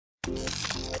Hello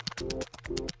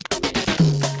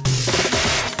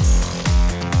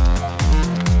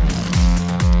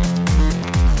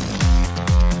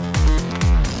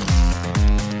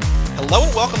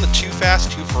and welcome to Too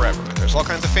Fast, Too Forever. There's all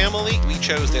kinds of family, we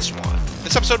chose this one.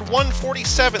 It's episode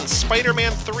 147,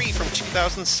 Spider-Man 3 from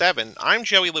 2007. I'm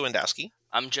Joey Lewandowski.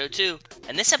 I'm Joe too,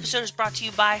 and this episode is brought to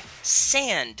you by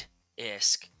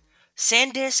SanDisk.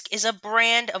 SanDisk is a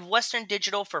brand of Western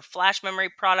Digital for flash memory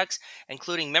products,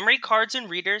 including memory cards and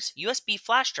readers, USB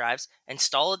flash drives, and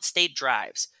solid-state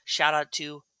drives. Shout out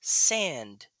to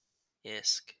SanDisk.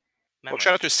 Well,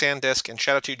 shout out to SanDisk and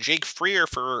shout out to Jake Freer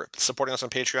for supporting us on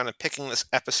Patreon and picking this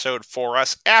episode for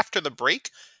us. After the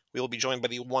break, we will be joined by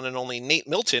the one and only Nate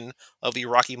Milton of the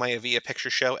Rocky Maivia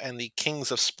Picture Show and the Kings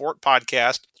of Sport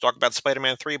podcast to talk about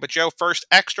Spider-Man 3. But Joe, first,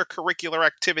 extracurricular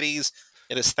activities.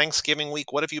 It is Thanksgiving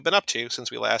week. What have you been up to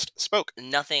since we last spoke?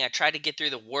 Nothing. I tried to get through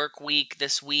the work week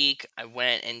this week. I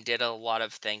went and did a lot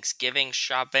of Thanksgiving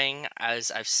shopping. As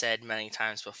I've said many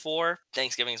times before,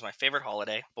 Thanksgiving is my favorite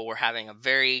holiday, but we're having a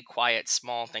very quiet,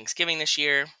 small Thanksgiving this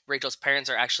year. Rachel's parents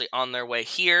are actually on their way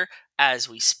here as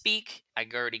we speak. I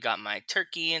already got my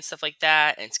turkey and stuff like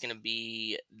that, and it's going to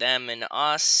be them and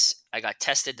us. I got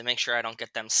tested to make sure I don't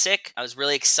get them sick. I was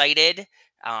really excited.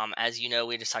 As you know,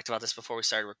 we just talked about this before we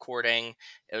started recording.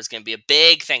 It was going to be a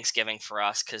big Thanksgiving for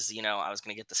us because, you know, I was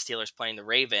going to get the Steelers playing the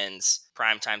Ravens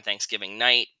primetime Thanksgiving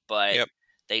night, but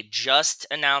They just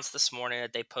announced this morning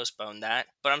that they postponed that.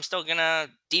 But I'm still going to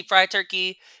deep fry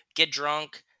turkey, get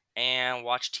drunk, and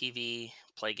watch TV,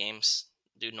 play games,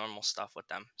 do normal stuff with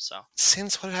them. So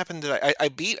since what happened? I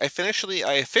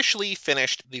officially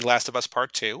finished The Last of Us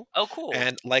Part 2. Oh, cool.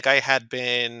 And like I had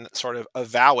been sort of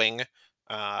avowing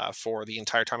for the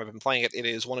entire time I've been playing it, it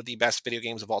is one of the best video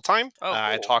games of all time. Oh, cool.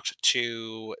 I talked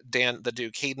to Dan the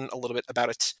Duke Hayden a little bit about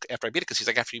it after I beat it, because he's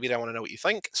like, after you beat it, I want to know what you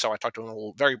think. So I talked to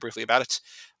him very briefly about it.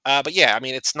 But yeah, I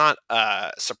mean, it's not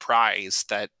a surprise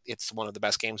that it's one of the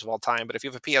best games of all time. But if you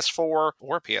have a PS4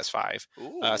 or a PS5,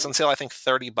 it's on sale, I think,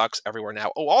 $30 everywhere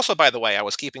now. Oh, also, by the way, I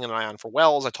was keeping an eye on for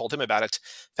Wells. I told him about it.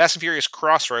 Fast and Furious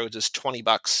Crossroads is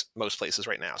 $20 most places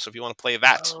right now. So if you want to play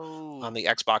that on the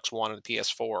Xbox One and the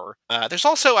PS4, there's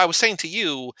also, I was saying to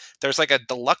you, there's like a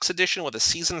deluxe edition with a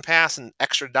season pass and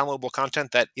extra downloadable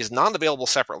content that is non-available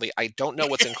separately. I don't know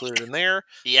what's included in there,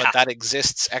 but that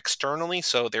exists externally.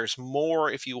 So there's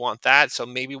more if you want that. So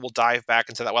maybe we'll dive back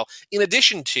into that. Well, in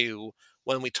addition to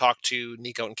when we talk to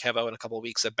Nico and Kevo in a couple of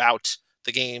weeks about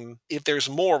the game, if there's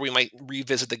more, we might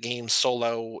revisit the game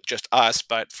solo, just us.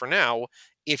 But for now,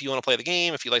 if you want to play the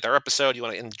game, if you liked our episode, you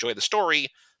want to enjoy the story,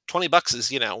 $20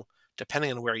 is, you know,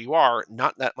 depending on where you are,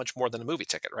 not that much more than a movie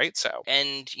ticket, right? So,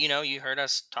 and you know, you heard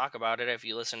us talk about it if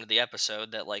you listen to the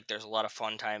episode that like there's a lot of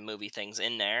fun time movie things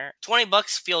in there.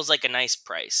 $20 feels like a nice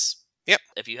price. Yep.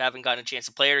 If you haven't gotten a chance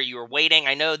to play it or you were waiting,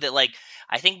 I know that, like,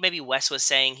 I think maybe Wes was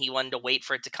saying he wanted to wait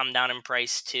for it to come down in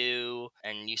price too,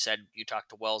 and you said you talked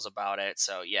to Wells about it.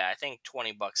 So yeah, I think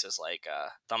 $20 is like a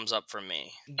thumbs up for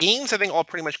me. Games, I think, all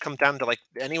pretty much come down to like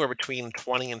anywhere between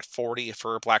 20 and 40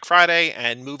 for Black Friday,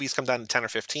 and movies come down to 10 or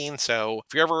 15. So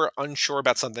if you're ever unsure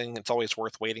about something, it's always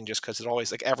worth waiting, just because it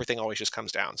always, like, everything always just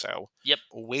comes down. So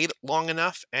wait long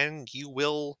enough and you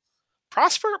will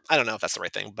prosper? I don't know if that's the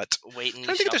right thing, but wait and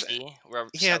you shall see.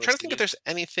 Yeah, trying to think if there's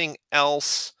anything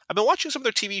else. I've been watching some of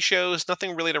their TV shows,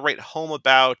 nothing really to write home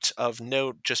about of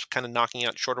note, just kind of knocking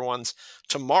out shorter ones.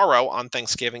 Tomorrow on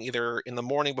Thanksgiving, either in the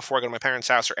morning before I go to my parents'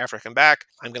 house or after I come back,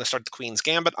 I'm going to start The Queen's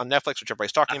Gambit on Netflix, which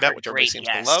everybody's talking about, which everybody seems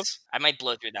to love. I might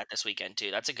blow through that this weekend too.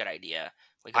 That's a good idea.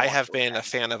 I have been a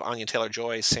fan of Anya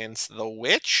Taylor-Joy since The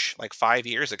Witch, like 5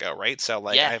 years ago, right? So,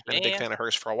 like, I've been a big fan of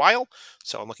hers for a while.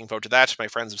 So I'm looking forward to that. My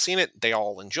friends have seen it. They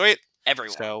all enjoy it.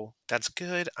 Everyone. So that's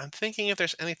good. I'm thinking if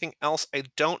there's anything else. I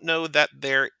don't know that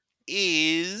there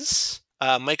is.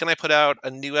 Mike and I put out a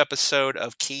new episode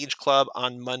of Cage Club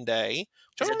on Monday.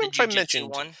 I don't remember if I mentioned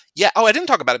one? Yeah. Oh, I didn't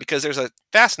talk about it because there's a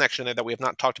Fast Connection there that we have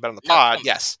not talked about on the pod.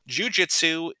 Yes.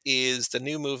 Jiu-Jitsu is the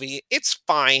new movie. It's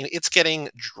fine. It's getting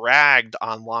dragged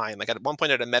online. Like, at one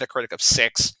point, at a Metacritic of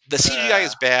 6. The CGI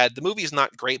is bad. The movie is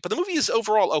not great, but the movie is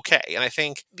overall okay. And I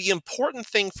think the important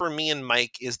thing for me and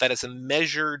Mike is that it's a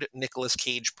measured Nicolas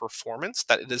Cage performance,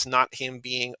 that it is not him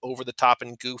being over the top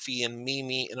and goofy and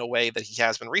memey in a way that he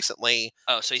has been recently.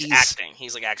 Oh, so he's acting.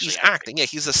 He's like actually acting. Yeah,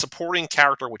 he's a supporting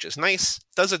character, which is nice.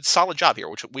 Does a solid job here,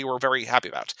 which we were very happy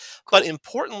about. Cool. But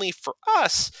importantly for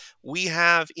us, we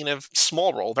have, in a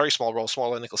small role, very small role,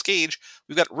 smaller than Nicolas Cage,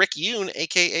 we've got Rick Yoon,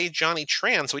 a.k.a. Johnny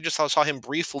Tran. So we just saw him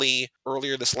briefly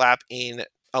earlier this lap in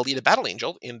Alita Battle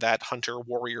Angel in that hunter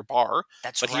warrior bar.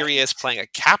 That's But here he right. is playing a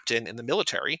captain in the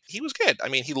military. He was good. I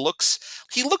mean, he looks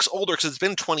older because it's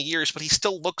been 20 years, but he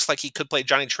still looks like he could play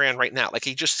Johnny Tran right now. Like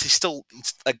he's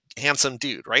a handsome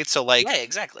dude, right? So like Yeah,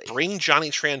 exactly. bring Johnny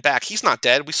Tran back. He's not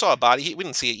dead. We saw a body. We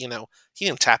didn't see it, he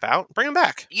didn't tap out. Bring him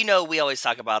back. We always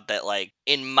talk about that, like,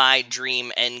 in my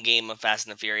dream end game of Fast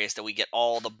and the Furious, that we get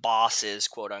all the bosses,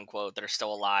 quote unquote, that are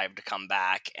still alive to come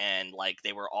back, and, like,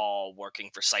 they were all working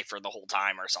for Cypher the whole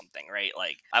time or something, right?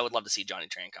 Like, I would love to see Johnny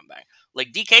Train come back.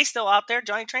 Like, DK's still out there,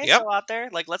 Johnny Train's Yep. still out there.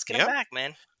 Like, let's get him Yep. back,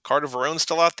 man. Carter Verone's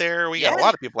still out there. We got a Yeah.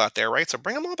 lot of people out there, right? So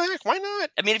bring them all back. Why not?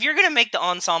 I mean, if you're gonna make the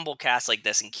ensemble cast like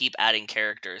this and keep adding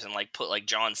characters and like put like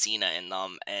John Cena in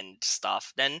them and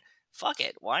stuff, then fuck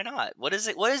it. Why not? What is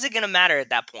it gonna matter at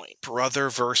that point? Brother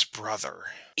versus brother.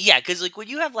 Yeah, because like when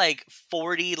you have like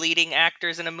 40 leading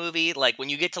actors in a movie, like when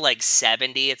you get to like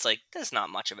 70, it's like there's not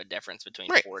much of a difference between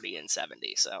Right. 40 and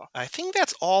 70. So I think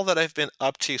that's all that I've been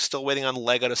up to. Still waiting on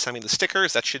Lego to send me the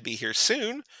stickers. That should be here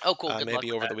soon. oh cool, good luck Maybe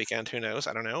with over that. the weekend. Who knows?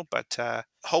 I don't know. But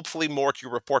hopefully more to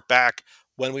report back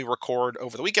when we record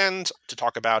over the weekend to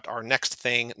talk about our next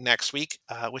thing next week.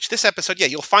 Which this episode, yeah,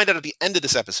 you'll find out at the end of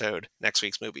this episode next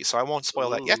week's movie. So I won't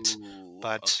spoil that yet. Ooh,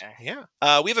 But okay.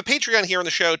 yeah, we have a Patreon here on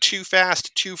the show, Too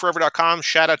Fast, TooForever.com.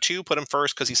 Shout out to, put him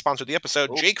first because he sponsored the episode,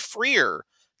 Cool. Jake Freer,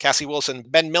 Cassie Wilson,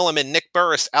 Ben Milliman, Nick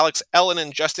Burris, Alex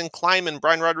Ellenen, Justin Kleinman,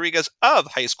 Brian Rodriguez of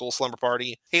High School Slumber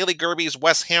Party, Haley Gerbies,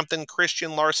 Wes Hampton,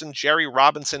 Christian Larson, Jerry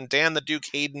Robinson, Dan the Duke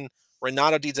Hayden,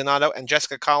 Renato Di Donato, and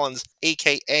Jessica Collins,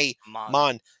 a.k.a.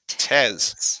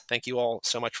 Montez. Thank you all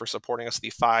so much for supporting us at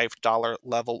the $5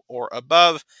 level or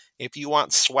above. If you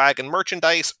want swag and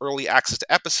merchandise, early access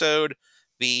to episode,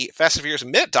 the Fast and Furious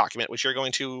Minute document, which you're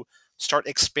going to start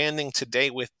expanding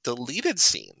today with deleted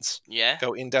scenes. Yeah.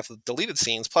 Go in depth with deleted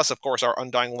scenes, plus, of course, our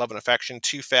undying love and affection,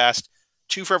 Too Fast,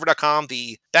 TooForever.com,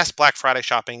 the best Black Friday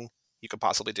shopping you could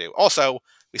possibly do. Also,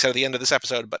 we said at the end of this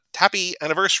episode, but happy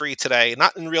anniversary today,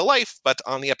 not in real life, but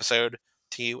on the episode,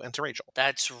 to you and to Rachel.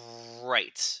 That's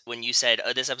right. When you said,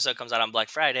 oh, this episode comes out on Black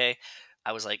Friday,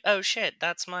 I was like, oh shit,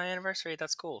 that's my anniversary.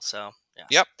 That's cool. So, yeah.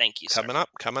 Yep. Thank you, sir.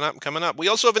 Coming up. We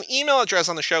also have an email address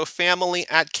on the show,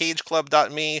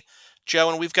 family@cageclub.me. Joe,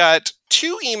 and we've got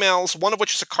 2 emails, one of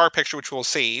which is a car picture, which we'll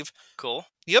save. Cool.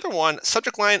 The other one,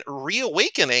 subject line,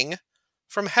 reawakening,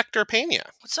 from Hector Pena.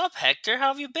 What's up, Hector? How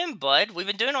have you been, bud? We've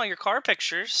been doing all your car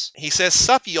pictures. He says,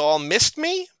 sup, y'all, missed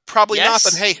me? Probably Yes.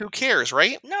 not, but hey, who cares,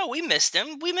 right? No, we missed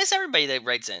him. We miss everybody that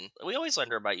writes in. We always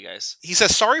wonder about you guys. He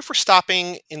says, sorry for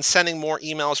stopping in sending more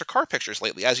emails or car pictures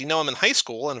lately. As you know, I'm in high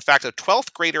school, and in fact, a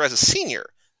 12th grader as a senior.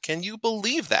 Can you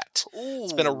believe that? Ooh.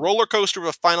 It's been a roller coaster of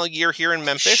a final year here in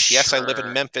Memphis. Yes, I live in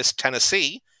Sure. Memphis,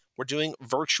 Tennessee. We're doing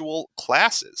virtual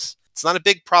classes. It's not a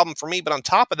big problem for me, but on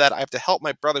top of that, I have to help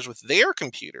my brothers with their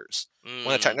computers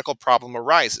when a technical problem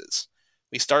arises.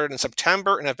 We started in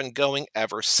September and have been going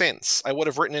ever since. I would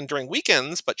have written in during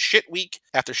weekends, but shit week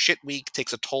after shit week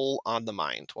takes a toll on the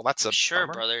mind. Well, that's a Sure,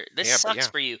 bummer. brother. This Yeah, but sucks yeah.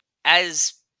 for you.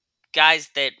 As guys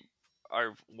that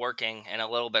are working and a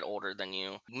little bit older than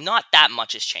you, not that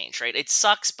much has changed, right? It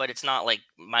sucks, but it's not like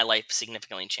my life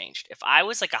significantly changed. If I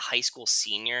was like a high school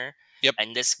senior Yep.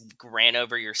 and this ran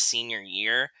over your senior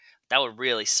year, that would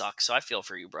really suck. So I feel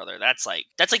for you, brother. That's like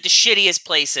the shittiest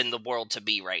place in the world to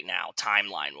be right now,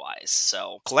 timeline wise.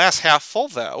 So Glass half full,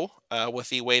 though, with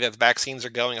the way that the vaccines are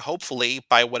going, hopefully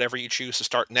by whatever you choose to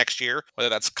start next year, whether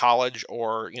that's college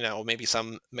or, maybe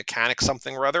some mechanic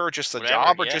something or other, or just a Whatever,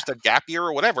 job or yeah. just a gap year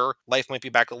or whatever, life might be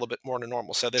back a little bit more to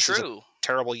normal. So this is a true.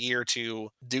 terrible year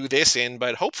to do this in,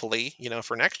 but hopefully,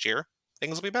 for next year,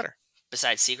 things will be better.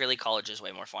 Besides, secretly, college is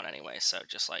way more fun anyway. So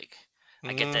just like,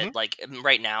 I get Mhm. that, like,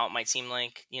 right now it might seem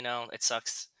like, it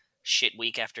sucks shit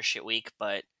week after shit week,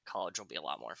 but college will be a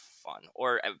lot more fun.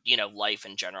 Or, life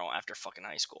in general after fucking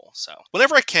high school. So,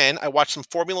 Whenever I can, I watch some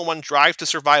Formula One Drive to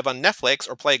Survive on Netflix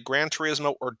or play Gran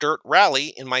Turismo or Dirt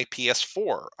Rally in my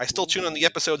PS4. I still tune on the Ooh.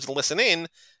 episodes and listen in,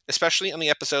 especially on the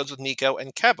episodes with Nico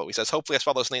and Kevo. He says, hopefully I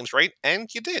spelled those names right, and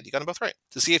you did. You got them both right.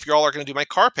 To see if y'all are going to do my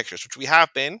car pictures, which we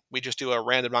have been. We just do a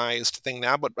randomized thing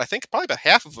now, but I think probably about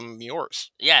half of them are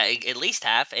yours. yeah, at least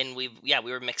half. And we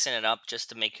were mixing it up just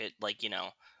to make it, like,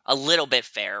 a little bit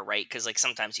fair, right? Because, like,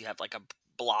 sometimes you have, like, a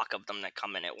block of them that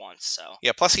come in at once. So,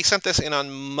 Yeah, plus he sent this in on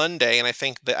Monday, and I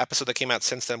think the episode that came out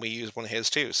since then, we used one of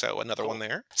his too, so another one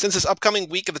there. Since this upcoming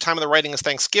week at the time of the writing is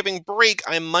Thanksgiving break,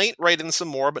 I might write in some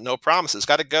more, but no promises.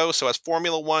 Gotta go, so as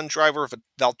Formula One driver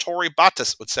Valtteri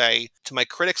Bottas would say, to my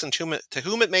critics and to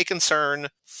whom it may concern,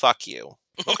 fuck you.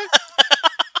 Okay.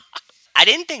 I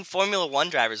didn't think Formula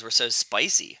One drivers were so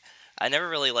spicy. I never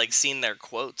really, like, seen their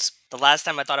quotes The last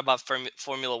time I thought about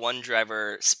Formula One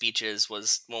driver speeches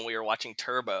was when we were watching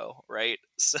Turbo, right?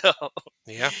 So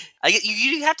Yeah,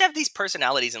 you have to have these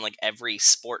personalities in like every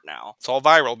sport now. it's all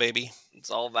viral, baby. It's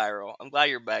all viral. I'm glad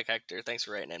you're back, Hector. Thanks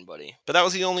for writing in, buddy. But that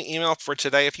was the only email for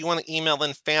today. If you want to email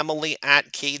in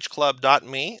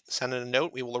family@cageclub.me, send in a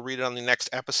note. We will read it on the next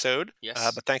episode.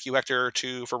 Yes. But thank you, Hector,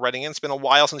 for writing in. It's been a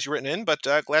while since you've written in, but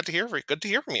glad to hear. Good to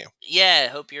hear from you. Yeah.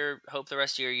 Hope the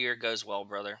rest of your year goes well,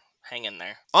 brother. Hang in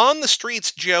there. On the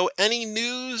streets, Joe, any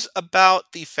news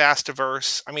about the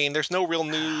Fastiverse? I mean, there's no real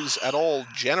news at all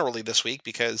generally this week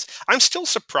because I'm still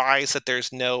surprised that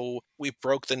there's we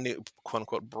broke the new, quote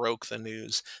unquote, broke the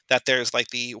news that there's like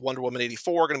the Wonder Woman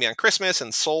 84 going to be on Christmas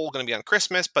and Soul going to be on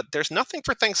Christmas, but there's nothing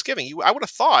for Thanksgiving. I would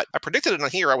have thought, I predicted it on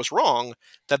here, I was wrong,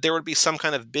 that there would be some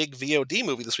kind of big VOD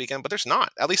movie this weekend, but there's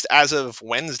not, at least as of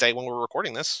Wednesday when we're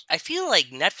recording this. I feel like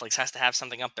Netflix has to have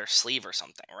something up their sleeve or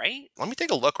something, right? Let me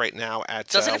take a look right now at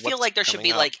Doesn't it feel what's like there should be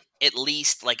coming up. like at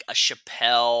least like a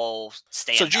Chappelle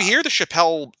stand? So did you hear the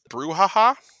Chappelle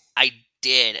brouhaha? I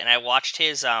did, and I watched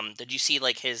his. Did you see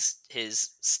like his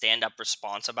stand up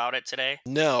response about it today?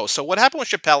 No. So what happened with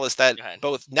Chappelle is that Go ahead.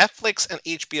 both Netflix and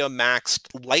HBO Max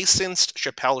licensed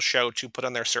Chappelle's show to put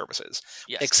on their services.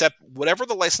 Yes. Except whatever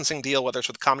the licensing deal, whether it's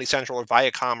with Comedy Central or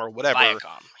Viacom or whatever,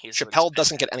 Viacom. Chappelle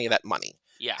doesn't get any of that money.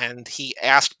 Yeah. And he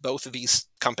asked both of these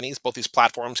companies, both these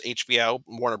platforms, HBO,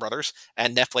 Warner Brothers,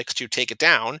 and Netflix to take it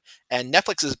down. And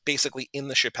Netflix is basically in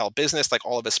the Chappelle business. Like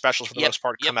all of his specials for the most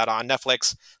part come out on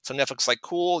Netflix. So Netflix is like,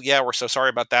 cool, yeah, we're so sorry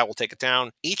about that. We'll take it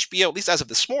down. HBO, at least as of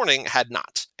this morning, had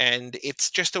not. And it's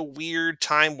just a weird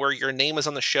time where your name is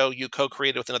on the show, you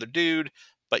co-created with another dude,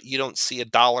 but you don't see a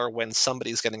dollar when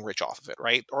somebody's getting rich off of it,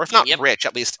 right? Or if not rich,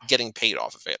 at least getting paid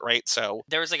off of it, right? So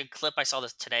there was like a clip I saw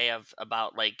this today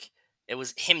about like, it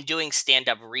was him doing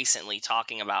stand-up recently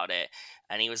talking about it,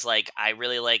 and he was like, I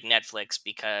really like Netflix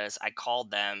because I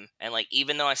called them, and like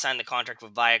even though I signed the contract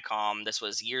with Viacom, this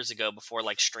was years ago before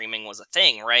like streaming was a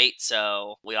thing, right?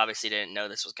 So we obviously didn't know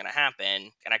this was going to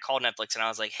happen, and I called Netflix and I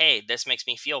was like, hey, this makes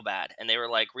me feel bad, and they were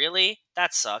like, really?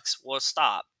 That sucks. Well,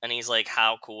 stop. And he's like,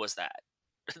 how cool was that?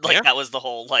 Like that was the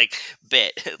whole like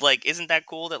bit. Like, isn't that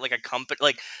cool that like a company,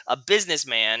 like a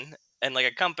businessman and like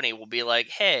a company will be like,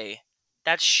 hey,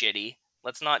 that's shitty,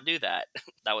 let's not do that.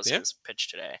 That was his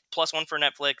pitch today. +1 for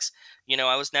Netflix. You know,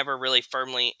 I was never really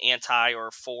firmly anti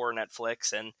or for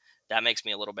Netflix, and that makes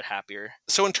me a little bit happier.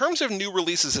 So in terms of new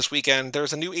releases this weekend,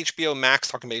 there's a new HBO Max,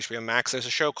 talking about HBO Max, there's a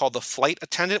show called The Flight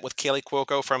Attendant with Kaley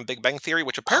Cuoco from Big Bang Theory,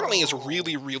 which apparently is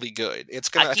really, really good. It's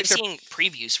gonna, I keep seeing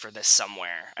previews for this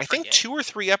somewhere. I think 2 or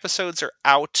 3 episodes are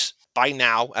out by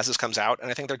now as this comes out, and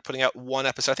I think they're putting out one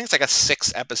episode. I think it's like a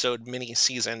 6-episode mini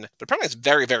season, but apparently it's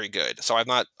very, very good. So I've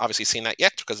not obviously seen that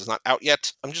yet because it's not out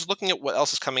yet. I'm just looking at what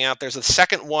else is coming out. There's a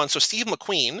second one. So Steve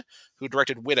McQueen, who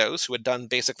directed Widows, who had done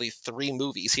basically 3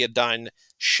 movies. He had done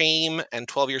Shame and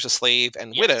 12 Years a Slave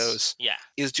and Widows,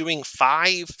 is doing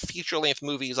 5 feature-length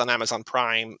movies on Amazon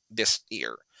Prime this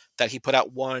year. That he put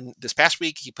out one this past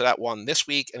week, he put out one this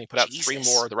week, and he put out 3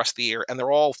 more the rest of the year. And they're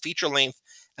all feature-length,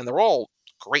 and they're all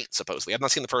great, supposedly. I've not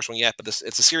seen the first one yet, but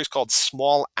it's a series called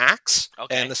Small Axe.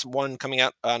 And this one coming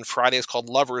out on Friday is called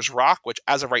Lovers Rock, which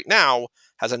as of right now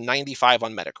has a 95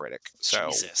 on Metacritic.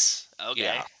 So, Jesus. Okay.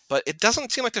 Yeah. But it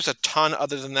doesn't seem like there's a ton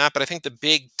other than that. But I think the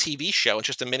big TV show, it's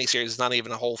just a miniseries, it's not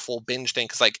even a whole full binge thing,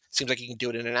 because like it seems like you can do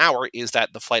it in an hour, is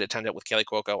that The Flight Attendant with Kaley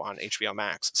Cuoco on HBO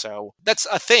Max. So that's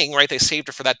a thing, right? They saved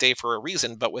it for that day for a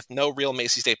reason, but with no real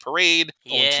Macy's Day Parade,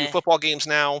 only 2 football games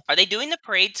now. Are they doing the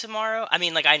parade tomorrow? I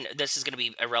mean, like, this is going to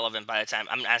be irrelevant by the time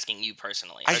I'm asking you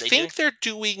personally. I think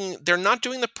they're not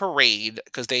doing the parade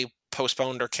because they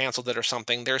postponed or canceled it or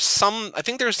something. I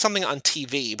think there's something on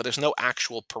TV, but there's no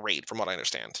actual parade from what I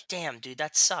understand. Damn, dude,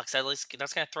 that sucks. That's going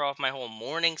to throw off my whole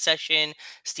morning session.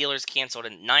 Steelers canceled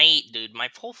at night. Dude, my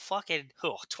whole fucking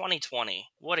 2020.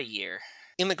 What a year.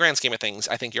 In the grand scheme of things,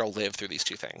 I think you'll live through these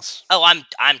 2 things. Oh,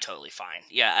 I'm totally fine.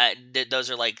 Yeah, those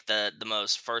are like the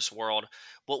most first world.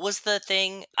 What was the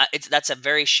thing? That's a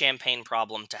very champagne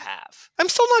problem to have. I'm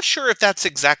still not sure if that's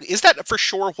exactly... Is that for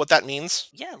sure what that means?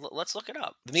 Yeah, let's look it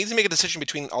up. They need to make a decision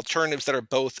between alternatives that are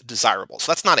both desirable.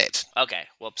 So that's not it. Okay,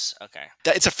 whoops, okay.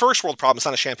 It's a first world problem. It's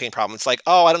not a champagne problem. It's like,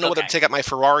 oh, I don't know whether to take out my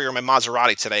Ferrari or my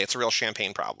Maserati today. It's a real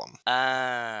champagne problem.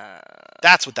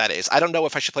 That's what that is. I don't know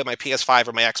if I should play my PS5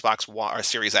 or my Xbox One or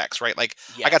Series X, right? Like,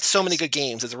 I got so many good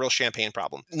games. It's a real champagne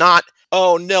problem. Not,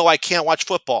 oh, no, I can't watch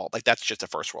football. Like, that's just a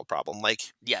first world problem. Like,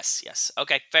 yes.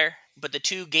 Okay, fair. but the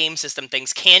two game system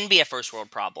things can be a first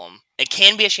world problem. It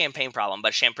can be a champagne problem, but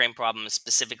a champagne problem is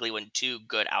specifically when two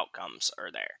good outcomes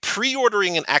are there.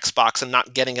 Pre-ordering an Xbox and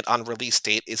not getting it on release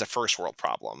date is a first world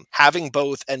problem. Having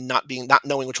both and not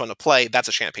knowing which one to play, that's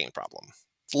a champagne problem.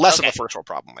 It's less of a first world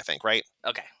problem, I think, right?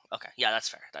 Okay. Yeah, that's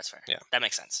fair. Yeah. That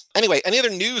makes sense. Anyway, any other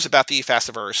news about the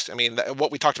Fastiverse? I mean, what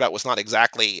we talked about was not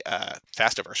exactly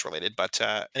Fastiverse related, but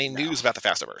any news about the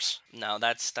Fastiverse? No,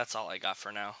 that's all I got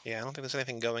for now. Yeah, I don't think there's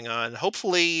anything going on.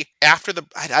 Hopefully, after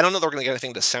I don't know if they're going to get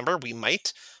anything in December. We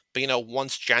might. But,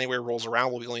 once January rolls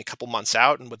around, we'll be only a couple months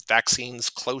out, and with vaccines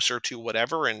closer to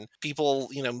whatever, and people,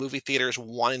 movie theaters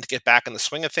wanting to get back in the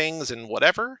swing of things and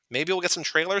whatever, maybe we'll get some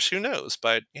trailers. Who knows?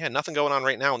 But, yeah, nothing going on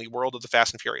right now in the world of the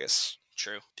Fast and Furious.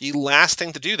 True. The last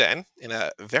thing to do then, in a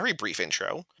very brief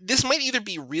intro, this might either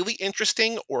be really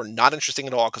interesting or not interesting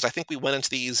at all, because I think we went into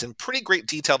these in pretty great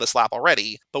detail this lap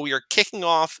already, but we are kicking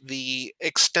off the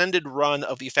extended run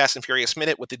of the Fast and Furious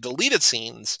Minute with the deleted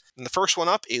scenes. And the first one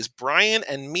up is Brian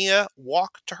and Mia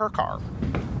walk to her car.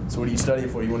 So what are you studying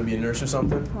for? You want to be a nurse or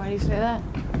something? Why do you say that?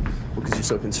 Well, because you're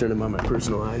so concerned about my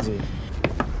personal hygiene.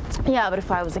 Yeah, but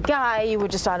if I was a guy, you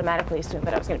would just automatically assume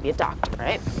that I was going to be a doctor,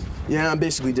 right? Yeah, I'm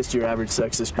basically just your average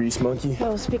sexist grease monkey.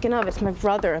 Well, speaking of, it's my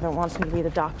brother that wants me to be the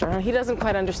doctor. And he doesn't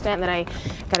quite understand that I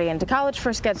gotta get into college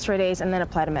first, get straight A's, and then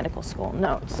apply to medical school.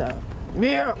 No, so...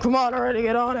 Yeah, come on already,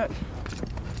 get on it.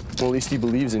 Well, at least he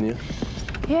believes in you.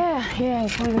 Yeah,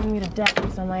 he's leaving me to death.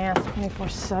 He's on my ass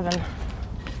 24/7.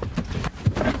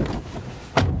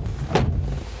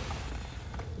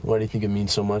 Why do you think it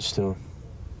means so much to him?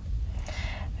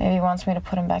 Maybe he wants me to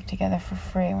put him back together for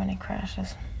free when he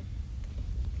crashes.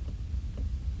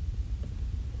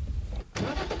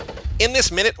 In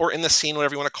this minute, or in this scene,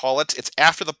 whatever you want to call it, it's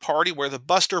after the party where the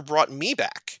Buster brought Mia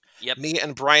back. Yep. Mia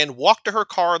and Brian walk to her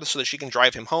car so that she can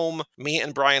drive him home. Mia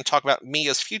and Brian talk about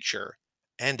Mia's future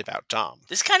and about Dom.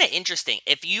 This is kind of interesting.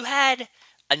 If you had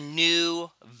a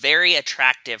new, very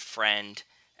attractive friend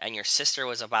and your sister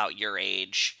was about your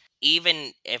age,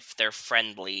 even if they're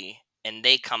friendly and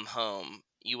they come home,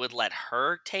 you would let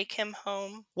her take him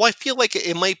home? Well, I feel like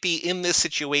it might be in this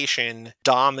situation,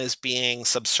 Dom is being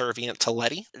subservient to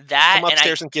Letty. Come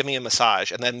upstairs and give me a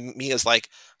massage. And then Mia's like,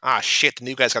 shit, the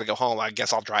new guy's got to go home. I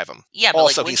guess I'll drive him. Yeah, but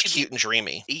also, he's cute and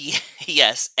dreamy.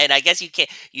 Yes, and I guess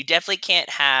you definitely can't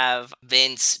have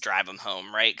Vince drive him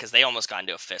home, right? Because they almost got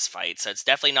into a fist fight. So it's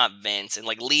definitely not Vince. And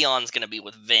Leon's going to be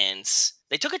with Vince.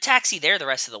 They took a taxi there the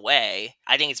rest of the way.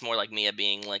 I think it's more like Mia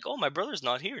being like, oh, my brother's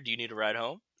not here. Do you need a ride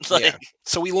home? Yeah.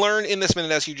 So we learn in this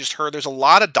minute, as you just heard, there's a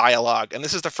lot of dialogue. And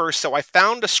this is the first. So I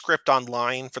found a script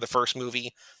online for the first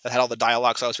movie that had all the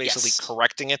dialogue. So I was basically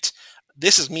correcting it.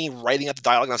 This is me writing up the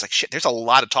dialogue. And I was like, shit, there's a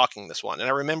lot of talking in this one. And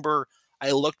I remember I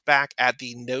looked back at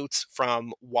the notes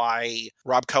from why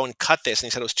Rob Cohen cut this, and he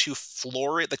said it was too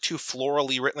florid, too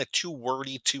florally written, too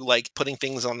wordy, too putting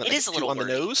things on the the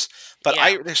nose. But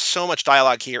there's so much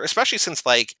dialogue here, especially since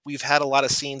we've had a lot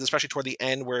of scenes, especially toward the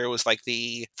end, where it was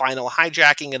the final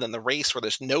hijacking and then the race, where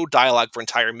there's no dialogue for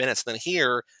entire minutes. And then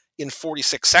here, in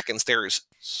 46 seconds, there's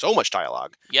so much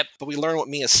dialogue. Yep. But we learn what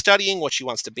Mia's studying, what she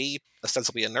wants to be,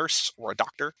 ostensibly a nurse or a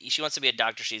doctor. She wants to be a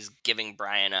doctor. She's giving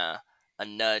Brian a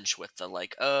nudge with the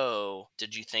oh,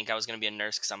 did you think I was going to be a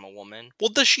nurse because I'm a woman? Well,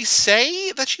 does she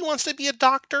say that she wants to be a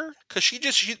doctor? Because she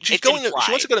wants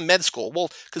to go to med school.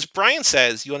 Well, because Brian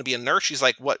says, you want to be a nurse? She's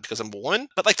like, what, because I'm a woman?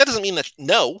 But that doesn't mean that,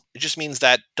 no. It just means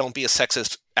that don't be a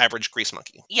sexist average grease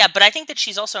monkey. Yeah, but I think that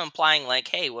she's also implying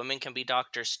hey, women can be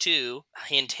doctors too.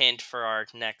 Hint, hint for our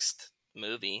next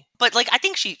movie. But I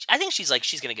think she's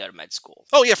gonna go to med school.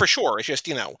 Oh yeah, for sure. It's just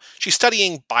she's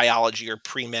studying biology or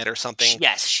pre-med or something.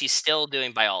 Yes, she's still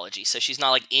doing biology, so she's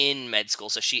not in med school.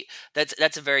 So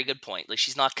that's a very good point.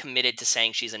 She's not committed to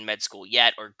saying she's in med school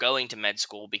yet or going to med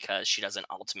school because she doesn't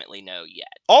ultimately know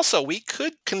yet. Also, we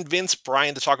could convince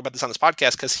Brian to talk about this on this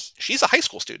podcast because she's a high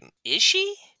school student. Is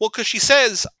she? Well, because she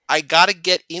says, I gotta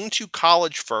get into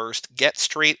college first, get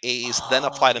straight A's, then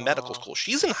apply to medical school.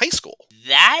 She's in high school.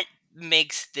 That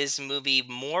makes this movie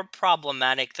more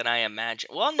problematic than I imagine.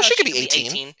 Well, no, she could be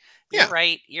 18.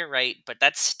 You're right, but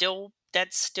that's still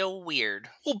weird.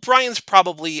 Well, Brian's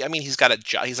probably, he's got a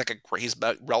job. He's he's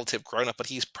a relative grown up, but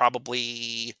he's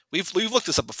probably, we've looked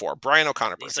this up before. Brian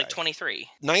O'Connor. He's 23.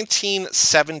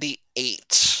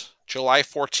 1978. July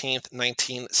 14th,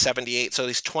 1978. So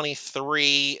he's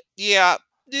 23. Yeah,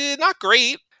 not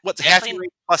great. What's half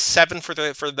plus 7 for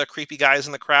the creepy guys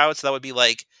in the crowd? So that would be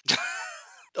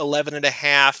 11 and a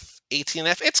half, 18 and a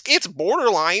half. It's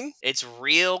borderline. It's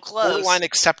real close. Borderline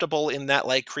acceptable in that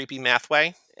creepy math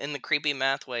way. In the creepy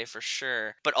math way, for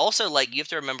sure. But also you have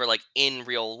to remember in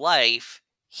real life,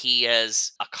 he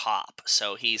is a cop,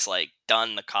 so he's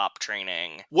done the cop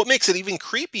training. What makes it even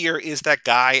creepier is that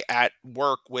guy at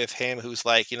work with him who's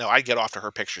like, I'd get off to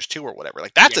her pictures too or whatever.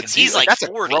 Like that's he's like that's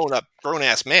 40. a grown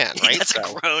ass man, right? That's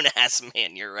a grown ass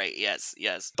man. You're right.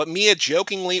 Yes. But Mia,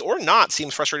 jokingly or not,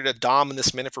 seems frustrated at Dom in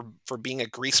this minute for being a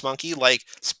grease monkey. Like,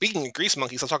 speaking of grease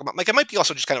monkeys, let's talk about, like, it might be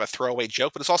also just kind of a throwaway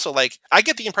joke, but it's also like, I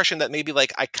get the impression that maybe,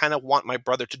 like, I kind of want my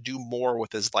brother to do more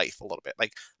with his life a little bit.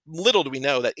 Like, little do we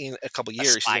know that in a couple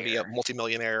years, he's going to be a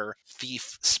multimillionaire,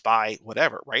 thief, spy,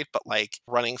 whatever, right? But, like,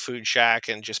 running Food Shack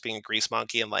and just being a grease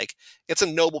monkey, and, like, it's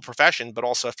a noble profession, but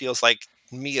also it feels like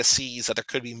Mia sees that there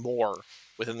could be more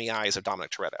within the eyes of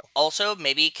Dominic Toretto. Also,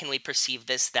 maybe can we perceive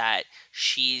this that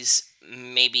she's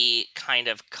maybe kind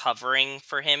of covering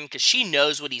for him because she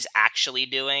knows what he's actually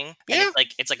doing. Yeah.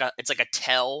 And it's like a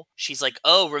tell. She's like,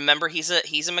 oh, remember he's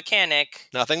a mechanic.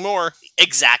 Nothing more.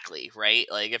 Exactly, right?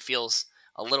 Like it feels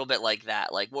a little bit like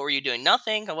that. Like, what were you doing?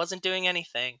 Nothing. I wasn't doing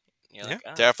anything. You're like,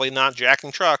 oh. Definitely not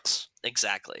jacking trucks.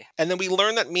 Exactly. And then we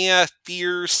learn that Mia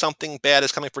fears something bad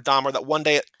is coming for Dom, or that one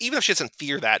day, even if she doesn't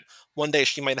fear that, one day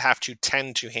she might have to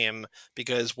tend to him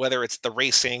because whether it's the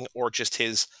racing or just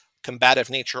his combative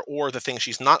nature or the things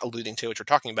she's not alluding to, which we're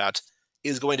talking about,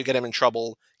 is going to get him in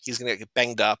trouble. He's going to get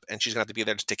banged up and she's going to have to be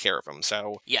there to take care of him.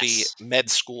 So the med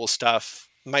school stuff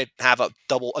might have a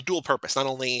dual purpose, not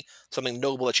only something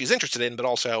noble that she's interested in, but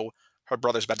also her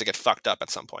brother's about to get fucked up at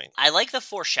some point. I like the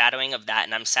foreshadowing of that,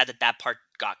 and I'm sad that part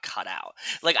got cut out.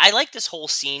 Like, I like this whole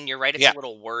scene. You're right, it's a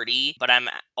little wordy, but I'm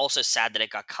also sad that it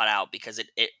got cut out because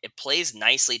it plays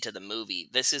nicely to the movie.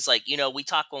 This is like, we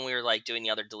talked when we were like doing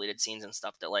the other deleted scenes and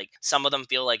stuff that like some of them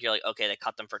feel like you're like, okay, they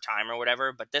cut them for time or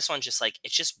whatever, but this one's just like,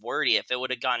 it's just wordy. If it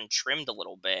would have gotten trimmed a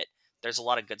little bit, there's a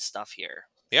lot of good stuff here.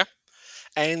 Yeah.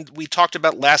 And we talked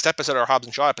about last episode, our Hobbs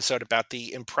and Shaw episode, about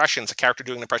the impressions, a character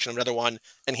doing an impression of another one.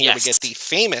 And here we get the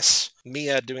famous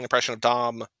Mia doing an impression of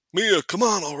Dom. Mia, come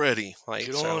on already. Like,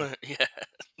 get on it. Yeah.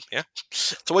 Yeah.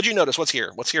 So what'd you notice? What's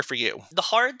here? What's here for you? The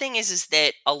hard thing is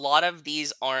that a lot of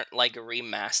these aren't like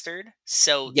remastered.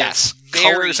 So yes,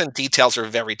 colors and details are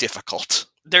very difficult.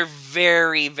 They're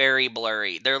very, very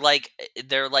blurry. They're like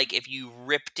if you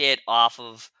ripped it off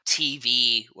of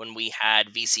TV when we had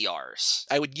VCRs.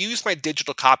 I would use my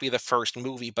digital copy of the first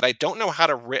movie, but I don't know how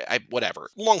to rip. Whatever.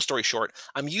 Long story short,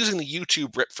 I'm using the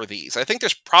YouTube rip for these. I think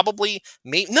there's probably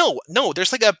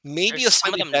there's like maybe a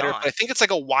slightly better, but I think it's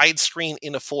like a widescreen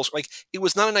in a full. Like it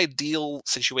was not an ideal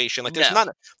situation. Like there's not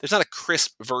a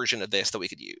crisp version of this that we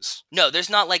could use. No, there's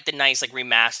not like the nice like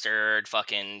remastered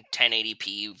fucking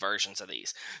 1080p versions of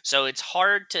these. So it's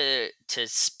hard to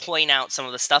point out some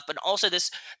of the stuff, but also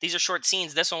these are short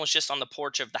scenes. This one was just on the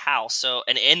porch of the house,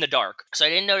 and in the dark. So I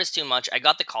didn't notice too much. I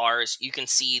got the cars. You can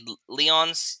see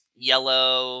Leon's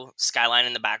yellow skyline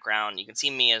in the background. You can see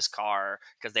Mia's car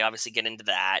because they obviously get into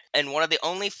that. And one of the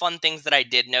only fun things that I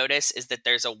did notice is that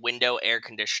there's a window air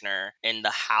conditioner in the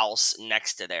house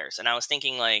next to theirs. And I was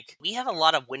thinking, like, we have a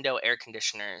lot of window air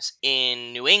conditioners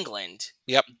in New England.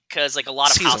 Yep. Because like a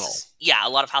lot of seasonal houses, a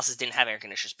lot of houses didn't have air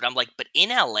conditioners. But I'm like, but in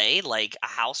LA, like a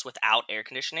house without air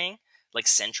conditioning, like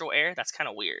central air, that's kind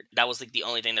of weird. That was like the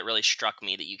only thing that really struck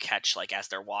me that you catch like as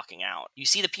they're walking out. You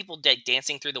see the people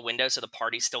dancing through the window, so the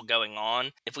party's still going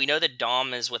on. If we know that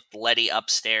Dom is with Letty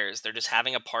upstairs, they're just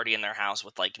having a party in their house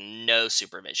with like no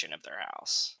supervision of their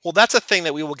house. Well, that's a thing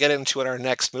that we will get into in our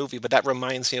next movie, but that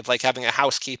reminds me of like having a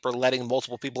housekeeper letting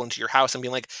multiple people into your house and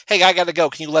being like, hey, I gotta go.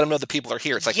 Can you let them know the people are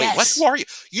here? It's like, wait, what? Who are you?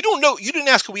 You don't know. You didn't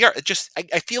ask who we are. It just,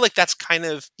 I feel like that's kind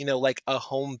of, like a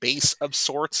home base of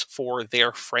sorts for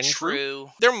their friend group.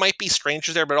 There might be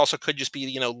strangers there, but it also could just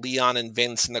be, Leon and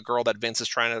Vince and the girl that Vince is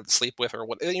trying to sleep with or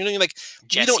what, like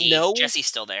Jesse, we don't know. Jesse's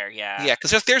still there, yeah. Yeah,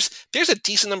 because there's a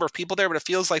decent number of people there, but it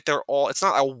feels like it's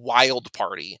not a wild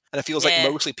party. And it feels like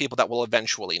mostly people that will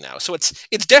eventually know. So it's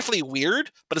definitely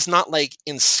weird, but it's not like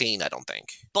insane, I don't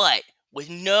think. But with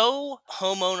no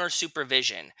homeowner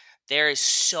supervision, there is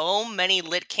so many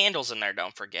lit candles in there,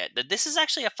 don't forget. That this is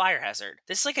actually a fire hazard.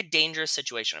 This is like a dangerous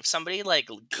situation. If somebody like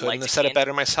couldn't have said it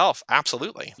better myself.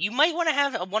 Absolutely. You might want to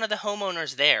have one of the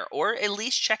homeowners there, or at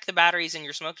least check the batteries in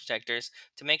your smoke detectors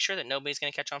to make sure that nobody's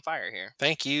going to catch on fire here.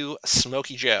 Thank you,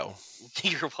 Smokey Joe.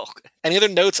 You're welcome. Any other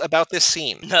notes about this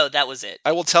scene? No, that was it.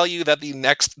 I will tell you that the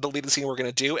next deleted scene we're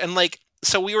going to do, and like,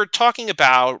 so we were talking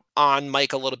about on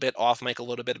mic a little bit, off mic a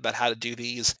little bit about how to do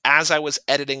these. As I was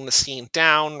editing the scene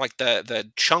down, like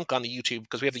the chunk on the YouTube,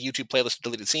 because we have the YouTube playlist of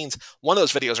deleted scenes, one of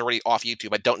those videos are already off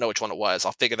YouTube. I don't know which one it was.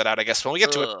 I'll figure that out, I guess, when we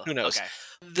get to it. Who knows? Okay.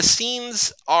 The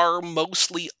scenes are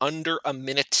mostly under a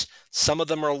minute. Some of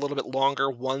them are a little bit longer.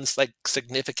 One's like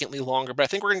significantly longer, but I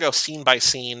think we're going to go scene by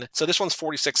scene. So this one's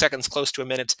 46 seconds, close to a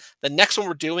minute. The next one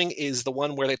we're doing is the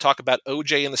one where they talk about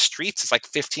OJ in the streets. It's like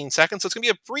 15 seconds. So it's going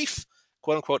to be a brief,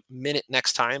 quote unquote, minute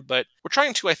next time. But we're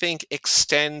trying to, I think,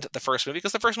 extend the first movie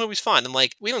because the first movie's fun. And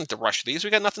like, we don't have to rush these.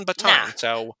 We got nothing but time. Nah.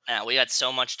 So we got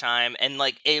so much time. And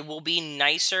like, it will be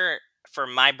nicer for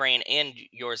my brain and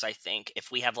yours, I think,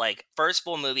 if we have like first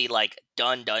full movie, like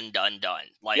done.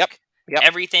 Like, Yep.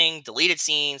 Everything, deleted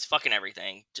scenes, fucking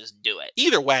everything. Just do it.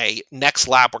 Either way, next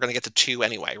lap, we're going to get to 2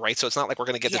 anyway, right? So it's not like we're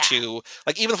going to get to 2.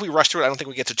 Like, even if we rush through it, I don't think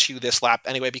we get to 2 this lap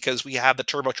anyway, because we have the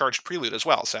turbocharged prelude as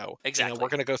well. So exactly, we're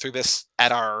going to go through this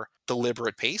at our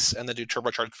deliberate pace and then do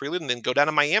turbocharged prelude and then go down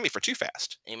to Miami for Too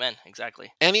Fast. Amen.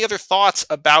 Exactly. Any other thoughts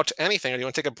about anything? Or do you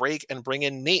want to take a break and bring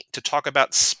in Nate to talk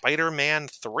about Spider-Man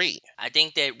 3? I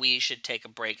think that we should take a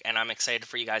break, and I'm excited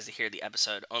for you guys to hear the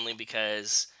episode only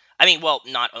because... I mean, well,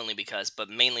 not only because, but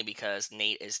mainly because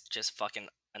Nate is just fucking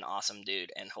an awesome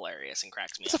dude and hilarious and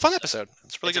cracks me up. It's a fun episode.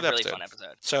 It's a really good episode. Fun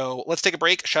episode. So let's take a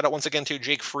break. Shout out once again to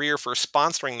Jake Freer for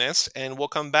sponsoring this, and we'll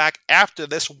come back after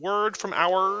this word from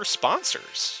our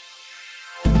sponsors.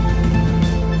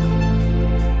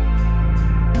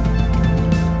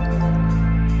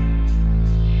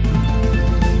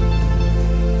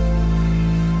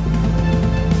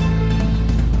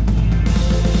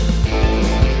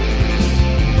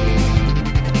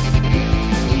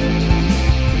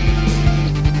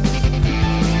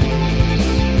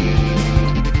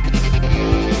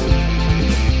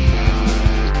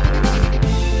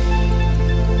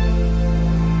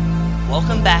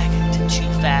 Welcome back to Too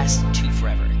Fast, Too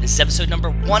Forever. This is episode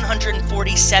number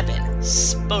 147,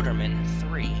 Spoderman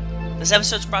 3. This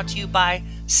episode is brought to you by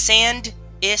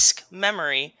SanDisk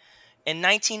Memory. In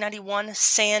 1991,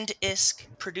 SanDisk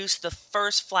produced the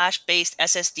first flash-based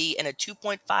SSD in a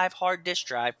 2.5 hard disk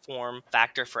drive form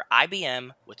factor for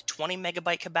IBM with 20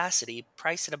 megabyte capacity,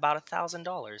 priced at about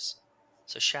 $1,000.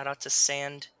 So shout out to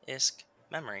SanDisk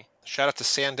Memory. Shout out to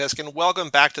SanDisk, and welcome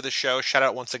back to the show. Shout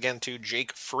out once again to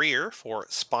Jake Freer for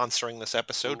sponsoring this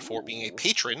episode, for being a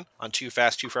patron on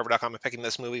TooFastTooForever.com and picking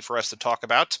this movie for us to talk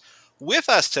about. With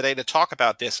us today to talk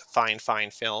about this fine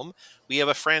film, we have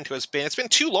a friend who has been, it's been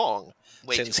too long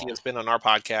since he has been on our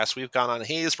podcast. We've gone on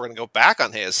his, we're going to go back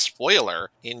on his. Spoiler,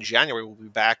 in January we'll be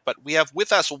back. But we have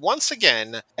with us once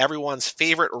again, everyone's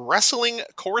favorite wrestling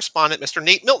correspondent, Mr.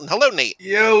 Nate Milton. Hello, Nate.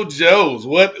 Yo, Joes.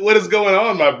 What is going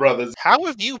on, my brothers? How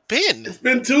have you been? It's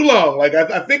been too long. Like,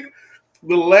 I think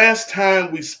the last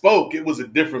time we spoke, it was a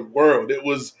different world. It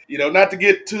was, not to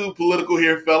get too political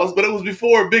here, fellas, but it was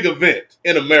before a big event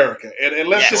in America. And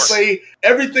let's just say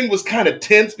everything was kind of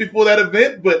tense before that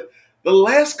event. But the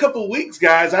last couple weeks,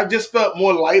 guys, I've just felt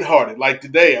more lighthearted. Like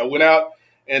today, I went out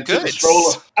and took a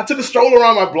stroll. I took a stroll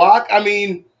around my block. I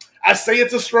mean, I say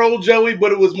it's a stroll, Joey,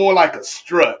 but it was more like a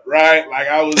strut, right? Like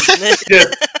I was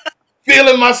just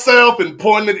feeling myself and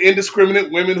pointing at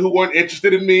indiscriminate women who weren't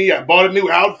interested in me. I bought a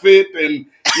new outfit, and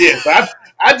yes,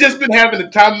 I've just been having the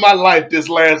time of my life this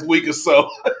last week or so.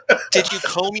 Did you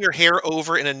comb your hair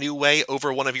over in a new way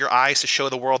over one of your eyes to show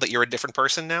the world that you're a different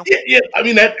person now? Yeah. I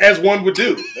mean, that as one would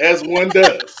do, as one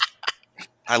does.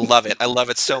 I love it. I love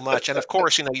it so much. And of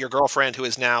course, your girlfriend who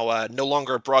is now no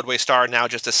longer a Broadway star, now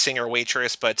just a singer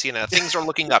waitress, but things are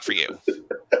looking up for you.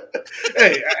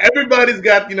 Hey, everybody's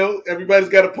got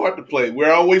a part to play.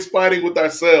 We're always fighting with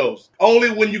ourselves.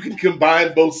 Only when you can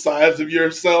combine both sides of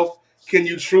yourself can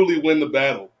you truly win the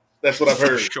battle. That's what I've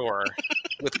heard. For sure.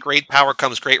 With great power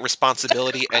comes great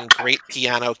responsibility and great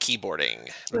piano keyboarding.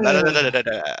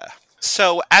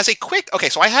 So as a quick,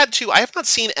 so I have not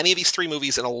seen any of these 3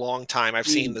 movies in a long time. I've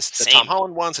seen the Tom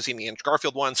Holland ones, I've seen the Andrew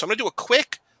Garfield ones. So I'm going to do a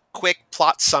quick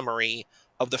plot summary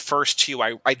of the first 2.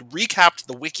 I recapped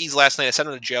the wikis last night. I sent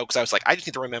them to Joe because I was like, I just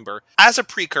need to remember. As a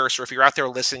precursor, if you're out there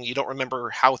listening, you don't remember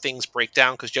how things break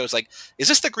down, because Joe's like, is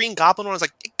this the Green Goblin one? I was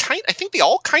like, I think they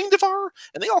all kind of are,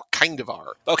 and they all kind of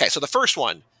are. Okay, so the first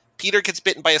one, Peter gets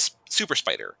bitten by a super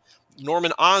spider.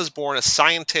 Norman Osborn, a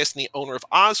scientist and the owner of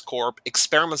Oscorp,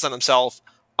 experiments on himself.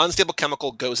 Unstable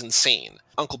chemical goes insane.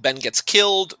 Uncle Ben gets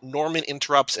killed. Norman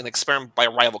interrupts an experiment by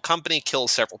a rival company,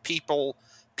 kills several people.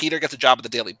 Peter gets a job at the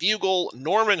Daily Bugle.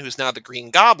 Norman, who's now the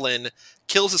Green Goblin,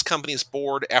 kills his company's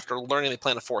board after learning they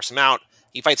plan to force him out.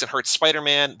 He fights and hurts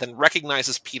Spider-Man, then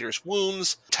recognizes Peter's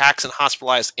wounds, attacks and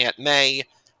hospitalizes Aunt May.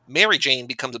 Mary Jane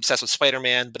becomes obsessed with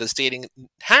Spider-Man, but is dating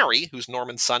Harry, who's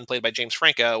Norman's son, played by James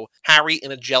Franco. Harry,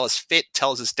 in a jealous fit,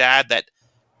 tells his dad that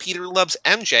Peter loves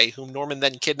MJ, whom Norman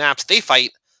then kidnaps. They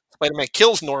fight. Spider-Man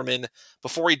kills Norman.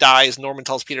 Before he dies, Norman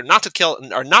tells Peter not to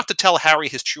tell Harry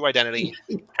his true identity.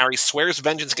 Harry swears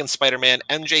vengeance against Spider-Man.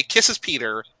 MJ kisses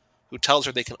Peter, who tells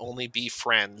her they can only be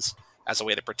friends as a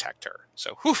way to protect her.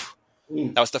 So, whew.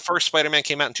 That was the first Spider-Man,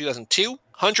 came out in 2002.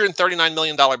 $139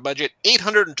 million budget,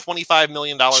 $825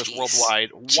 million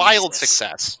worldwide. Wild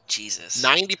success. Jesus.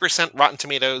 90% Rotten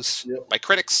Tomatoes by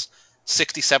critics,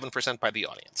 67% by the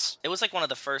audience. It was like one of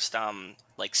the first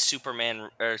like Superman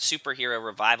or superhero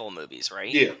revival movies,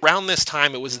 right? Yeah. Around this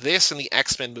time, it was this and the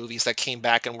X-Men movies that came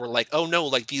back and were like, oh no,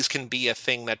 like these can be a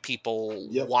thing that people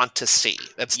want to see.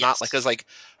 That's not like, because like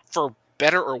for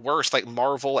better or worse, like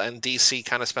Marvel and DC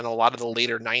kind of spent a lot of the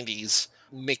later 90s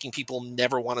making people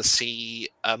never want to see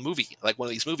a movie, like one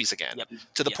of these movies again.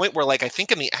 To the point where, like, I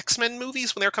think in the X-Men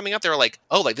movies, when they were coming out, they were like,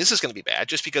 oh, like, this is going to be bad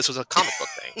just because it was a comic book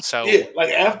thing. So yeah, like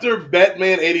after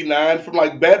Batman 89, from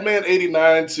like Batman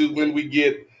 89 to when we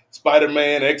get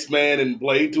Spider-Man, X-Men, and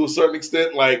Blade to a certain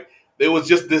extent, like, there was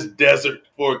just this desert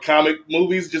for comic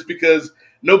movies just because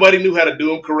nobody knew how to do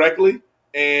them correctly.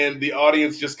 And the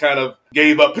audience just kind of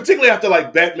gave up, particularly after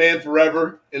like Batman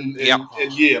Forever and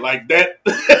yeah, like that.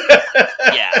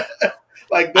 Yeah.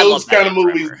 Like those kind of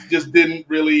movies just didn't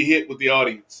really hit with the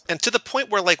audience. And to the point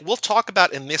where, like, we'll talk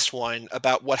about in this one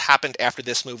about what happened after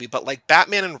this movie, but like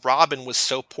Batman and Robin was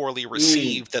so poorly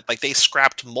received that like they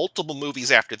scrapped multiple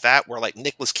movies after that where like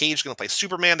Nicolas Cage was going to play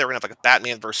Superman. They were going to have like a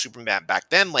Batman versus Superman back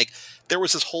then. Like there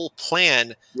was this whole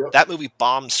plan. That movie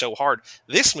bombed so hard.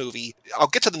 This movie, I'll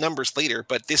get to the numbers later,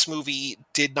 but this movie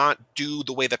did not do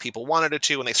the way that people wanted it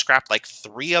to, and they scrapped like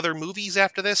 3 other movies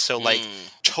after this. So like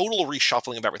total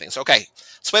reshuffling of everything. So okay,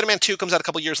 Spider-Man 2 comes out a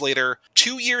couple years later.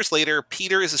 2 years later,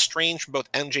 Peter is estranged from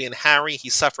both MJ and Harry.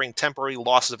 He's suffering temporary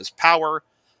losses of his power.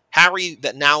 Harry,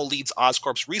 that now leads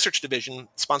Oscorp's research division,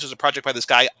 sponsors a project by this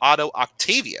guy, Otto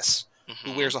Octavius,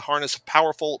 who wears a harness of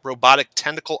powerful robotic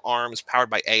tentacle arms powered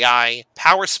by AI.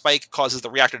 Power spike causes the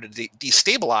reactor to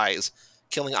destabilize,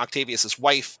 killing Octavius's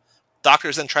wife.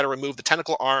 Doctors then try to remove the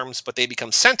tentacle arms, but they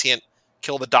become sentient,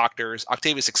 kill the doctors.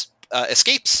 Octavius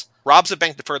escapes, robs a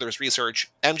bank to further his research.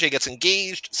 MJ gets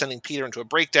engaged, sending Peter into a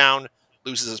breakdown,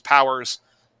 loses his powers.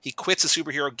 He quits his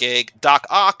superhero gig. Doc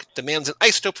Ock demands an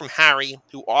isotope from Harry,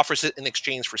 who offers it in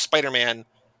exchange for Spider-Man.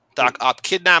 Doc Ock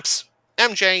kidnaps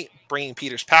MJ, bringing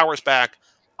Peter's powers back.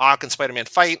 Ock and Spider-Man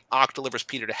fight. Ock delivers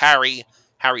Peter to Harry.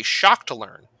 Harry's shocked to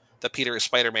learn that Peter is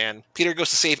Spider-Man. Peter goes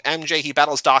to save MJ. He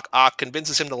battles Doc Ock,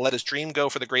 convinces him to let his dream go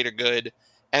for the greater good.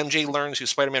 MJ learns who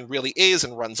Spider-Man really is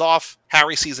and runs off.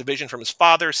 Harry sees a vision from his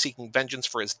father, seeking vengeance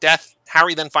for his death.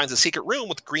 Harry then finds a secret room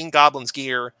with Green Goblin's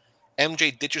gear.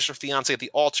 MJ ditches her fiancé at the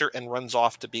altar and runs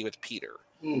off to be with Peter.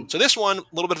 So this one, a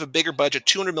little bit of a bigger budget,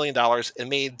 $200 million. It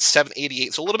made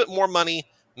 $788, so a little bit more money,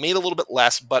 made a little bit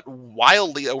less, but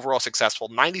wildly overall successful.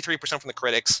 93% from the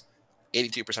critics,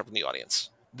 82% from the audience.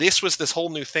 This was this whole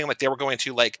new thing, like they were going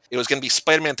to, like, it was going to be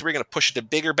Spider-Man 3, going to push it to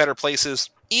bigger, better places.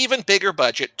 Even bigger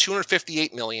budget,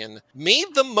 $258 million, made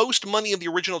the most money of the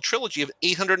original trilogy of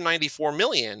 $894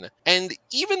 million. And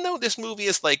even though this movie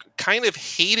is, like, kind of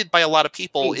hated by a lot of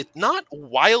people, it's not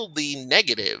wildly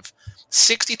negative.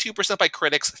 62% by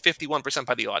critics, 51%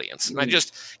 by the audience. And I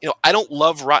just, I don't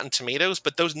love Rotten Tomatoes,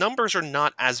 but those numbers are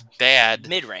not as bad.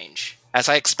 Mid-range. As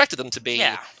I expected them to be.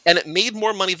 Yeah. And it made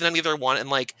more money than any other one. And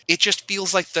like, it just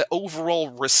feels like the overall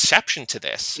reception to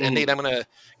this. And Nate, I'm going to,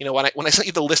 when I sent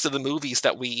you the list of the movies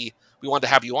that we wanted to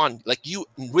have you on, like you,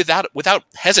 without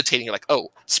hesitating, you're like,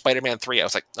 oh, Spider-Man 3. I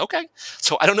was like, okay.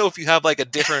 So I don't know if you have like a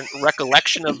different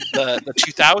recollection of the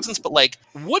 2000s, but like,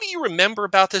 what do you remember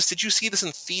about this? Did you see this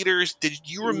in theaters? Did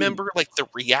you remember like the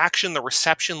reaction, the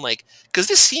reception? Like, because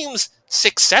this seems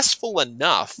successful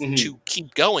enough to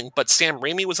keep going, but Sam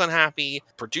Raimi was unhappy,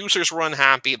 producers were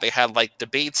unhappy, they had like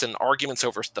debates and arguments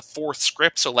over the 4th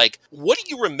script. So like, what do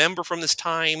you remember from this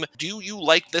time? Do you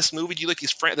like this movie? Do you like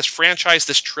this franchise,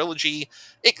 this trilogy?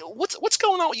 What's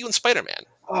going on with you and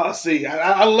Spider-Man? See,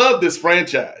 I love this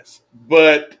franchise,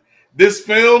 but this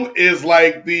film is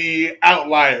like the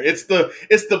outlier. It's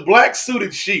the black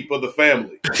suited sheep of the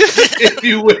family, if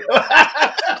you will.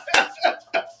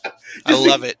 I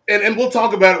love it. And we'll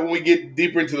talk about it when we get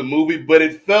deeper into the movie, but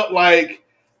it felt like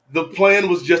the plan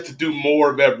was just to do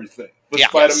more of everything. For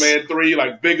Spider-Man 3,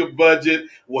 like bigger budget,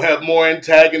 we'll have more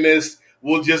antagonists,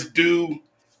 we'll just do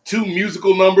 2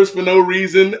 musical numbers for no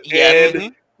reason.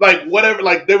 And like whatever,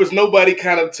 like there was nobody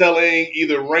kind of telling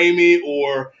either Raimi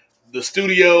or the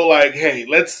studio, like, hey,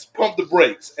 let's pump the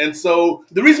brakes. And so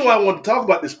the reason why I want to talk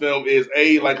about this film is,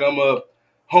 like I'm a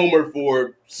homer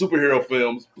for superhero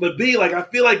films. But B, like, I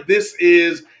feel like this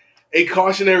is a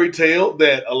cautionary tale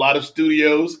that a lot of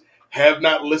studios have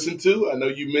not listened to. I know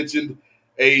you mentioned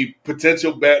a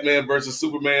potential Batman versus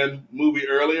Superman movie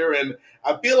earlier, and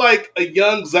I feel like a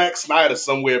young Zack Snyder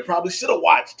somewhere probably should have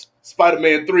watched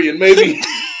Spider-Man 3 and maybe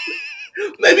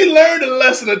maybe learned a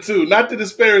lesson or two. Not to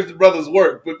disparage the brother's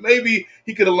work, but maybe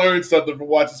he could have learned something from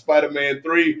watching Spider-Man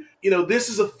 3. You know, this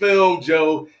is a film,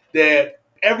 Joe, that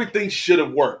everything should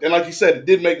have worked. And like you said, it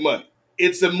did make money.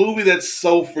 It's a movie that's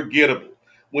so forgettable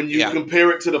when you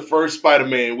compare it to the first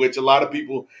Spider-Man, which a lot of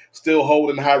people still hold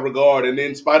in high regard, and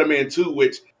then Spider-Man 2,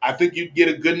 which I think you get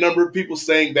a good number of people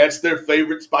saying that's their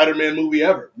favorite Spider-Man movie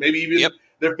ever, maybe even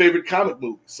their favorite comic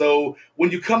movie. So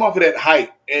when you come off of that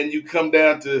hype and you come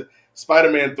down to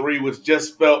Spider-Man 3, which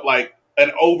just felt like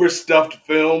an overstuffed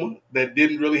film that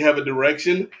didn't really have a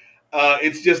direction,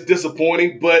 it's just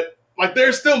disappointing. But like, there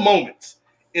are still moments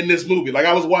in this movie. Like,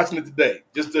 I was watching it today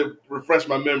just to refresh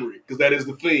my memory, because that is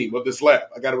the theme of this lap.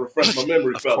 I got to refresh my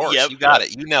memory, Of fellas. course, you got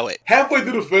it. You know it. Halfway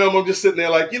through the film, I'm just sitting there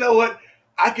like, you know what?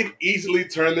 I could easily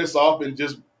turn this off and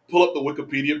just pull up the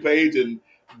Wikipedia page and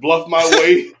bluff my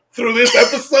way through this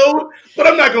episode, but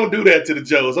I'm not going to do that to the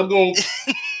Joes. I'm going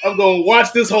to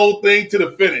watch this whole thing to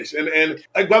the finish. And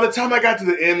like, by the time I got to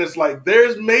the end, it's like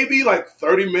there's maybe like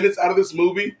 30 minutes out of this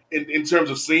movie in terms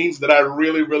of scenes that I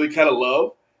really, really kind of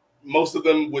love. Most of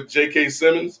them with J.K.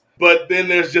 Simmons. But then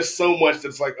there's just so much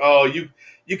that's like, oh,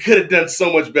 you could have done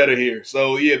so much better here.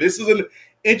 So, yeah, this is an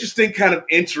interesting kind of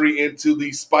entry into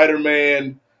the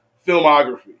Spider-Man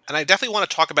filmography. And I definitely want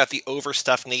to talk about the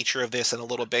overstuffed nature of this in a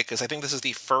little bit, because I think this is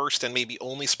the first and maybe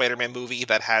only Spider-Man movie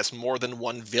that has more than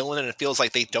one villain, and it feels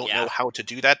like they don't know how to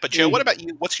do that. But Joe, what about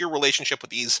you? What's your relationship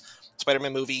with these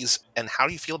Spider-Man movies, and how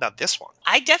do you feel about this one?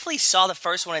 I definitely saw the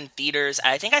first one in theaters.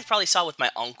 I think I probably saw it with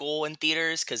my uncle in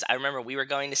theaters, because I remember we were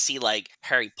going to see like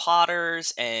Harry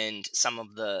Potter's and some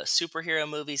of the superhero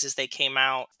movies as they came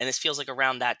out, and this feels like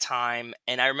around that time.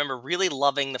 And I remember really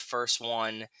loving the first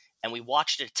one, and we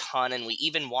watched it a ton, and we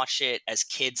even watched it as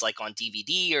kids, like on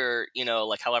DVD or, you know,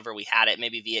 like however we had it,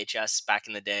 maybe VHS back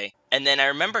in the day. And then I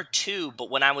remember too, but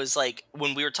when I was like,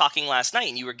 when we were talking last night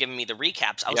and you were giving me the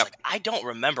recaps, I was like, I don't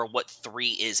remember what 3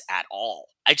 is at all.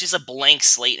 I just a blank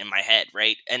slate in my head,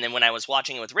 right? And then when I was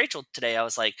watching it with Rachel today, I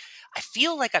was like, I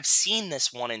feel like I've seen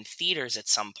this one in theaters at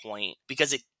some point,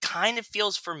 because it kind of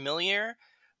feels familiar,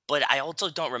 but I also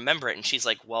don't remember it. And she's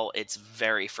like, well, it's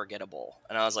very forgettable.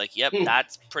 And I was like, yep,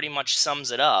 that pretty much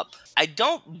sums it up. I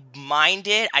don't mind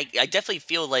it. I definitely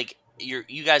feel like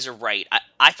you guys are right.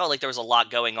 I felt like there was a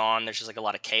lot going on. There's just like a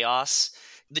lot of chaos.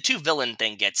 The 2 villain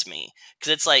thing gets me,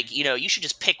 because it's like, you know, you should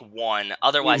just pick one.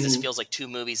 Otherwise, this feels like 2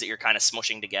 movies that you're kind of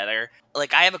smushing together.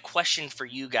 Like, I have a question for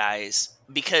you guys,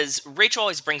 because Rachel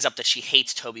always brings up that she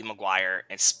hates Tobey Maguire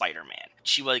and Spider-Man.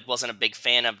 She wasn't a big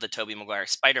fan of the Tobey Maguire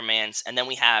Spider-Mans. And then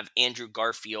we have Andrew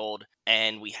Garfield,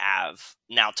 and we have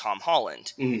now Tom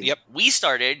Holland.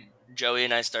 Joey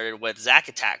and I started with Zack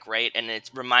Attack, right? And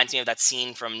it reminds me of that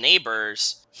scene from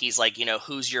Neighbors. He's like, you know,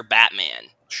 who's your Batman?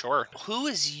 Sure. Who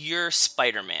is your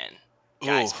Spider-Man?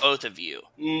 Guys, both of you.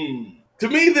 To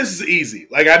me, this is easy.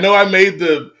 Like, I know I made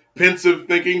the pensive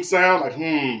thinking sound, like,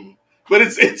 but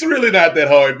it's really not that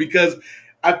hard, because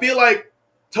I feel like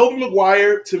Tobey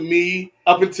Maguire, to me,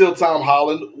 up until Tom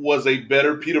Holland, was a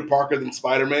better Peter Parker than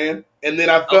Spider-Man. And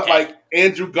then I felt like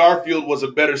Andrew Garfield was a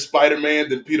better Spider-Man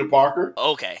than Peter Parker.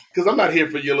 Okay. Because I'm not here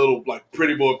for your little, like,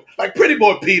 pretty boy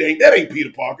Pete. Ain't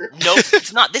Peter Parker. Nope,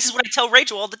 it's not. This is what I tell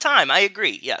Rachel all the time. I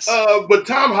agree, yes. But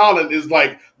Tom Holland is,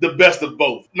 like, the best of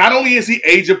both. Not only is he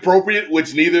age appropriate,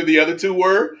 which neither of the other 2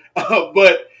 were,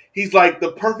 but he's, like,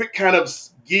 the perfect kind of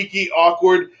geeky,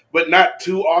 awkward, but not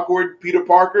too awkward Peter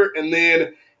Parker. And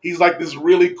then he's like this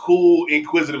really cool,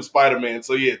 inquisitive Spider-Man.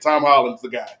 So, yeah, Tom Holland's the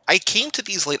guy. I came to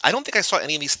these late. I don't think I saw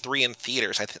any of these 3 in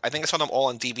theaters. I think I saw them all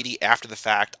on DVD after the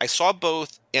fact. I saw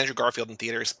both Andrew Garfield in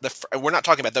theaters. We're not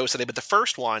talking about those today, but the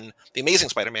first one, The Amazing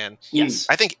Spider-Man, yes,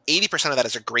 I think 80% of that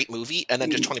is a great movie, and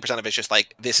then just 20% of it is just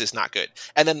like, this is not good.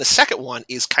 And then the second one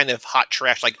is kind of hot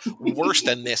trash, like worse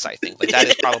than this, I think. Like, that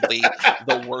is probably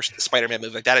the worst Spider-Man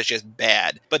movie. Like, that is just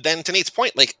bad. But then to Nate's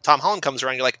point, like, Tom Holland comes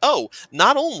around, you're like, oh,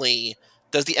 not only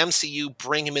does the MCU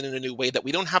bring him in a new way that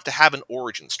we don't have to have an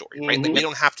origin story, right? Like, we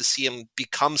don't have to see him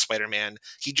become Spider-Man.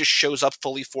 He just shows up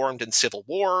fully formed in Civil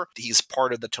War. He's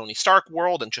part of the Tony Stark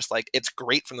world, and just like, it's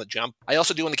great from the jump. I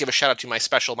also do want to give a shout out to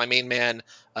my main man,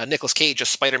 Nicolas Cage, as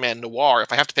Spider-Man Noir.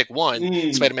 If I have to pick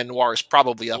one, Spider-Man Noir is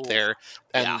probably up there.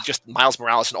 And just Miles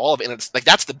Morales and all of it. And it's like,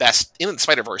 that's the best. Into the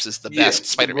Spider-Verse is the best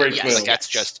Spider-Man. Like, that's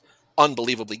just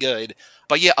unbelievably good.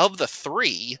 But yeah, of the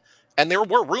 3, And there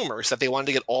were rumors that they wanted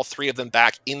to get all three of them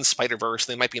back in Spider-Verse.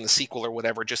 They might be in the sequel or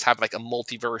whatever, just have like a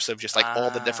multiverse of just like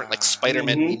all the different like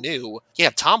Spider-Men we knew.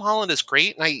 Yeah, Tom Holland is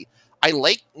great, and I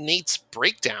like Nate's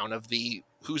breakdown of the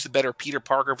who's the better Peter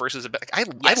Parker versus I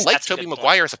like Tobey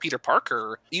Maguire as a Peter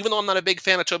Parker, even though I'm not a big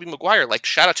fan of Tobey Maguire. Like,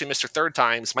 shout out to Mr. Third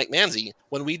Times, Mike Manzi.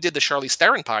 When we did the Charlize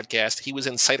Theron podcast, he was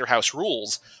in Cider House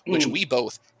Rules, which we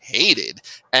both hated,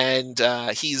 and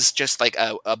he's just like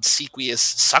a obsequious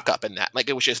suck up in that. Like,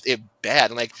 it was just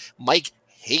bad, and like Mike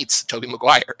hates Tobey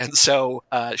Maguire, and so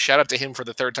shout out to him for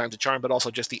the third time's a charm, but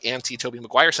also just the anti-Tobey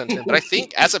Maguire sentiment. But I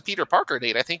think as a Peter Parker,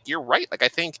 Nate, I think you're right. Like, I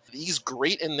think he's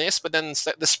great in this, but then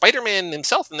the Spider-Man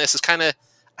himself in this is kind of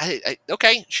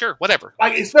okay, sure, whatever.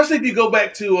 Like, especially if you go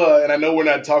back to and I know we're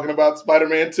not talking about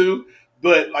Spider-Man 2,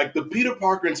 but like the Peter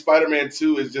Parker in Spider-Man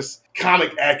 2 is just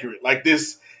comic accurate. Like,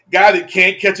 this guy that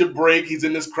can't catch a break, he's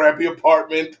in this crappy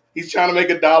apartment, he's trying to make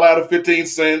 $1 out of 15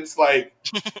 cents. Like,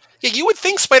 yeah, you would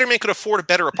think Spider-Man could afford a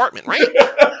better apartment, right?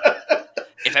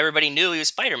 If everybody knew he was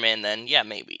Spider-Man, then yeah,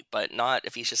 maybe. But not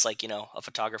if he's just like, a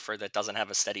photographer that doesn't have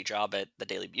a steady job at the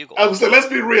Daily Bugle. I was saying, let's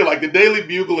be real. Like, the Daily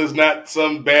Bugle is not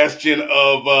some bastion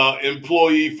of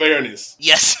employee fairness.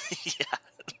 Yes. Yeah.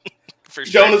 For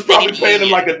sure. Jonah's probably paying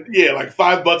him like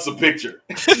 $5 a picture.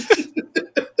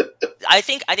 I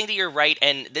think that you're right,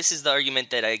 and this is the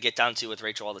argument that I get down to with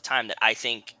Rachel all the time, that I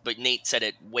think, but Nate said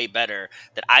it way better,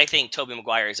 that I think Tobey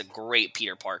Maguire is a great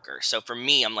Peter Parker. So for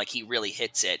me, I'm like, he really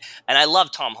hits it. And I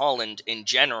love Tom Holland in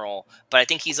general, but I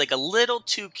think he's like a little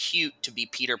too cute to be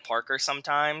Peter Parker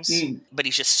sometimes, but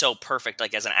he's just so perfect,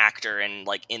 like as an actor and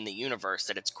like in the universe,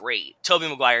 that it's great. Tobey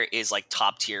Maguire is like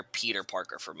top tier Peter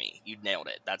Parker for me. You nailed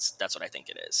it. That's what I think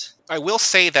it is. I will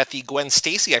say that the Gwen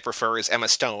Stacy I prefer is Emma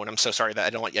Stone. I'm so sorry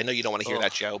that I know you don't want to hear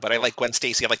that, Joe, but I like Gwen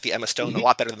Stacy. I like the Emma Stone a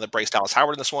lot better than the Bryce Dallas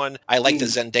Howard in this one. I like the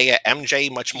Zendaya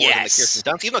MJ much more than the Kirsten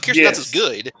Dunst. Even though Kirsten Dunst is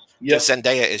good,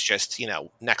 Zendaya is just,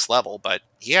 next level. But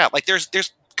yeah, like there's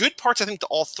good parts, I think, to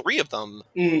all three of them.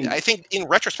 I think in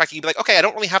retrospect, you'd be like, okay, I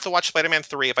don't really have to watch Spider-Man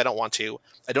 3 if I don't want to.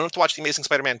 I don't have to watch The Amazing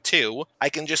Spider-Man 2. I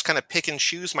can just kind of pick and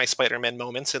choose my Spider-Man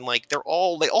moments, and like they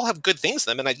all have good things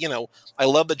in them. And I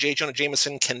love the J. Jonah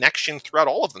Jameson connection throughout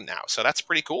all of them now. So that's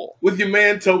pretty cool. With your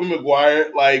man Tobey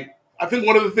Maguire, like, I think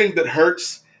one of the things that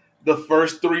hurts the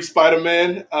first three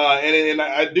Spider-Man, and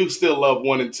I do still love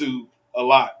 1 and 2 a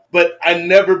lot, but I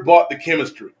never bought the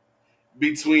chemistry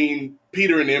between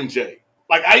Peter and MJ.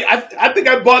 Like, I think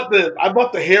I bought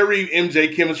the Harry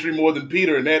MJ chemistry more than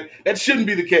Peter, and that shouldn't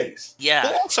be the case. Yeah.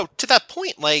 Well, also, to that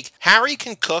point, like, Harry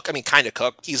can cook. I mean, kind of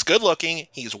cook. He's good looking.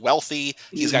 He's wealthy.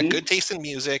 He's got good taste in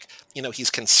music.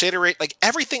 He's considerate. Like,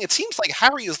 everything. It seems like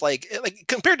Harry is like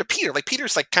compared to Peter. Like,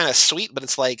 Peter's like kind of sweet, but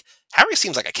it's like Harry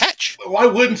seems like a catch. Why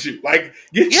wouldn't you? Like,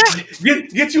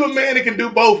 get you a man that can do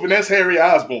both, and that's Harry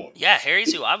Osborn. Yeah,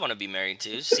 Harry's who I want to be married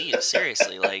to. See,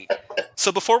 seriously, like.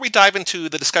 So before we dive into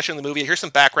the discussion of the movie, here's some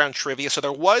background trivia. So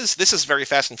this is very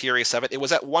Fast and Furious of it. It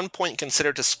was at one point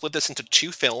considered to split this into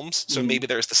 2 films. So maybe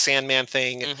there's the Sandman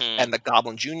thing and the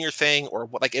Goblin Jr. thing, or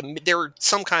there were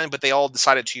some kind, but they all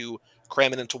decided to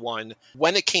cram it into one.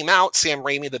 When it came out, Sam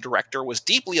Raimi, the director, was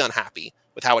deeply unhappy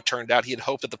with how it turned out. He had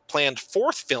hoped that the planned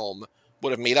 4th film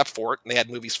would have made up for it. And they had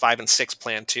movies 5 and 6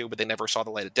 planned too, but they never saw the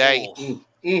light of day.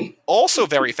 Also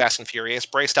very Fast and Furious,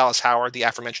 Bryce Dallas Howard, the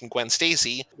aforementioned Gwen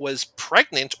Stacy, was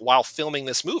pregnant while filming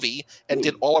this movie and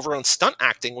did all of her own stunt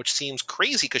acting, which seems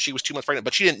crazy because she was 2 months pregnant,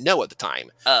 but she didn't know at the time.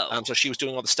 So she was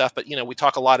doing all the stuff. But, we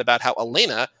talk a lot about how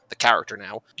Elena, the character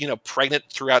now, pregnant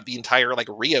throughout the entire, like,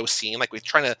 Rio scene, like,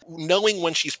 knowing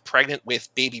when she's pregnant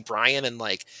with baby Brian and,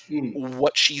 like,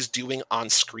 what she's doing on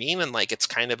screen, and, like, it's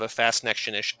kind of a Fast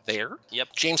Next-ish there. Yep.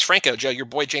 James Franco, Joe, your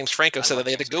boy James Franco, said that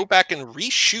they had to go back and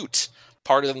reshoot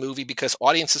part of the movie because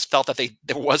audiences felt that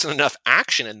there wasn't enough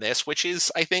action in this, which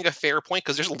is, I think, a fair point,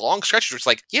 because there's long stretches where it's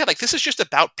like, yeah, like, this is just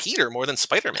about Peter more than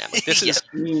Spider-Man. Like, this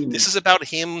is about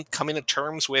him coming to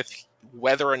terms with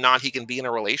whether or not he can be in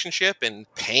a relationship and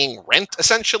paying rent,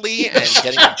 essentially, and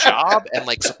getting a job and,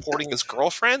 like, supporting his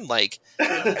girlfriend, like,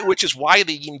 which is why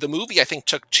the movie, I think,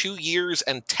 took 2 years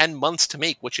and 10 months to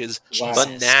make, which is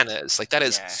bananas. Like, that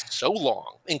is so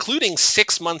long, including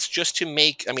 6 months just to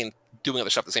make, I mean, doing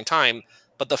other stuff at the same time,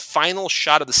 but the final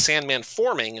shot of the Sandman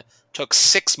forming took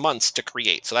 6 months to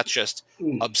create. So that's just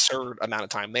absurd amount of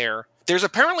time there. There's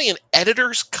apparently an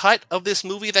editor's cut of this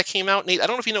movie that came out. Nate, I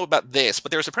don't know if you know about this,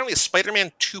 but there's apparently a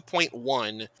Spider-Man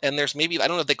 2.1, and there's maybe, I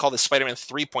don't know if they call this Spider-Man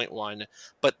 3.1,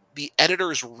 but the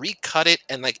editors recut it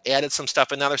and, like, added some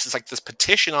stuff, and now there's this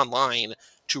petition online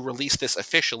to release this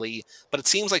officially, but it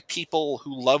seems like people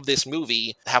who love this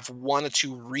movie have wanted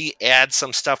to re-add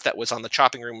some stuff that was on the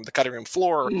cutting room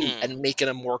floor and make it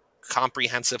a more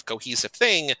comprehensive, cohesive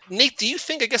thing. Nate, do you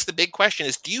think, I guess the big question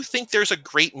is, do you think there's a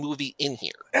great movie in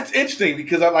here? That's interesting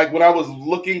because when I was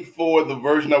looking for the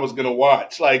version I was going to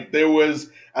watch, like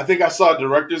I think I saw a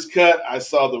director's cut, I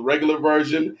saw the regular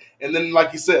version, and then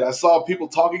like you said, I saw people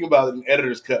talking about it in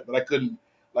editor's cut, but I couldn't,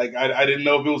 I didn't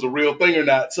know if it was a real thing or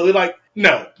not. So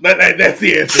no, that's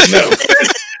the answer. No.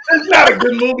 There's not a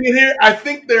good movie in here. I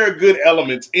think there are good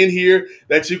elements in here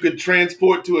that you could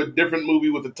transport to a different movie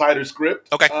with a tighter script.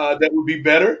 Okay. That would be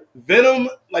better. Venom,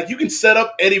 you can set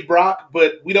up Eddie Brock,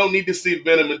 but we don't need to see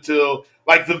Venom until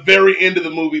the very end of the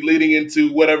movie leading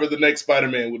into whatever the next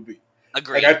Spider-Man would be.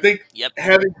 Agreed. I think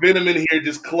having Venom in here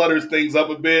just clutters things up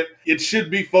a bit. It should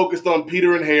be focused on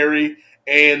Peter and Harry,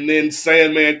 and then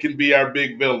Sandman can be our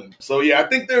big villain. So yeah, I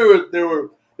think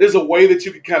there's a way that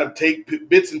you could kind of take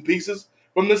bits and pieces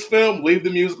from this film, leave the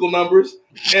musical numbers,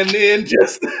 and then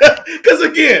just because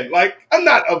again, I'm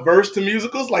not averse to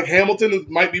musicals. Hamilton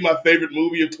might be my favorite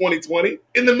movie of 2020.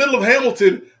 In the middle of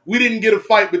Hamilton, we didn't get a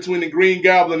fight between the Green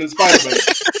Goblin and Spider-Man.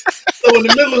 So in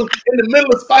the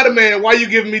middle of Spider-Man, why are you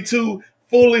giving me two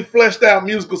fully fleshed out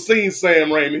musical scenes,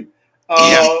 Sam Raimi?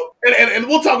 And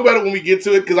we'll talk about it when we get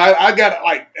to it because I got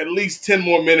at least 10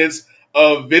 more minutes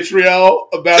of vitriol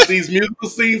about these musical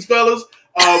scenes, fellas.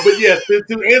 But yes,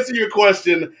 to answer your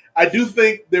question, I do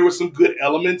think there were some good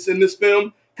elements in this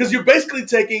film because you're basically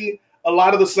taking a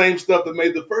lot of the same stuff that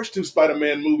made the first two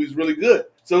Spider-Man movies really good.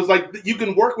 So it's you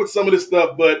can work with some of this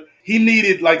stuff, but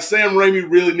Sam Raimi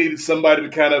really needed somebody to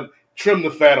kind of trim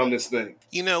the fat on this thing.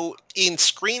 In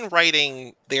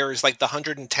screenwriting, there's the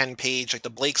 110-page, the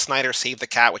Blake Snyder Save the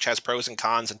Cat, which has pros and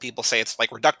cons, and people say it's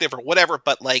reductive or whatever,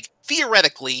 but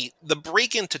theoretically, the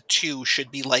break into 2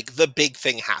 should be the big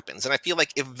thing happens. And I feel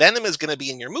if Venom is going to be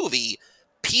in your movie,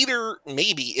 Peter,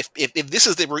 maybe, if this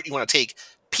is the route you want to take,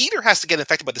 Peter has to get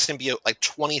infected by the symbiote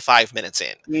 25 minutes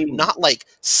in, not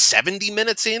 70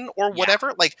 minutes in or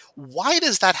whatever. Why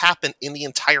does that happen in the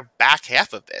entire back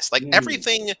half of this?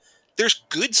 Everything, there's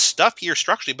good stuff here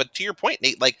structurally, but to your point,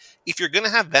 Nate, if you're going to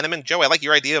have Venom and Joe, I like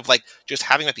your idea of just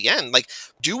having at the end,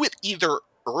 do it either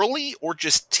early or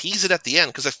just tease it at the end,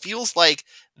 because it feels like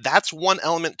that's one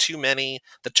element too many.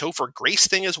 The Topher Grace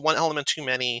thing is one element too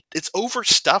many. It's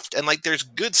overstuffed, and there's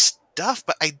good stuff,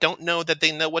 but I don't know that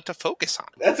they know what to focus on.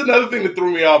 That's another thing that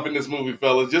threw me off in this movie,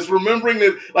 fellas. Just remembering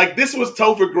that, this was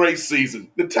Topher Grace season.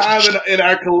 The time in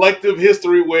our collective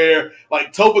history where,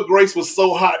 Topher Grace was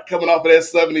so hot coming off of that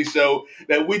 70s show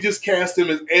that we just cast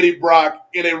him as Eddie Brock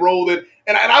in a role that,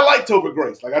 and I like Topher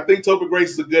Grace. I think Topher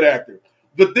Grace is a good actor.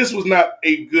 But this was not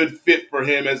a good fit for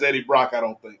him as Eddie Brock, I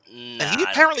don't think. And he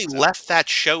apparently left that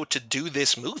show to do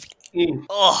this movie.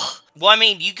 Oh, well, I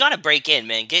mean, you gotta break in,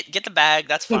 man. Get the bag.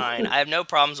 That's fine. I have no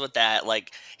problems with that.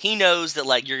 He knows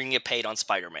that you're gonna get paid on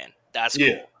Spider-Man. That's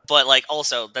cool. But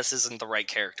also, this isn't the right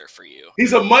character for you.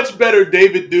 He's a much better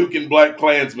David Duke in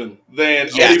BlacKkKlansman than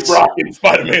Eddie Brock in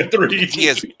Spider-Man 3. He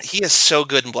is so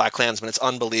good in BlacKkKlansman. It's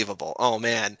unbelievable. Oh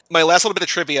man. My last little bit of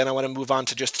trivia, and I want to move on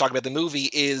to just talk about the movie,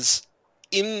 is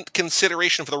in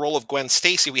consideration for the role of Gwen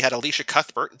Stacy, we had Alicia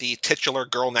Cuthbert, the titular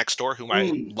girl next door, whom I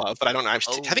love, but I don't know. I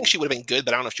think she would have been good,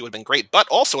 but I don't know if she would have been great. But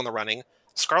also in the running,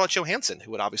 Scarlett Johansson,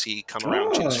 who would obviously come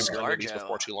around to superhero movies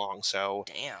before too long. So,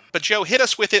 damn. But Joe, hit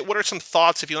us with it. What are some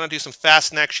thoughts? If you want to do some fast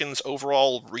connections,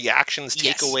 overall reactions,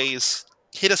 takeaways,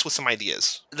 hit us with some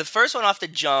ideas. The first one off the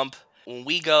jump, when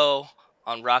we go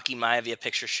on Rocky Maivia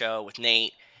Picture Show with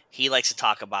Nate, he likes to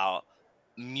talk about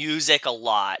music a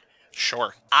lot.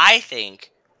 Sure. I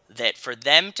think that for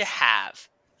them to have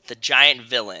the giant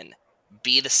villain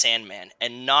be the Sandman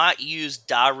and not use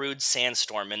Darude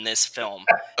Sandstorm in this film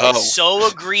is so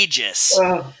egregious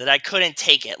that I couldn't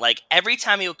take it. Every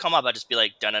time he would come up, I'd just be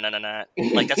like, da-na-na-na-na.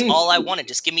 That's all I wanted.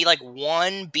 Just give me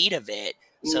one beat of it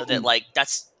so that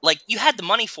that's you had the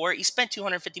money for it. You spent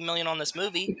 $250 million on this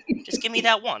movie. Just give me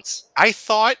that once. I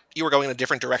thought you were going in a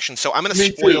different direction, so I'm going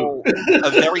to spoil a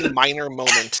very minor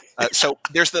moment. So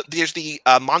there's the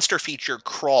monster feature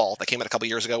Crawl that came out a couple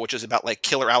years ago, which is about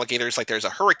killer alligators. There's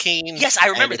a hurricane. Yes, I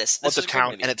remember this. This is a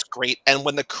town, and it's great. And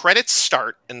when the credits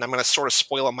start, and I'm going to sort of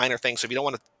spoil a minor thing, so if you don't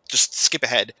want to just skip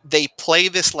ahead, they play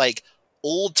this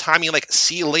old-timey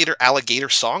see you later alligator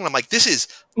song. I'm this is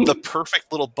the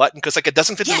perfect little button because it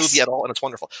doesn't fit the movie at all, and it's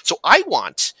wonderful. So I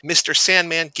want Mr.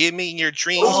 Sandman, give me your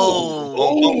dreams.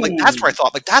 That's where I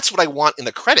thought that's what I want in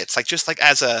the credits, just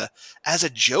as a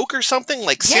joke or something.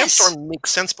 Sandstorm makes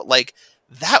sense, but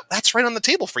that's right on the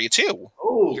table for you too.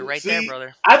 You're right there,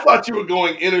 brother. I thought you were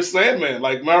going Inner Sandman,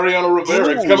 Mariano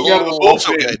Rivera coming out of the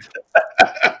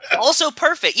bullpen. Also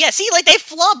perfect. Yeah, see, like, they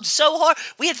flubbed so hard.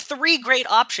 We had 3 great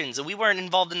options, and we weren't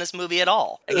involved in this movie at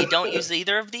all. And you don't use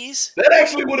either of these? That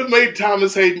actually would have made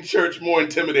Thomas Hayden Church more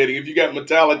intimidating if you got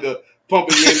Metallica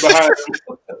pumping you in behind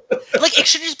him. Like, it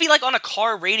should just be, like, on a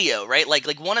car radio, right? Like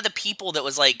one of the people that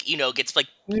was, like, you know, gets, like,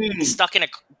 stuck in a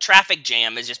traffic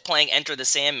jam is just playing Enter the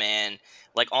Sandman,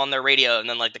 like, on their radio, and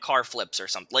then, like, the car flips or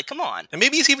something. Like, come on. And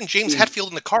maybe it's even James Hetfield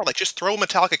in the car. Like, just throw a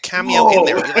Metallica cameo in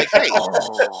there and be like, hey.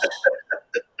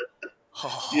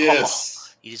 Yes.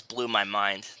 You just blew my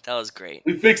mind. That was great.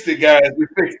 We fixed it, guys. We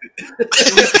fixed it.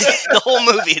 The whole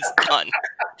movie is done.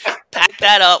 Pack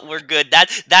that up. We're good.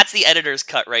 That's the editor's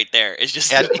cut right there. It's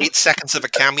just add 8 seconds of a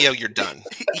cameo. You're done.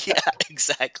 Yeah,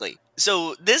 exactly.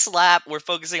 So this lap, we're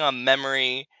focusing on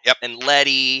Memory and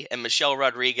Letty and Michelle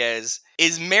Rodriguez.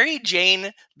 Is Mary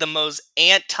Jane the most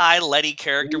anti-Letty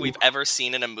character we've ever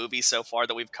seen in a movie so far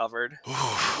that we've covered?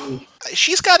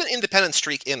 She's got an independent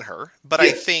streak in her, but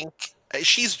I think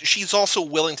she's also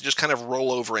willing to just kind of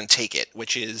roll over and take it,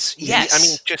 which is, I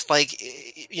mean, just like,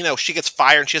 you know, she gets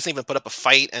fired and she doesn't even put up a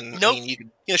fight, and I mean, you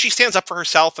know, she stands up for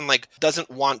herself and like doesn't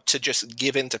want to just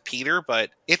give in to Peter, but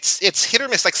it's hit or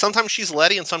miss. Like sometimes she's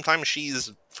Letty and sometimes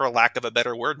she's, for lack of a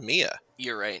better word, Mia.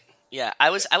 You're right. Yeah, I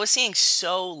was seeing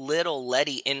so little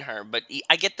Letty in her, but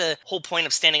I get the whole point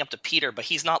of standing up to Peter, but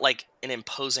he's not like an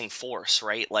imposing force,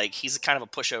 right? Like, he's kind of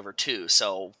a pushover too,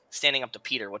 so standing up to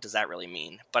Peter, what does that really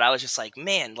mean? But I was just like,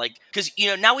 man, like, because, you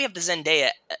know, now we have the Zendaya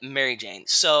Mary Jane,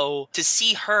 so to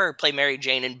see her play Mary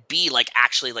Jane and be like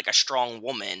actually like a strong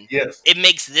woman, it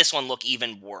makes this one look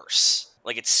even worse.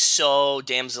 Like, it's so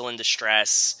damsel in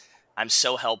distress, I'm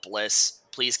so helpless,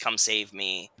 please come save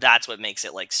me. That's what makes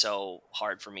it like so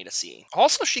hard for me to see.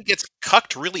 Also, she gets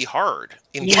cucked really hard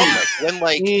in public when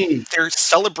like they're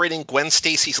celebrating Gwen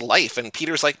Stacy's life, and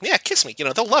Peter's like, "Yeah, kiss me," you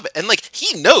know, they'll love it, and like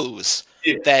he knows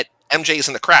that MJ's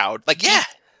in the crowd. Like,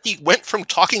 he went from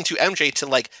talking to MJ to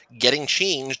like getting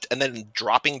changed and then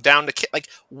dropping down to like,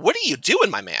 what are you doing,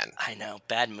 my man? I know,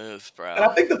 bad move, bro. And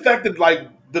I think the fact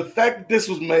that this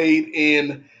was made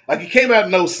in, like, it came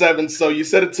out in 07, so you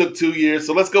said it took 2 years,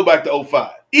 so let's go back to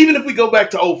 05. Even if we go back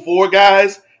to 04,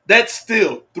 guys, that's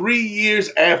still 3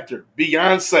 years after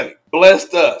Beyonce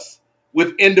blessed us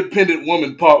with Independent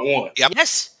Woman Part 1.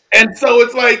 Yes. And so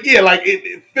it's like,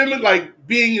 like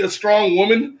being a strong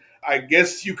woman, I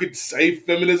guess you could say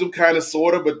feminism kind of,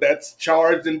 sort of, but that's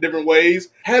charged in different ways.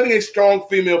 Having a strong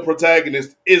female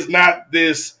protagonist is not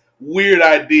this weird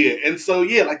idea. And so,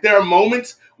 like, there are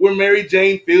moments where Mary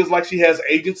Jane feels like she has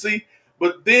agency,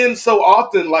 but then so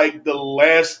often, like the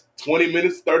last 20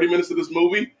 minutes, 30 minutes of this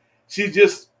movie, she's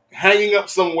just hanging up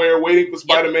somewhere waiting for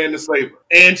Spider-Man to save her.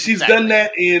 And she's done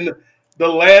that in the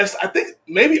last, I think,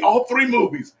 maybe all 3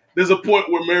 movies. There's a point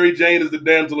where Mary Jane is the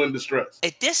damsel in distress.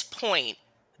 At this point,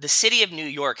 the city of New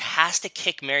York has to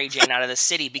kick Mary Jane out of the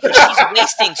city because she's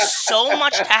wasting so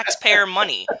much taxpayer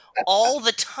money all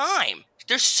the time.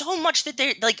 There's so much that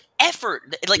they're like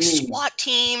effort, like SWAT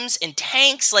teams and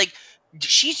tanks. Like,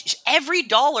 every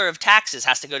dollar of taxes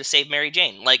has to go to save Mary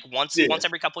Jane. Like once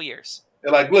every couple years.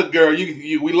 They're like, look, girl,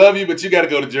 we love you, but you got to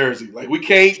go to Jersey. Like, we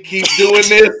can't keep doing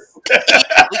this.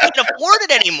 We can't afford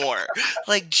it anymore.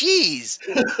 Like, geez.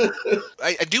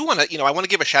 I do want to, I want to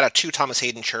give a shout out to Thomas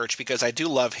Hayden Church because I do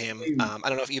love him. I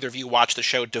don't know if either of you watched the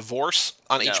show Divorce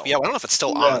on HBO. I don't know if it's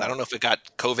still on. I don't know if it got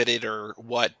COVIDed or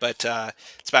what, but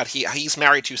it's about he's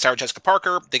married to Sarah Jessica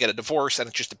Parker. They get a divorce, and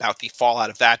it's just about the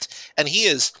fallout of that. And he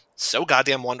is so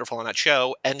goddamn wonderful on that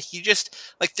show. And he just,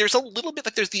 like, there's a little bit,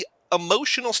 like, there's the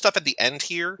emotional stuff at the end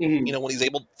here, when he's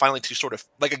able finally to sort of,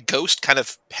 like a ghost, kind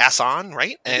of pass on,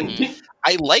 right? And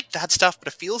I like that stuff, but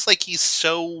it feels like he's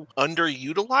so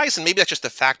underutilized, and maybe that's just the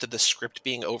fact of the script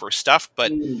being overstuffed,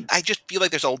 but I just feel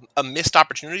like there's a missed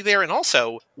opportunity there. And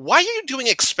also, why are you doing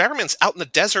experiments out in the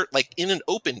desert, like in an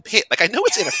open pit? Like, I know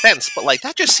it's in a fence, but like,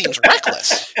 that just seems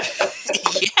reckless.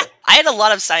 I had a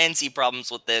lot of science-y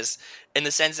problems with this, in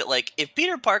the sense that, like, if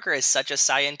Peter Parker is such a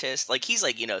scientist, like, he's,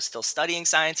 like, still studying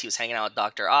science, he was hanging out with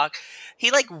Dr. Ock,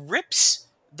 he, like, rips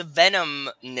the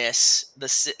venomness,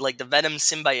 the venom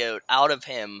symbiote out of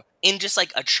him in just,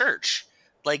 like, a church.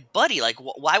 Like, buddy, like,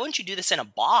 why wouldn't you do this in a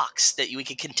box that we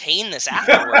could contain this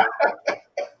afterward?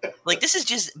 Like, this is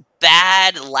just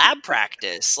bad lab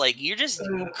practice. Like, you're just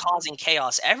causing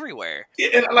chaos everywhere.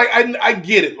 And, like, I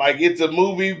get it. Like, it's a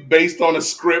movie based on a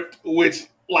script, which,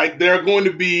 like, there are going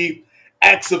to be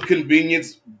acts of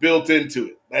convenience built into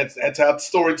it. That's how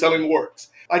storytelling works.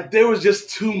 Like, there was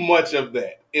just too much of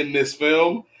that in this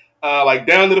film. Like,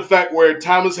 down to the fact where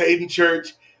Thomas Hayden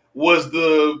Church was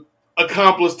the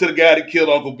accomplice to the guy that killed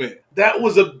Uncle Ben. That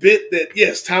was a bit that,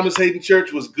 yes, Thomas Hayden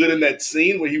Church was good in that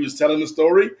scene where he was telling the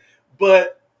story,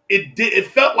 but it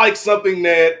felt like something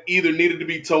that either needed to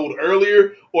be told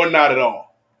earlier or not at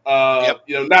all.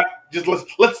 Not just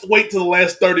let's wait till the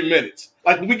last 30 minutes.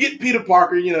 Like when we get Peter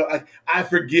Parker, I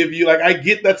forgive you. Like I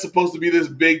get that's supposed to be this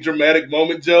big dramatic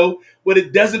moment, Joe, but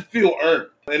it doesn't feel earned.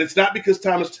 And it's not because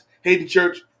Thomas Hayden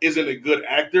Church isn't a good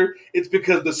actor. It's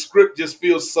because the script just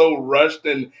feels so rushed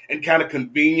and kind of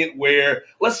convenient where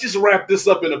let's just wrap this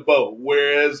up in a bow.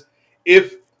 Whereas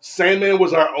if Sandman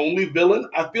was our only villain,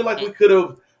 I feel like we could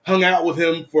have hung out with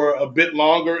him for a bit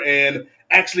longer and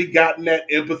actually gotten that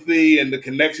empathy and the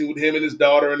connection with him and his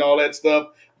daughter and all that stuff.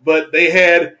 But they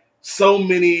had so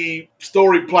many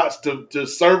story plots to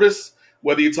service,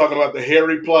 whether you're talking about the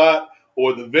Harry plot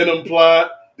or the Venom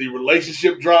plot, the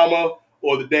relationship drama,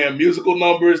 or the damn musical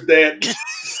numbers, that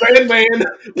Sandman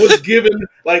was given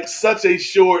like such a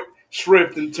short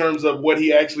shrift in terms of what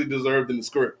he actually deserved in the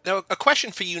script. Now, a question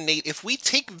for you, Nate. If we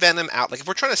take Venom out, like if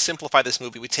we're trying to simplify this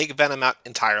movie, we take Venom out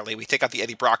entirely, we take out the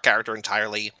Eddie Brock character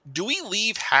entirely, do we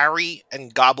leave Harry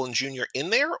and Goblin Jr. in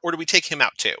there, or do we take him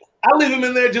out too? I leave him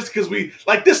in there just because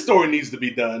this story needs to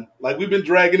be done. Like we've been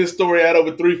dragging this story out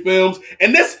over 3 films,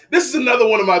 and this is another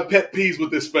one of my pet peeves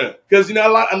with this film. Because a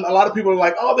lot of people are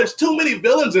like, oh, there's too many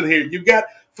villains in here. You've got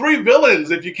 3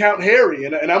 villains if you count Harry,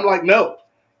 and I'm like, no,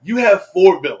 you have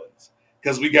 4 villains.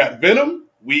 Because we got Venom,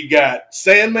 we got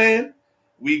Sandman,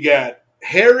 we got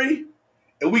Harry,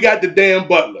 and we got the damn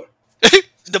Butler.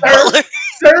 Butler?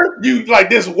 Sir, you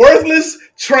like this worthless,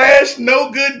 trash,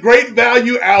 no good, great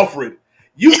value Alfred.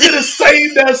 You could have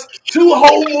saved us 2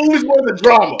 whole movies worth of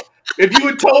drama if you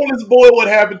had told this boy what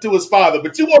happened to his father.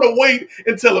 But you want to wait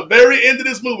until the very end of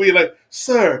this movie. You're like,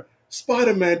 sir,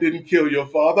 Spider-Man didn't kill your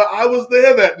father. I was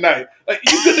there that night. Like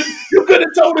you could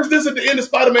have told us this at the end of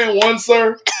Spider-Man 1,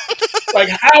 sir. Like,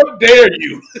 how dare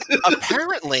you?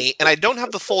 Apparently, and I don't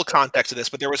have the full context of this,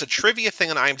 but there was a trivia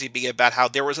thing on IMDb about how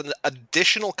there was an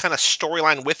additional kind of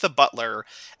storyline with the Butler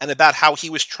and about how he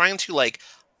was trying to, like,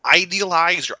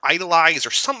 idolize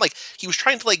or something. Like, he was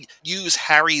trying to, like, use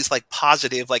Harry's, like,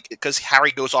 positive, like, because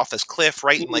Harry goes off this cliff,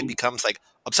 right, and, like, becomes, like,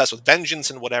 obsessed with vengeance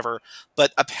and whatever.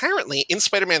 But apparently, in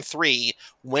Spider-Man 3,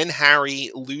 when Harry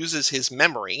loses his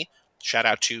memory, shout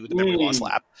out to the Memory Loss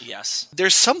Lab. Yes.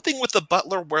 There's something with the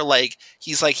Butler where, like,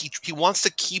 he's like, he wants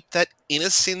to keep that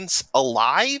innocence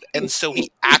alive, and so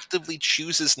he actively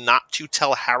chooses not to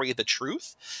tell Harry the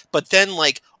truth, but then,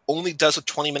 like, only does with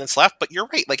 20 minutes left. But you're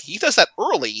right, like, he does that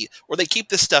early, or they keep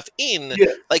this stuff in,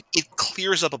 like, it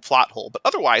clears up a plot hole. But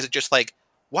otherwise, it's just like,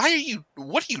 what are you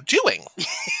doing?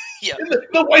 Yeah.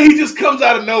 The way he just comes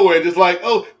out of nowhere, just like,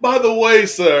 oh, by the way,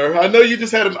 sir, I know you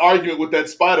just had an argument with that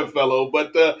spider fellow,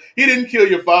 but he didn't kill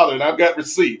your father, and I've got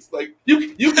receipts. Like,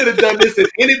 you could have done this at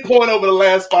any point over the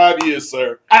last 5 years,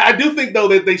 sir. I do think, though,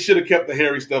 that they should have kept the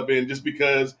Harry stuff in just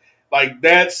because, like,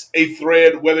 that's a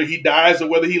thread whether he dies or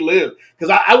whether he lives.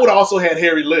 Because I would also had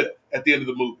Harry live at the end of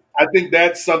the movie. I think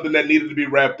that's something that needed to be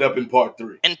wrapped up in part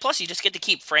 3. And plus, you just get to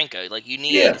keep Franco. Like, you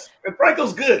need... Yes, and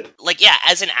Franco's good. Like, yeah,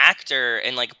 as an actor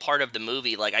and, like, part of the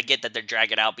movie, like, I get that they're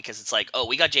dragging it out because it's like, oh,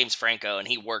 we got James Franco and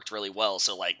he worked really well,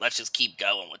 so, like, let's just keep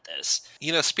going with this.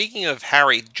 You know, speaking of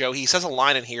Harry, Joe, he says a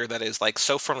line in here that is, like,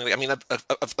 so firmly... I mean,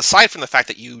 aside from the fact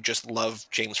that you just love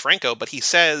James Franco, but he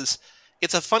says...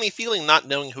 It's a funny feeling not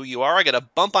knowing who you are. I get a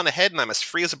bump on the head and I'm as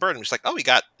free as a bird. I'm just like, oh, he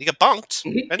got bonked.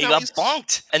 And he got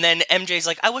bonked. And then MJ's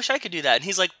like, I wish I could do that. And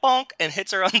he's like, bonk, and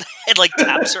hits her on the head, like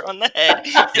taps her on the head.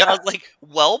 And I was like,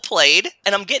 well played.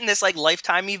 And I'm getting this like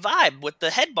lifetime-y vibe with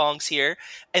the head bonks here.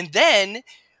 And then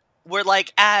we're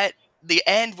like at the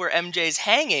end where MJ's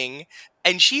hanging,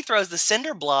 and she throws the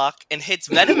cinder block and hits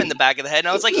Venom in the back of the head. And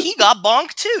I was like, he got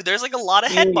bonked too. There's like a lot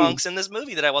of head bonks in this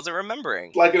movie that I wasn't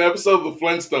remembering. Like an episode of the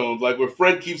Flintstones, like where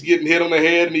Fred keeps getting hit on the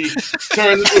head and he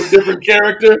turns into a different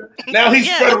character. Now he's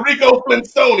Federico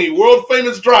Flintstone, world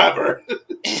famous driver.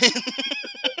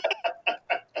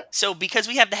 So because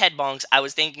we have the head bonks, I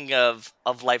was thinking of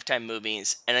Lifetime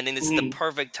movies. And I think this is the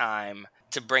perfect time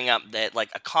to bring up that, like,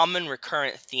 a common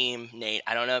recurrent theme, Nate,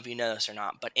 I don't know if you know this or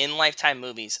not, but in Lifetime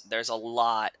movies, there's a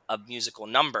lot of musical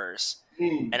numbers.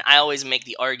 And I always make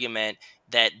the argument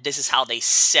that this is how they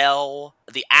sell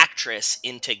the actress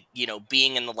into, you know,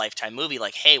 being in the Lifetime movie.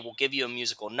 Like, hey, we'll give you a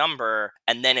musical number,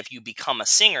 and then if you become a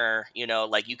singer, you know,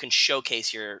 like, you can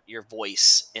showcase your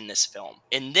voice in this film.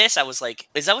 In this, I was like,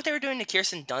 is that what they were doing to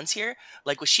Kirsten Dunst here?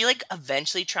 Like, was she, like,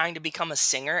 eventually trying to become a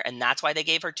singer, and that's why they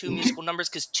gave her 2 musical numbers?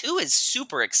 Because 2 is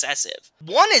super excessive.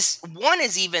 One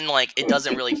is even, like, it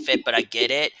doesn't really fit, but I get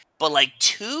it. But, like,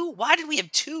 2? Why did we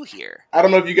have 2 here? I don't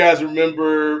know if you guys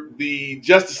remember the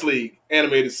Justice League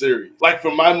animated series. Like, for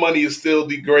my money, is still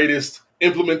the greatest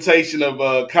implementation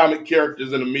of comic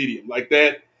characters in a medium. Like,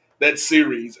 that that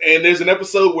series. And there's an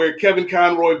episode where Kevin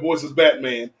Conroy voices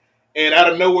Batman, and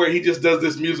out of nowhere, he just does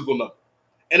this musical number.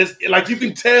 And it's like you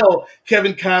can tell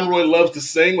Kevin Conroy loves to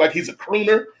sing, like he's a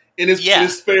crooner in his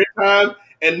spare time.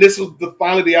 And this was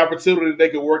finally the opportunity that they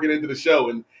could work it into the show.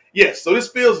 And yes, so this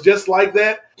feels just like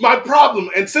that. My problem,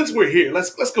 and since we're here,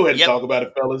 let's go ahead and talk about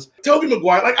it, fellas. Tobey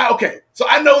Maguire, so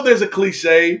I know there's a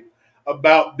cliche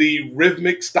about the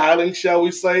rhythmic styling, shall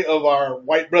we say, of our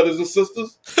white brothers and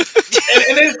sisters.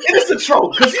 and it's a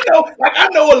trope, because, I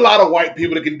know a lot of white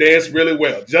people that can dance really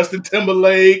well. Justin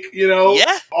Timberlake,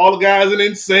 all the guys in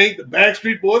NSYNC, the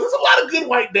Backstreet Boys. There's a lot of good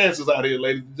white dancers out here,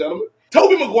 ladies and gentlemen.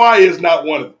 Tobey Maguire is not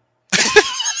one of them.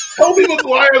 Tobey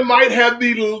Maguire might have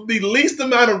the least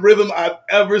amount of rhythm I've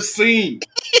ever seen.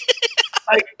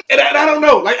 And I don't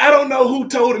know. I don't know who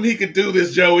told him he could do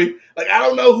this, Joey. I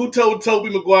don't know who told Tobey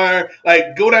Maguire,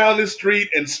 go down the street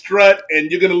and strut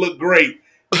and you're going to look great.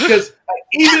 Because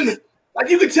even,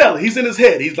 you can tell, he's in his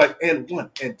head. He's like, and 1,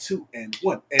 and 2, and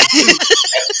 1, and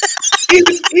 2.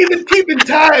 even keeping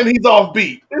time, he's off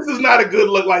beat. This is not a good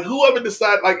look. Whoever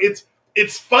decided,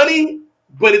 it's funny,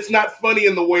 but it's not funny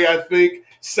in the way I think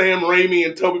Sam Raimi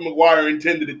and Tobey Maguire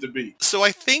intended it to be. So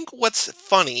I think what's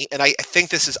funny, and I think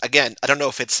this is, again, I don't know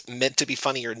if it's meant to be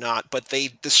funny or not, but they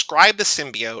describe the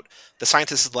symbiote, the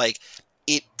scientist is like,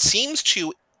 it seems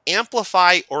to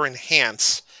amplify or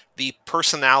enhance the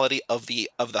personality of the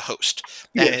host.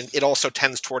 And it also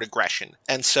tends toward aggression.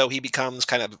 And so he becomes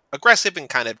kind of aggressive and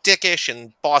kind of dickish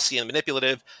and bossy and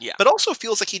manipulative, but also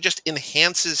feels like he just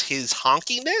enhances his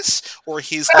honkiness or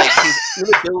his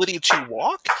inability to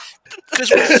walk.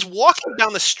 Because when he's walking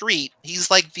down the street,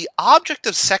 he's like the object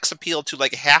of sex appeal to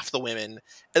half the women,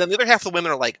 and then the other half of the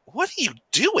women are like, what are you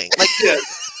doing?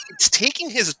 It's taking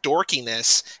his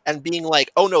dorkiness and being like,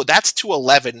 oh no, that's to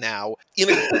 11 now, in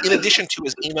addition to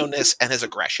his emo-ness and his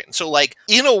aggression. So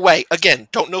in a way, again,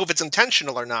 don't know if it's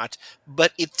intentional or not,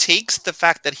 but it takes the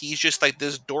fact that he's just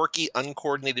this dorky,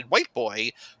 uncoordinated white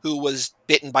boy who was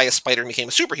bitten by a spider and became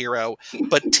a superhero,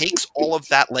 but takes all of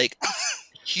that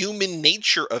human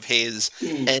nature of his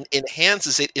and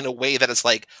enhances it in a way that is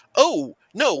oh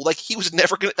no, he was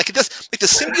never gonna it does the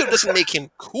symbiote doesn't make him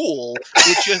cool,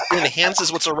 it just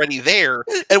enhances what's already there,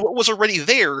 and what was already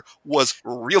there was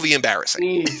really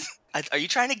embarrassing. Are you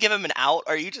trying to give him an out?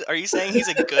 Are you saying he's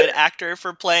a good actor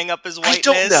for playing up his whiteness?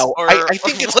 I don't know. I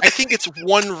think it's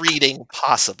one reading,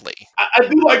 possibly. I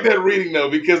do like that reading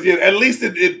though, because at least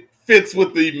it fits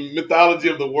with the mythology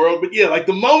of the world. But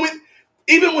the moment,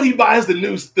 even when he buys the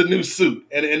new suit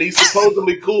and he's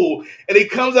supposedly cool, and he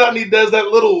comes out and he does that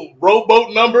little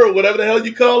rowboat number or whatever the hell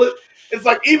you call it, it's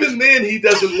even then he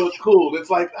doesn't look cool. It's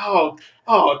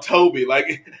oh, Tobey,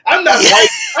 I'm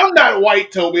not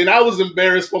white, Tobey, and I was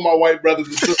embarrassed for my white brothers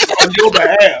and sisters on your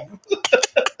behalf.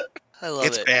 I love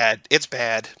it. It's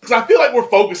bad. Because I feel like we're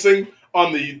focusing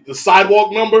on the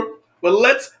sidewalk number, but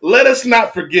let us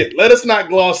not forget, let us not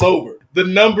gloss over the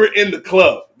number in the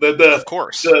club. Of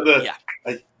course.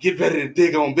 Get ready to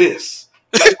dig on this.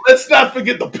 Let's not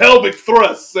forget the pelvic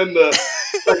thrusts and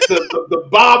the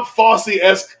Bob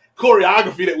Fosse-esque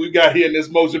choreography that we've got here in this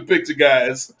motion picture,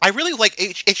 guys. I really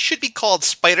it should be called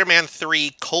Spider-Man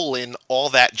 3: all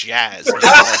that jazz.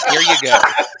 Here you go.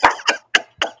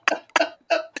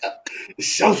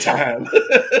 Showtime.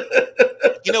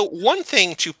 One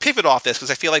thing to pivot off this,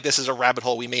 because I feel like this is a rabbit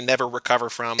hole we may never recover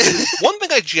from. One thing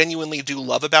I genuinely do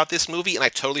love about this movie, and I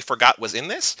totally forgot was in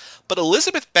this, but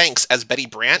Elizabeth Banks as Betty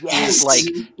Brant is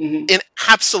an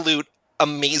absolute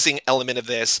amazing element of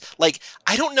this.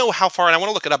 I don't know how far, and I want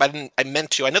to look it up. I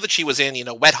meant to. I know that she was in,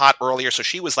 Wet Hot earlier, so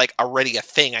she was already a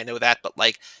thing. I know that, but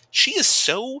she is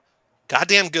so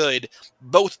goddamn good,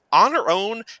 both on her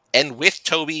own and with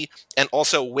Tobey, and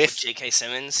also with J.K.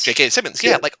 Simmons.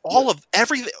 Yeah, all of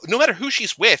everything. No matter who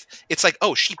she's with, it's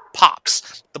oh, she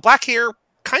pops. The black hair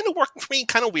kind of working for me,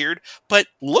 kind of weird, but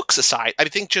looks aside, I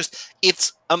think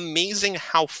it's amazing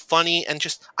how funny, and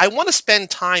I want to spend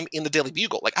time in the Daily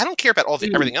Bugle. I don't care about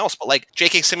everything else, but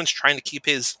J.K. Simmons trying to keep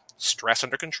his stress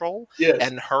under control,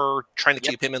 and her trying to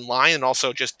keep him in line, and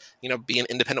also just be an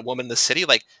independent woman in the city.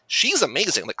 She's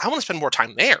amazing. I want to spend more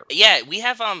time there. Yeah, we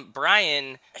have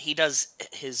Brian. He does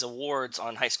his awards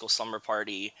on High School Slumber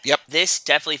Party. Yep. This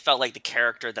definitely felt like the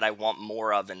character that I want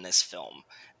more of in this film.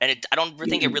 And I don't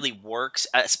think it really works,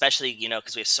 especially,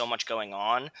 because we have so much going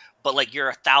on. But,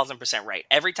 you're 1,000% right.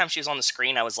 Every time she was on the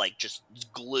screen, I was, just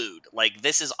glued.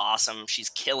 This is awesome. She's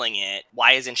killing it.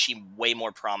 Why isn't she way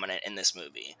more prominent in this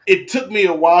movie? It took me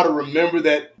a while to remember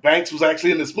that Banks was actually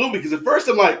in this movie, because at first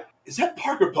I'm like, is that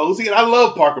Parker Posey? And I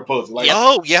love Parker Posey. Like,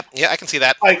 oh, yep, yeah, I can see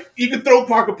that. Like, you can throw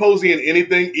Parker Posey in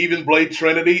anything, even Blade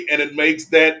Trinity, and it makes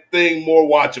that thing more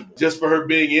watchable just for her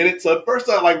being in it. So at first,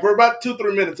 for about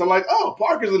 2-3 minutes, I'm like, oh,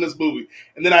 Parker's in this movie.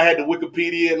 And then I had to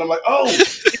Wikipedia, and I'm like, oh,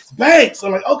 it's Banks.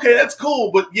 I'm like, okay, that's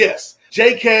cool. But yes,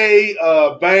 J.K.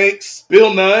 Banks,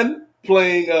 Bill Nunn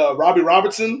playing Robbie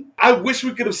Robertson. I wish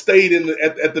we could have stayed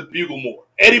at the Bugle more.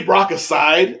 Eddie Brock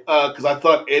aside, because I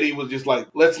thought Eddie was just like,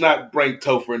 let's not bring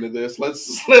Topher into this.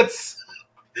 Let's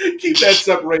keep that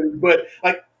separated. But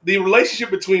like the relationship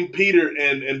between Peter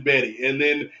and Betty, and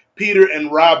then Peter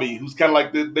and Robbie, who's kind of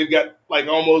like they've got like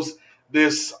almost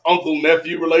this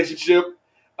uncle-nephew relationship.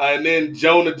 And then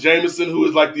Jonah Jameson, who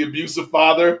is like the abusive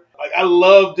father. Like, I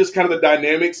love just kind of the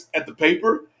dynamics at the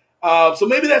paper. So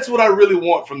maybe that's what I really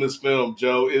want from this film,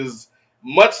 Joe, is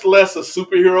much less a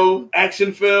superhero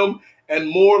action film and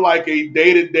more like a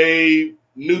day-to-day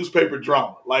newspaper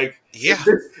drama. Like, yeah,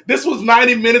 this was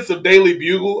 90 minutes of Daily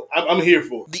Bugle. I'm here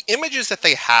for it. The images that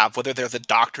they have, whether they're the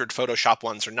doctored Photoshop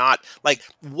ones or not, like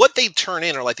what they turn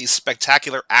in are like these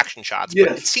spectacular action shots. Yes.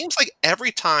 But it seems like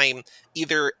every time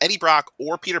either Eddie Brock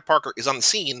or Peter Parker is on the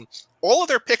scene, all of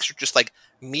their pics are just like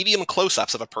medium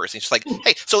close-ups of a person. It's just like,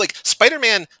 hey, so like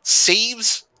Spider-Man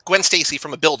saves Gwen Stacy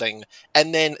from a building,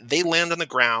 and then they land on the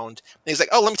ground, and he's like,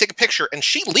 oh, let me take a picture, and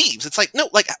she leaves. It's like, no,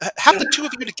 like, have the two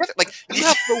of you together. Like, you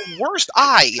have the worst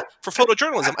eye for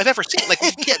photojournalism I've ever seen. Like,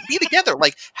 be together.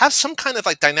 Like, have some kind of,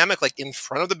 like, dynamic, like, in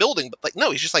front of the building. But, like,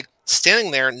 no, he's just, like, standing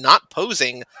there, not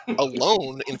posing,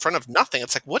 alone, in front of nothing.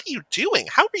 It's like, what are you doing?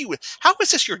 How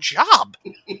is this your job?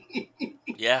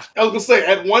 Yeah. I was going to say,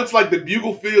 at once, like, the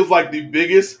Bugle feels like the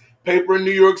biggest paper in New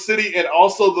York City, and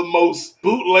also the most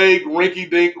bootleg,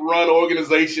 rinky-dink run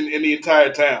organization in the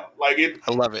entire town. Like,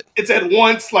 I love it. It's at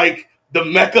once like the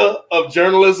mecca of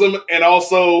journalism and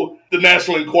also the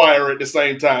National Enquirer at the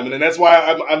same time, and that's why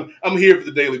I'm here for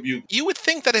the Daily Bugle. You would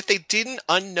think that if they didn't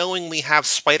unknowingly have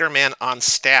Spider-Man on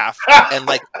staff and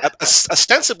like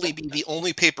ostensibly be the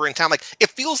only paper in town, like it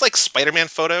feels like Spider-Man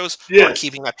photos are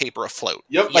keeping that paper afloat.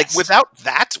 Yep. Like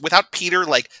without Peter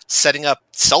like setting up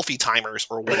selfie timers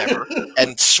or whatever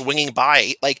and swinging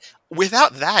by, like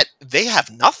without that, they have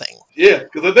nothing. Yeah,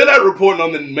 because they're not reporting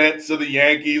on the Mets or the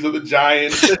Yankees or the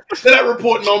Giants. They're not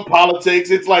reporting on politics.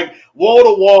 It's like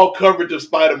wall-to-wall coverage of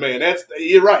Spider-Man.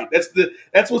 You're right.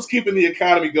 That's what's keeping the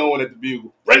economy going at the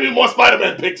Bugle. Bring me more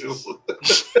Spider-Man pictures.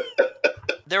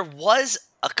 There was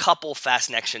a couple fast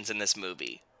connections in this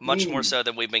movie, much more so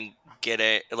than we've been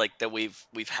that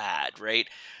we've had, right?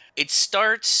 It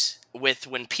starts with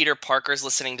when Peter Parker's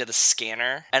listening to the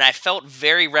scanner, and I felt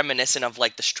very reminiscent of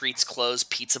like the Streets Closed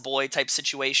Pizza Boy type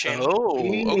situation. Oh,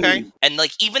 okay. And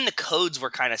like even the codes were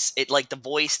kind of like the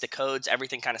voice, the codes,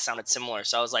 everything kind of sounded similar.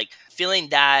 So I was like feeling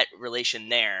that relation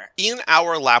there. In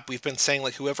our lab, we've been saying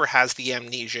like whoever has the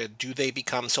amnesia, do they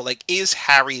become so like is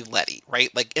Harry Letty,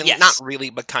 right? Like and not really,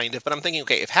 but kind of. But I'm thinking,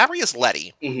 okay, if Harry is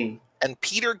Letty and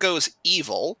Peter goes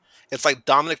evil, it's like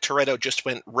Dominic Toretto just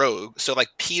went rogue. So, like,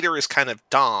 Peter is kind of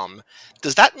Dom.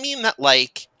 Does that mean that,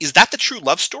 like, is that the true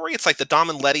love story? It's like the Dom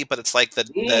and Letty, but it's like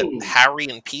the Harry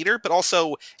and Peter. But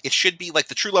also, it should be like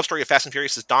the true love story of Fast and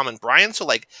Furious is Dom and Brian. So,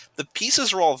 like, the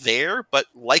pieces are all there, but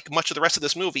like much of the rest of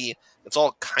this movie, it's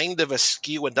all kind of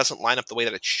askew and doesn't line up the way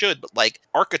that it should. But, like,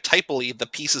 archetypally, the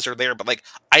pieces are there. But, like,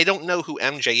 I don't know who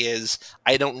MJ is.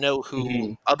 I don't know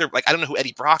who I don't know who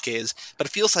Eddie Brock is. But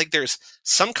it feels like there's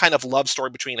some kind of love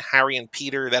story between Harry and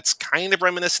Peter that's kind of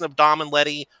reminiscent of Dom and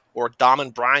Letty or Dom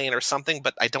and Brian or something,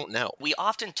 but I don't know. We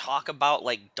often talk about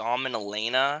like Dom and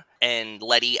Elena and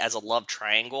Letty as a love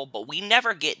triangle, but we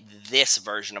never get this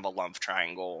version of a love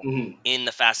triangle in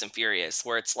the Fast and Furious,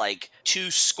 where it's like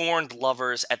two scorned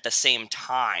lovers at the same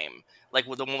time. Like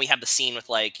when we have the scene with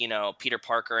like, you know, Peter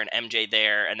Parker and MJ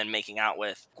there and then making out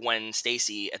with Gwen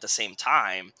Stacy at the same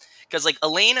time. Because like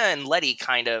Elena and Letty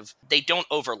kind of, they don't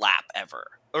overlap ever.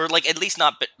 Or like at least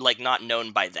not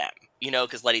known by them. You know,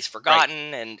 because Letty's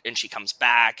forgotten and she comes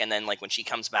back. And then like when she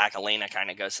comes back, Elena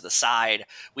kind of goes to the side.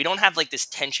 We don't have like this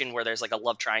tension where there's like a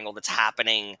love triangle that's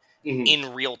happening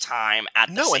in real time at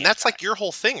the same and that's time. like your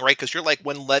whole thing, right? Because you're like,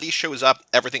 when Letty shows up,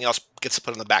 everything else gets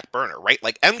put on the back burner, right?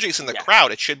 Like MJ's in the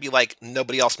crowd, it should be like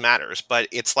nobody else matters, but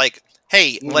it's like,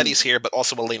 hey, Letty's here, but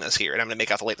also Elena's here, and I'm gonna make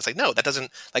out the lady. It's like, no, that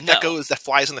doesn't like that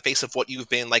flies in the face of what you've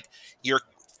been like your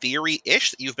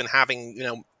theory-ish that you've been having, you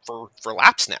know, for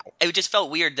laps now. It just felt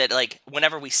weird that like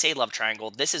whenever we say love triangle,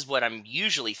 this is what I'm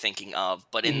usually thinking of,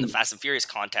 but in the Fast and Furious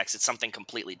context, it's something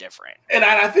completely different. And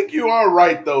I think you are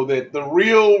right though that the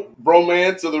real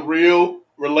romance or the real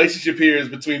relationship here is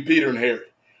between Peter and Harry.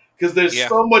 Because there's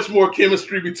so much more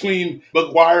chemistry between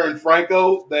Maguire and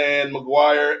Franco than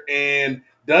Maguire and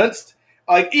Dunst.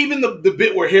 Like even the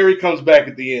bit where Harry comes back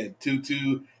at the end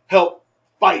to help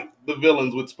fight the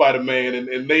villains with Spider-Man,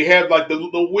 and they have like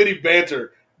the witty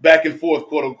banter back and forth,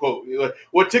 quote unquote. You're like,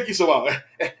 what took you so long?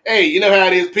 Hey, you know how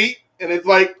it is, Pete? And it's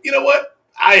like, you know what?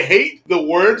 I hate the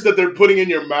words that they're putting in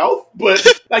your mouth, but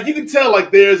like you can tell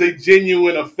like there's a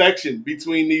genuine affection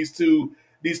between these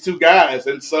two guys.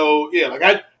 And so yeah, like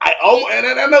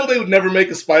I know they would never make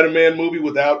a Spider-Man movie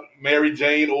without Mary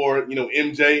Jane or, you know,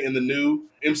 MJ in the new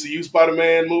MCU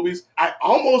Spider-Man movies. I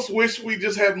almost wish we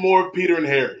just had more of Peter and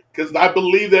Harry, because I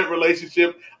believe that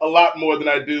relationship a lot more than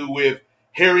I do with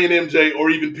Harry and MJ, or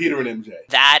even Peter and MJ.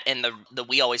 That and the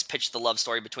we always pitch the love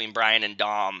story between Brian and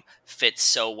Dom fits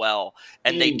so well,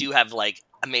 and they do have like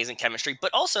amazing chemistry.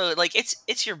 But also, like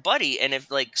it's your buddy, and if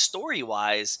like story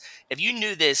wise, if you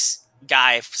knew this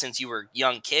guy since you were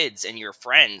young kids and you're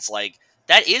friends, like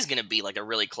that is going to be like a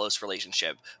really close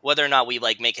relationship. Whether or not we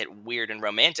like make it weird and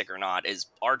romantic or not is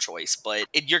our choice, but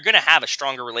you're going to have a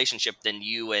stronger relationship than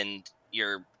you and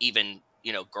your even,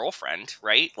 you know, girlfriend,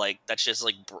 right? Like that's just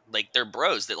like they're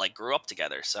bros that like grew up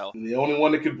together. So and the only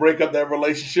one that could break up that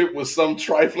relationship was some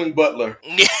trifling butler.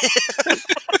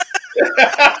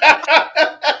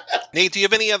 Nate, do you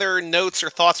have any other notes or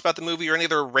thoughts about the movie, or any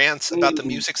other rants about the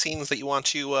music scenes that you want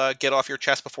to get off your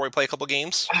chest before we play a couple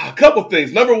games? A couple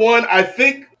things. Number one, I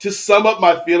think to sum up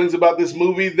my feelings about this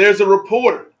movie, there's a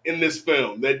reporter in this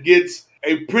film that gets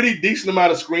a pretty decent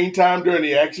amount of screen time during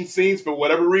the action scenes for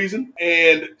whatever reason,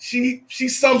 and she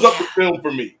sums up the film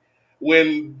for me.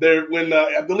 When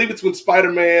I believe it's when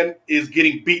Spider-Man is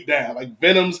getting beat down, like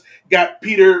Venom's got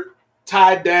Peter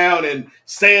tied down and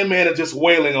Sandman is just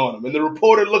wailing on him, and the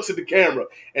reporter looks at the camera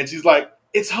and she's like,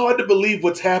 "It's hard to believe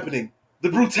what's happening, the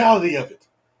brutality of it.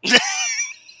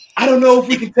 I don't know if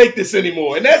we can take this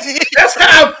anymore." And that's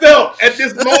how I felt at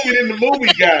this moment in the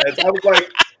movie, guys. I was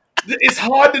like, it's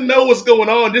hard to know what's going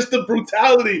on, just the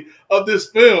brutality of this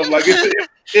film. Like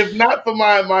if not for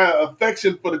my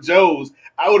affection for the Joes,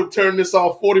 I would have turned this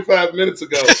off 45 minutes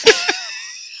ago.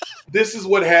 This is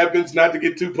what happens, not to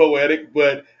get too poetic,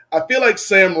 but I feel like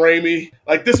Sam Raimi,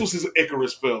 like this was his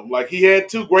Icarus film. Like he had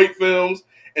two great films,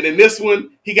 and in this one,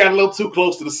 he got a little too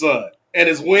close to the sun. And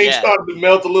his wings started to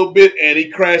melt a little bit, and he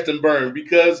crashed and burned.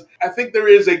 Because I think there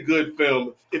is a good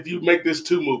film if you make this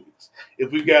two movies.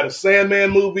 If we've got a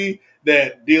Sandman movie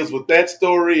that deals with that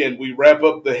story, and we wrap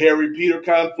up the Harry-Peter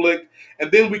conflict, and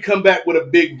then we come back with a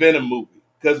big Venom movie.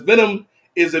 Because Venom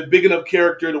is a big enough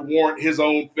character to warrant his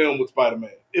own film with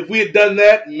Spider-Man. If we had done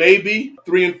that, maybe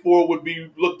 3 and 4 would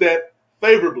be looked at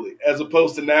favorably, as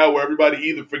opposed to now where everybody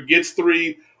either forgets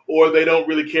 3 or they don't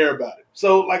really care about it.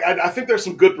 So, like, I think there's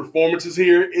some good performances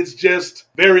here. It's just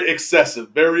very excessive,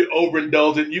 very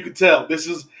overindulgent. You can tell this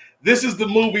is the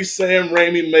movie Sam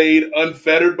Raimi made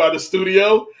unfettered by the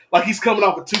studio. Like, he's coming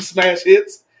off of 2 smash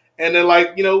hits, and they're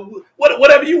like, you know,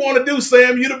 whatever you want to do,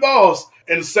 Sam, you the boss.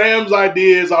 And Sam's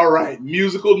idea is, all right,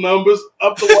 musical numbers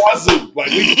up the wazoo.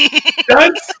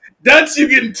 Like, Dunce, you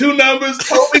getting 2 numbers,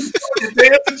 Toby's your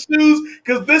dancing shoes,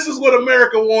 because this is what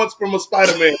America wants from a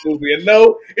Spider-Man movie. And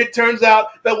no, it turns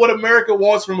out that what America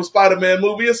wants from a Spider-Man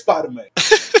movie is Spider-Man.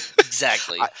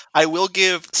 Exactly. I will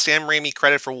give Sam Raimi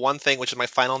credit for one thing, which is my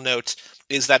final note,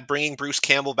 is that bringing Bruce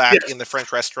Campbell back in the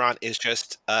French restaurant is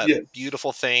just a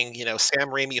beautiful thing. You know, Sam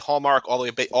Raimi, Hallmark, all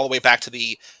the way back to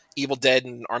the Evil Dead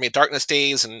and Army of Darkness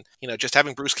days, and you know, just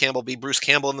having Bruce Campbell be Bruce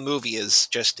Campbell in the movie is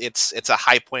just it's a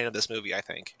high point of this movie, I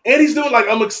think. And he's doing, like,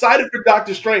 I'm excited for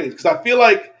Doctor Strange, because I feel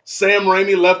like Sam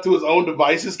Raimi left to his own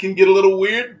devices can get a little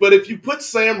weird, but if you put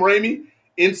Sam Raimi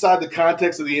inside the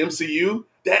context of the MCU,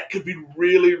 that could be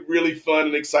really, really fun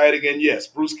and exciting. And yes,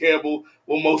 Bruce Campbell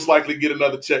will most likely get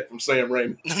another check from Sam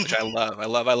Raimi. Which I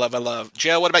love.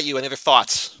 Joe, what about you? Any other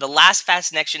thoughts? The last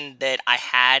fast connection that I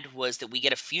had was that we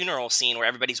get a funeral scene where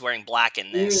everybody's wearing black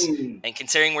in this. And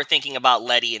considering we're thinking about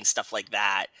Letty and stuff like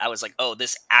that, I was like, oh,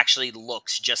 this actually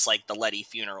looks just like the Letty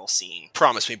funeral scene.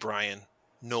 Promise me, Brian,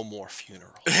 no more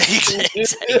funerals.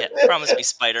 Promise me,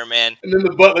 Spider-Man. And then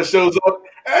the butler shows up.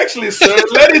 Actually, sir,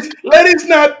 Letty's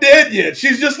not dead yet.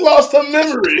 She's just lost her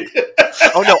memory.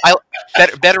 Oh no,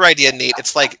 better idea, Nate.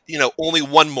 It's like, you know, only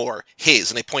one more, his,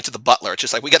 and they point to the butler. It's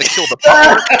just like, we got to kill the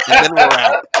butler, and then we're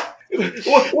out.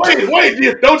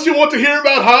 Wait, don't you want to hear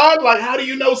about Han? Like, how do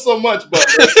you know so much,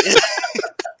 butler?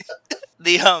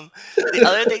 The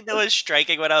other thing that was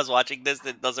striking when I was watching this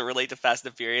that doesn't relate to Fast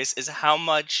and Furious is how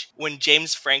much when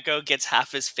James Franco gets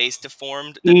half his face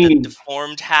deformed, the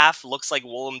deformed half looks like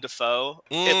Willem Dafoe.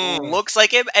 It looks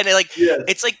like him, and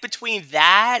it's like between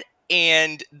that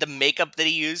And the makeup that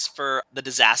he used for the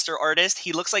disaster artist,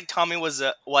 he looks like Tommy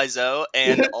Wiseau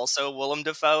and also Willem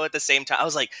Dafoe at the same time. I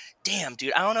was like, damn,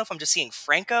 dude, I don't know if I'm just seeing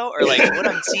Franco or like what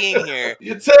I'm seeing here.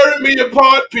 You're tearing me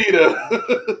apart, Peter.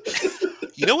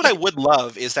 You know what I would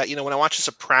love is that, when I watch The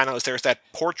Sopranos, there's that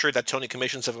portrait that Tony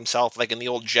commissions of himself, like in the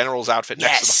old general's outfit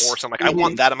next to the horse. I'm like, I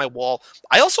want that on my wall.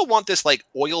 I also want this like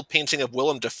oil painting of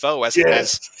Willem Dafoe as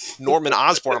Norman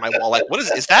Osborn on my wall. Like, what is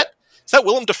that? Is that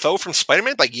Willem Dafoe from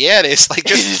Spider-Man? Like, yeah, it is. Like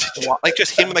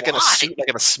just him like in a suit, like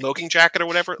in a smoking jacket or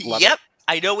whatever. Love it.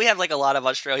 I know we have like a lot of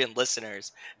Australian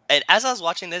listeners. And as I was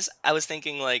watching this, I was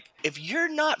thinking like, if you're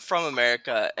not from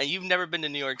America and you've never been to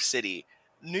New York City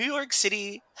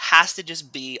has to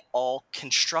just be all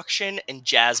construction and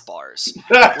jazz bars.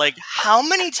 Like, how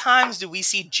many times do we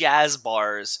see jazz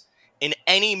bars in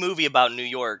any movie about New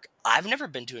York? I've never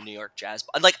been to a New York jazz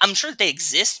bar. Like, I'm sure they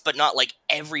exist, but not like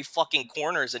every fucking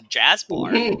corner is a jazz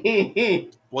bar.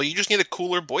 Well, you just need a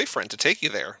cooler boyfriend to take you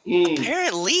there.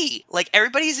 Apparently. Like,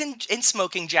 everybody's in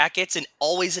smoking jackets and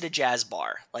always at a jazz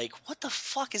bar. Like, what the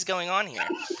fuck is going on here?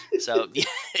 So,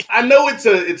 I know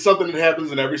it's something that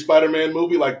happens in every Spider-Man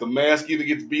movie, like the mask either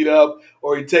gets beat up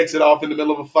or he takes it off in the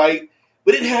middle of a fight.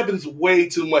 But it happens way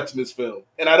too much in this film.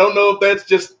 And I don't know if that's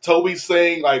just Toby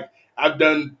saying, like, I've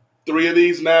done 3 of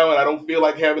these now and I don't feel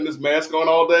like having this mask on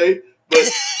all day. But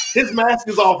his mask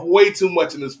is off way too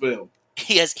much in this film.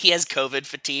 He has COVID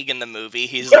fatigue in the movie.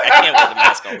 He's like, I can't wear the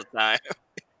mask all the time.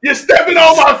 You're stepping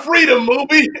on my freedom,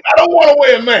 movie. I don't want to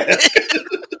wear a mask.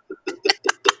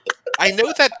 I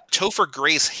know that Topher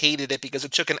Grace hated it because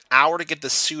it took an hour to get the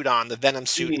suit on, the Venom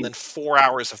suit, and then 4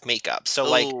 hours of makeup. So,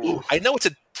 like, I know it's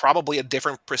probably a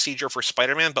different procedure for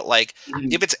Spider-Man, but, like,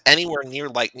 if it's anywhere near,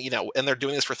 like, and they're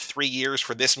doing this for 3 years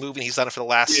for this movie, and he's done it for the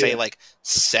last, say, like,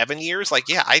 7 years, like,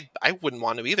 yeah, I wouldn't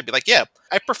want to either. Be like, yeah,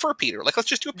 I prefer Peter. Like, let's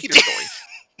just do a Peter story.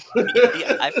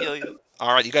 Yeah, I feel you.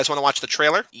 All right, you guys want to watch the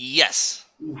trailer? Yes.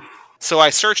 So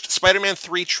I searched Spider-Man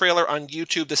 3 trailer on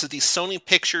YouTube. This is the Sony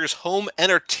Pictures Home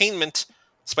Entertainment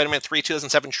Spider-Man 3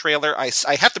 2007 trailer. I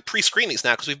have to pre-screen these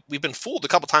now because we've been fooled a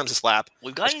couple times this lap.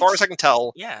 As far as I can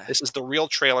tell, this is the real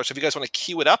trailer. So if you guys want to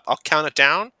cue it up, I'll count it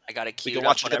down. I got to cue it up. We can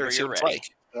watch it whenever and see you're what it's ready.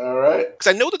 like. All right.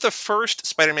 Because I know that the first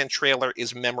Spider-Man trailer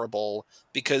is memorable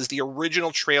because the original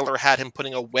trailer had him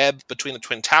putting a web between the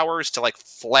Twin Towers to like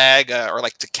flag or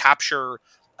like to capture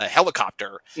a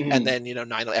helicopter. And then,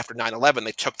 after 9/11,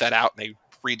 they took that out and they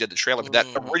redid the trailer, but that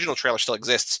original trailer still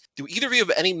exists. Do either of you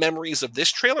have any memories of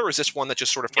this trailer, or is this one that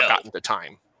just sort of forgotten to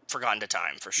time? Forgotten to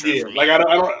time, for sure. Yeah, for me.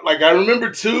 like I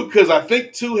remember 2 because I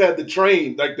think 2 had the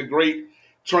train, like the great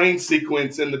train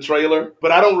sequence in the trailer,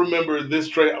 but I don't remember this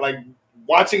trailer. Like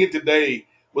watching it today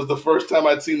was the first time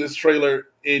I'd seen this trailer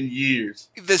in years.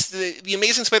 The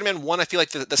Amazing Spider-Man 1, I feel like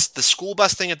the school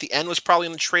bus thing at the end was probably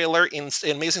in the trailer. In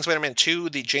Amazing Spider-Man 2,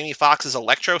 the Jamie Foxx's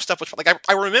Electro stuff, which like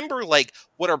I remember like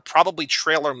what are probably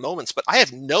trailer moments, but I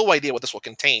have no idea what this will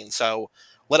contain. So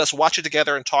let us watch it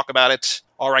together and talk about it.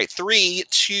 All right, 3,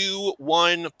 2,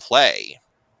 1, play.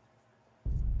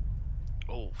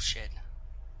 Oh shit!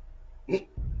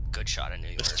 Good shot of New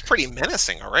York. This is pretty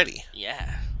menacing already.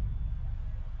 Yeah.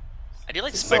 I do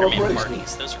like Spider-Man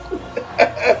parties. Those are cool.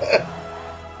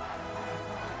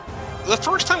 The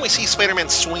first time we see Spider-Man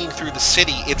swinging through the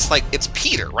city, it's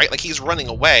Peter, right? Like he's running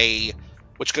away,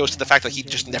 which goes to the fact that he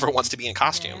just never wants to be in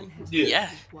costume. Yeah.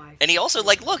 And he also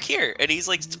look here, and he's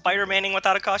like Spider-Maning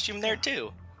without a costume there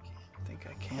too.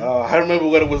 I remember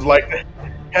what it was like to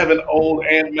have an old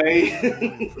Aunt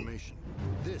May.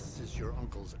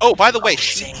 Oh, by the way,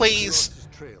 she plays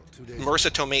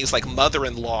Marissa Tomei's like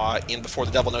mother-in-law in Before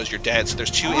the Devil Knows You're Dead. So there's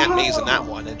 2 Aunt Mays in that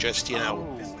one, and just So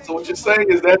what you're saying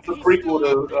is that's the prequel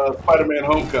to Spider-Man: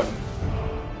 Homecoming.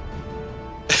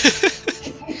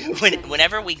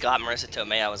 Whenever we got Marissa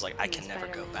Tomei, I was like, I can never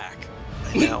go back.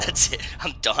 I know. That's it.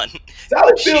 I'm done.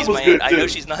 Sally Field was good too. I know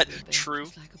she's not true.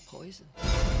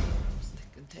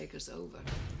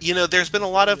 There's been a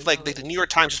lot of like the New York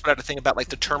Times just put out a thing about like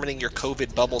determining your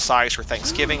COVID bubble size for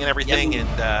Thanksgiving and everything,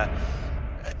 and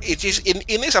it's just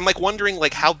in this I'm like wondering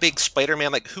like how big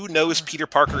Spider-Man, like who knows Peter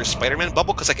Parker's Spider-Man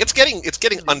bubble, because like it's getting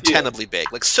untenably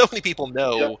big. Like so many people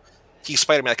know he's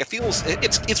Spider-Man. Like it feels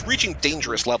it's reaching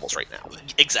dangerous levels right now.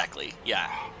 Exactly. Yeah.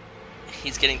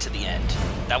 He's getting to the end.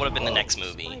 That would have been the next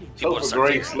movie. Topher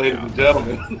Grace, ladies and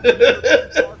gentlemen.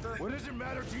 What does it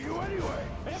matter to you anyway?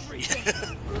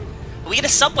 We get a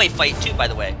subway fight too, by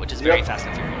the way, which is very Fast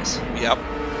and Furious. Yep.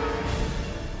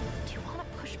 Do you want to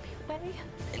push me away?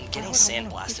 And getting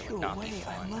sandblasted would not be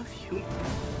fun. I love you. You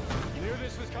knew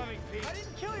this was coming, Pete. I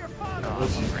didn't kill your father. Oh,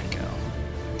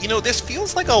 Franco. This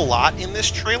feels like a lot in this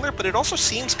trailer, but it also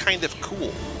seems kind of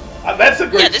cool. That's a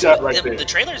great shot right there. The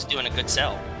trailer's doing a good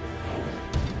sell.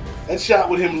 That shot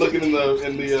with him looking in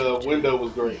the window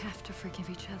was great. We have to forgive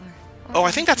each other. Oh,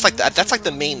 I think that's like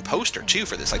the main poster too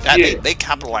for this. Like that, Yeah. they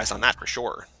capitalized on that for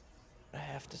sure. I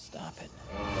have to stop it.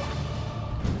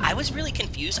 I was really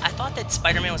confused. I thought that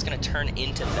Spider-Man was going to turn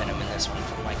into Venom in this one,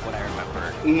 from like what I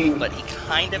remember, but he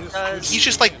kind of does. He's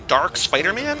just like Dark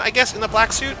Spider-Man, I guess, in the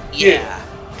black suit. Yeah.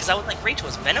 Because I was like, Rachel,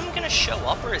 is Venom going to show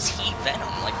up, or is he Venom?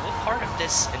 Like, what part of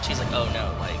this? And she's like, oh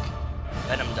no, like,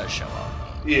 Venom does show up.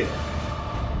 Yeah.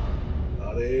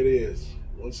 Oh, there it is.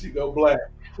 Once you go black.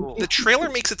 The trailer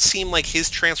makes it seem like his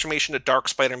transformation to Dark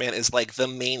Spider-Man is like the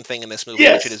main thing in this movie,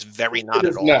 Yes. which it is very not It at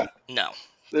is all. not. No.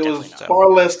 There was Definitely not. far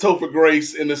less Topher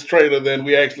Grace in this trailer than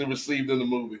we actually received in the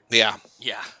movie. Yeah.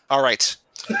 Yeah. All right.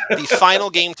 The final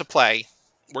game to play.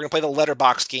 We're going to play the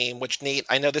letterbox game, which, Nate,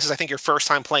 I know this is, I think, your first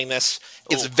time playing this.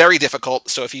 It's very difficult,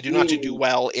 so if you do not do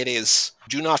well, it is...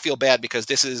 Do not feel bad, because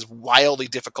this is wildly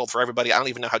difficult for everybody. I don't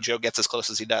even know how Joe gets as close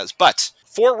as he does. But,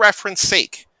 for reference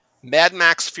sake, Mad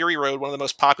Max Fury Road, one of the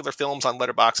most popular films on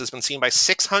Letterboxd, has been seen by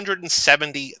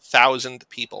 670,000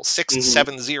 people.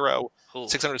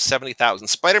 670,000.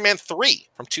 Spider-Man 3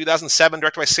 from 2007,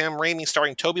 directed by Sam Raimi,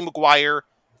 starring Tobey Maguire,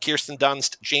 Kirsten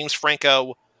Dunst, James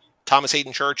Franco, Thomas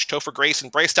Hayden Church, Topher Grace,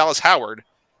 and Bryce Dallas Howard,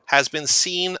 has been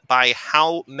seen by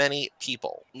how many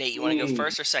people? Nate, you want to go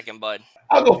first or second, bud?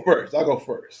 I'll go first.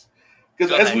 Because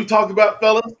Go as ahead. we've talked about,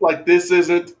 fellas, like this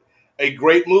isn't a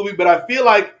great movie, but I feel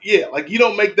like, like you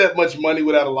don't make that much money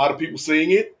without a lot of people seeing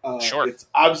it. Sure. It's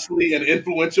obviously an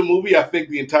influential movie. I think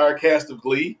the entire cast of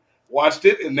Glee watched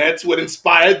it, and that's what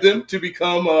inspired them to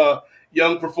become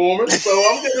young performers. So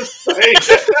I'm going to say,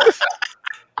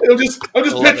 I'm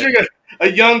just picturing a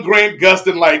young Grant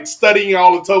Gustin like studying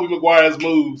all of Tobey Maguire's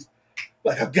moves.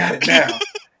 Like, I've got it now.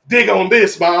 Dig on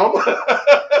this, Mom.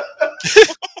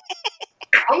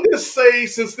 I'm going to say,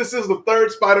 since this is the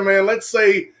third Spider-Man, let's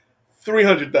say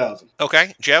 300,000.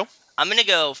 Okay, Joe? I'm going to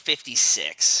go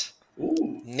 56.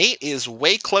 Ooh. Nate is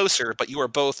way closer, but you are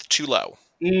both too low.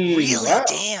 Really? Wow.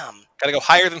 Damn. Got to go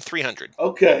higher than 300.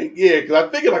 Okay, yeah, because I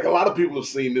figure like a lot of people have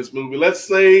seen this movie. Let's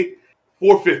say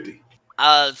 450.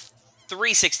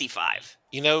 365.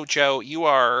 You know, Joe, you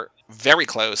are very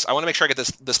close. I want to make sure I get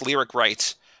this lyric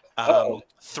right.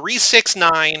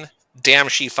 369, damn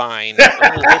she fine.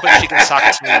 Hoping she can sock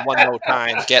it to me one more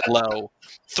time. Get low.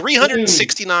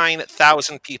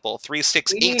 369,000 people.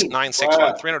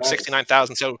 368,961.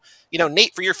 369,000. So, you know,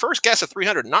 Nate, for your first guess at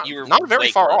 300, not very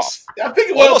way far close. off. I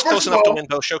think Almost close enough to win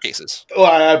both showcases. Well,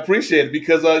 I appreciate it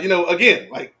because, again,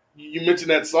 like you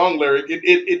mentioned that song lyric,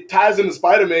 it ties into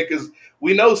Spider-Man because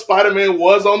we know Spider-Man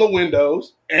was on the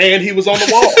windows and he was on the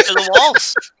wall. To the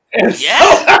walls. And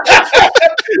Yeah.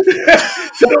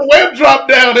 so the web dropped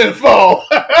down and fall.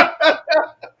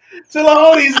 Till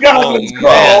all these goblins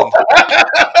crawl.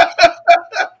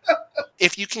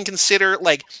 If you can consider,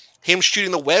 like, him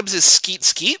shooting the webs as skeet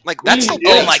skeet, like, that's still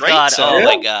Yeah. Oh my right? god. So, Oh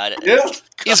my god. Yeah,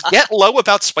 is Get Low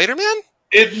about Spider-Man?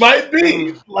 it might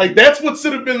be. Like, that's what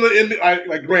should have been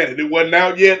like, granted, it wasn't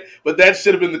out yet, but that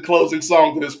should have been the closing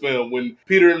song to this film when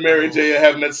Peter and Mary J are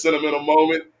having that sentimental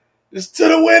moment. It's to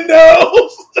the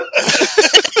windows.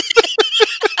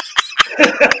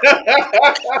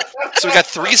 So we got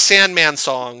 3 Sandman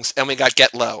songs, and we got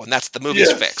Get Low, and that's the movie's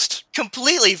Yes. fixed.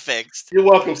 Completely fixed. You're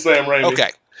welcome, Sam Raimi. Okay.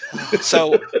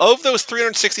 So of those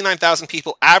 369,000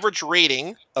 people, average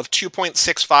rating of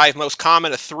 2.65, most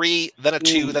common a 3, then a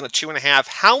 2, then a 2.5.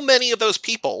 How many of those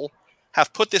people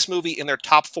have put this movie in their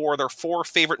top 4, their 4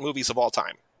 favorite movies of all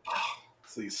time?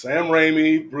 See, Sam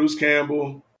Raimi, Bruce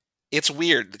Campbell. It's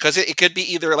weird because it could be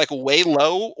either like way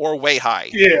low or way high.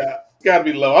 Yeah, gotta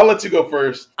be low. I'll let you go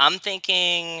first. I'm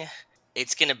thinking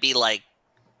it's going to be like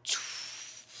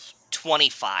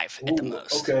 25 at the Ooh,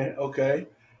 most. Okay.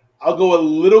 I'll go a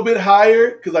little bit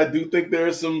higher because I do think there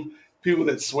are some people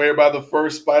that swear by the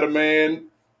first Spider-Man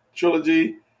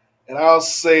trilogy. And I'll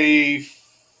say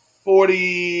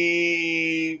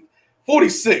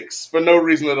 46 for no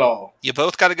reason at all. You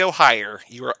both got to go higher.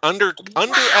 You are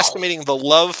underestimating the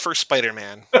love for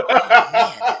Spider-Man.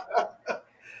 Man.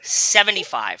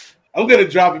 75. I'm going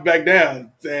to drop it back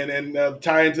down and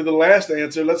tie into the last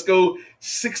answer. Let's go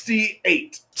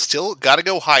 68. Still got to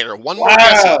go higher. One more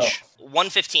Wow. message.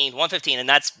 115, and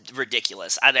that's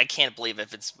ridiculous. I can't believe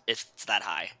if it's that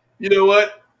high. You know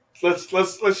what? Let's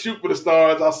shoot for the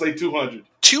stars. I'll say 200.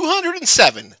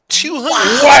 207.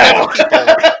 207 Wow. people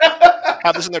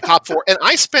have this in their top 4. And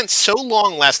I spent so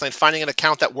long last night finding an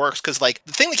account that works because, like,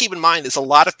 the thing to keep in mind is a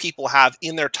lot of people have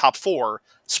in their top 4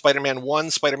 Spider-Man 1,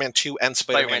 Spider-Man 2, and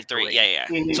Spider-Man 3. Yeah.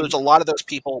 Mhm. So there's a lot of those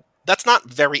people. That's not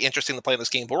very interesting to play in this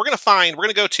game, but we're going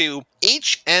to go to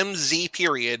HMZ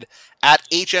period at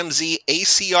HMZ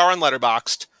ACR on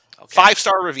Letterboxd. Okay.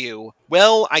 5-star review.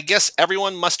 Well, I guess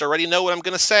everyone must already know what I'm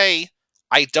going to say.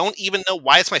 I don't even know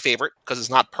why it's my favorite, because it's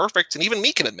not perfect, and even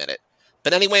me can admit it.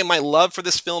 But anyway, my love for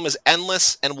this film is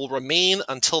endless and will remain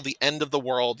until the end of the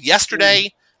world.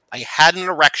 Yesterday, I had an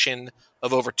erection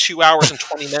of over 2 hours and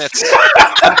 20 minutes.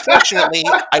 Unfortunately,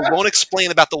 I won't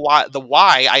explain about the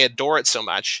why I adore it so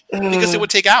much, because it would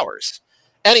take hours.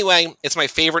 Anyway, it's my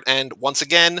favorite, and once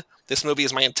again, this movie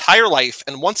is my entire life.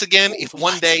 And once again, if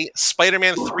one day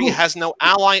Spider-Man 3 has no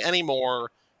ally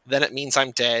anymore, then it means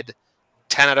I'm dead.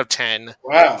 10 out of 10.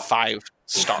 Wow. 5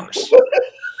 stars.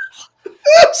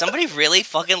 Somebody really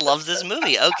fucking loves this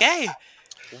movie. Okay.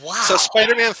 Wow. So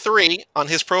Spider-Man 3 on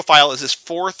his profile is his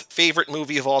 4th favorite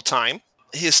movie of all time.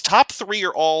 His top 3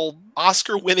 are all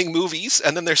Oscar-winning movies,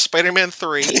 and then there's Spider-Man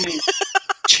 3,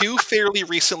 2 fairly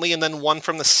recently, and then 1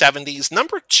 from the 70s.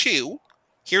 Number 2,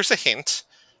 here's a hint.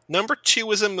 Number 2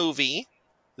 is a movie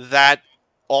that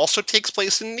also takes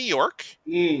place in New York,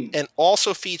 and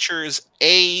also features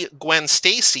a Gwen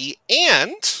Stacy,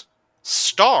 and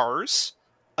stars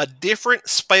a different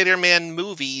Spider-Man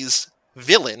movie's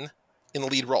villain in the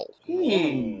lead role.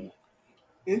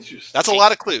 Interesting. That's a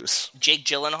lot of clues. Jake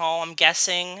Gyllenhaal, I'm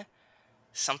guessing.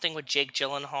 Something with Jake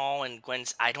Gyllenhaal and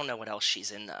Gwen's... I don't know what else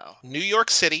she's in, though. New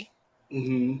York City.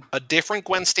 A different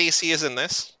Gwen Stacy is in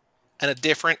this, and a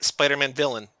different Spider-Man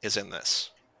villain is in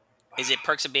this. Is it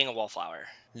Perks of Being a Wallflower?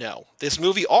 No. This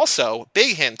movie also,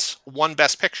 big hint, won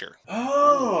Best Picture.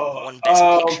 Oh. Won Best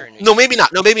Picture. No, maybe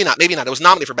not. No, maybe not. Maybe not. It was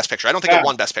nominated for Best Picture. I don't think it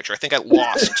won Best Picture. I think I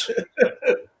lost.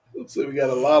 So we got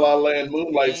a La La Land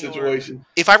Moonlight situation.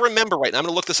 If I remember right, and I'm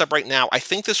going to look this up right now, I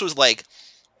think this was like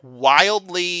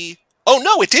wildly... Oh,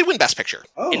 no, it did win Best Picture.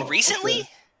 Oh, And recently? okay.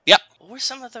 Yep. What were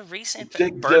some of the recent...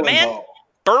 Jake Birdman? Gyllenhaal.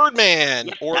 Birdman,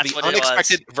 Yep, or that's The what it was.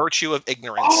 Unexpected Virtue of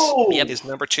Ignorance. Oh. Yep. His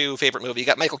number 2 favorite movie. You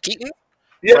got Michael Keaton,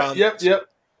 Yep.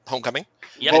 Homecoming.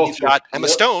 Yep. And you've got Emma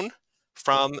Yep. Stone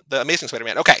from The Amazing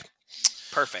Spider-Man. Okay.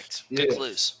 Perfect. Good Yeah.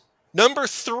 clues. Number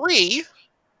 3,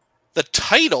 the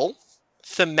title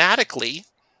thematically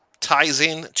ties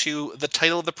in to the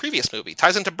title of the previous movie.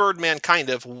 Ties into Birdman, kind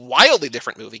of. Wildly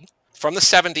different movie from the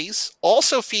 70s.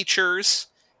 Also features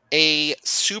a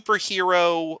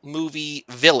superhero movie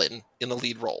villain in the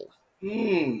lead role.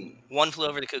 One Flew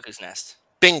Over the Cuckoo's Nest.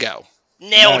 Bingo.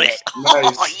 Nailed Nice, it.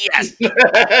 nice. Oh, yes. You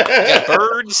got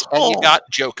Birds, and you got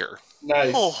Joker.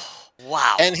 Nice. Oh,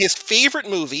 wow. And his favorite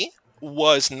movie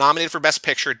was nominated for Best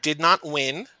Picture, did not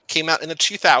win, came out in the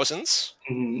 2000s.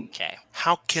 Okay.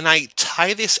 How can I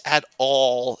tie this at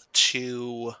all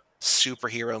to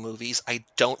superhero movies? I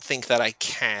don't think that I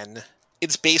can.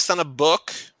 It's based on a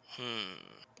book,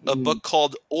 a book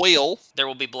called Oil, There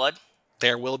Will Be Blood.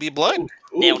 There Will Be Blood.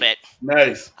 Ooh, Nailed it.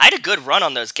 Nice. I had a good run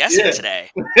on those guessing Yeah. today.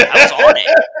 I was on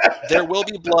it. There Will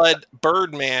Be Blood,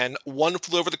 Birdman, One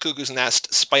Flew Over the Cuckoo's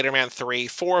Nest, Spider-Man 3,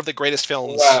 4 of the greatest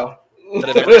films Wow. that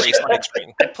have ever graced my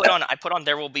screen. I put on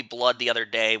There Will Be Blood the other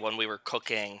day when we were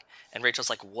cooking, and Rachel's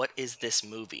like, "What is this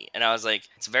movie?" And I was like,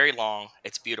 "It's very long,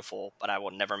 it's beautiful, but I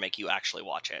will never make you actually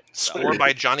watch it." So, Scored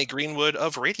by Johnny Greenwood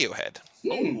of Radiohead.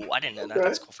 oh, I didn't know that. Okay.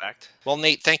 That's a cool fact. Well,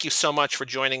 Nate, thank you so much for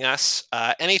joining us.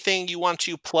 Anything you want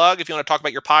to plug, if you want to talk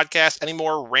about your podcast, any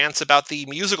more rants about the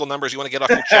musical numbers you want to get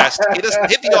off your chest, hit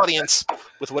the audience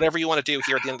with whatever you want to do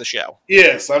here at the end of the show.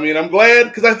 Yes, I mean, I'm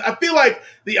glad, because I feel like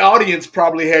the audience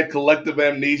probably had collective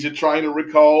amnesia trying to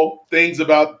recall things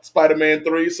about Spider-Man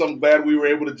 3, so I'm glad we were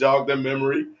able to jog their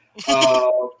memory.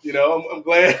 I'm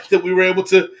glad that we were able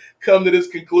to come to this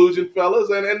conclusion,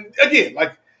 fellas. And again,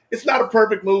 like, it's not a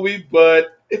perfect movie,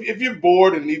 but if you're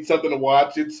bored and need something to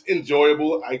watch, it's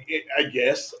enjoyable, I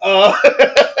guess. Are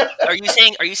you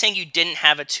saying you didn't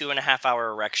have a 2.5 hour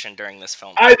erection during this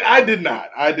film? I did not.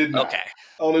 Okay.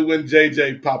 Only when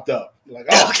JJ popped up. Like,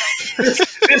 oh,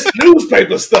 this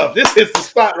newspaper stuff. This hits the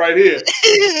spot right here.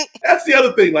 That's the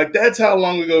other thing. Like, that's how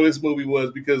long ago this movie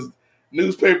was, because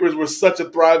newspapers were such a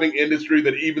thriving industry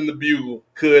that even the Bugle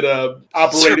could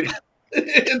operate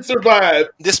and survive.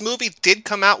 This movie did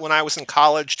come out when I was in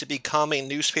college to become a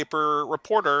newspaper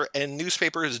reporter, and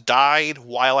newspapers died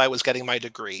while I was getting my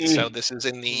degree. So this is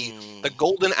in the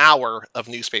golden hour of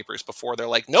newspapers before they're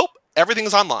like, nope,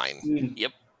 everything's online.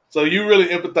 Yep. So you really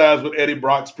empathize with Eddie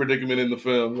Brock's predicament in the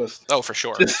film. Oh, for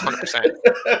sure. 100%.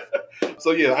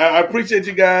 So, yeah, I appreciate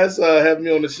you guys having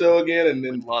me on the show again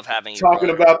and Love having you. talking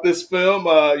brother. about this film.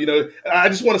 I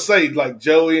just want to say, like,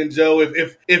 Joey and Joe,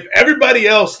 if everybody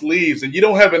else leaves and you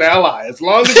don't have an ally, as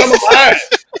long as I'm alive,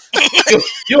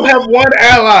 you'll have one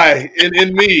ally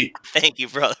in me. Thank you,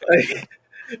 brother.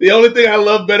 The only thing I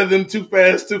love better than Too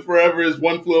Fast, Too Forever is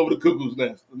One Flew Over the Cuckoo's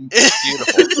Nest.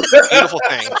 Beautiful. Beautiful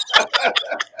thing.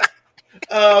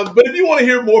 But if you want to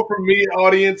hear more from me,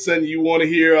 audience, and you want to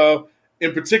hear,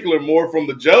 in particular, more from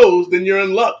the Joes, then you're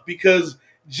in luck because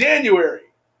January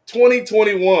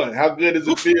 2021. How good does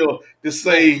it feel to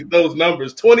say those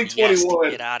numbers?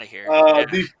 2021. Get out of here.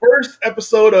 The first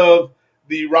episode of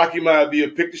the Rocky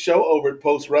Maivia Picture Show over at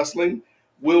Post Wrestling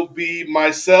will be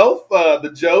myself,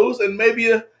 the Joes, and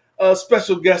maybe a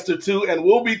special guest or two, and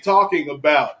we'll be talking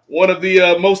about one of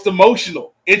the most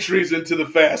emotional entries into the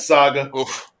Fast saga,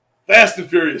 Fast and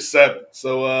Furious 7.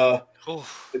 So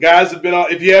the guys have been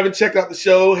on. If you haven't checked out the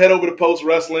show, head over to Post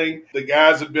Wrestling. The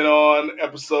guys have been on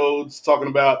episodes talking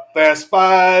about Fast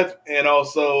 5 and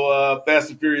also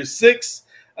Fast and Furious 6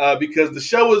 because the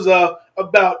show is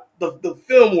about the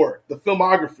film work, the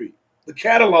filmography, the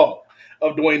catalog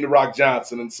of Dwayne "The Rock"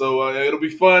 Johnson. And so it'll be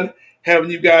fun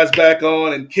having you guys back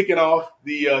on and kicking off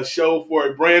the show for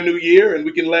a brand new year. And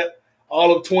we can let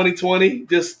all of 2020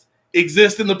 just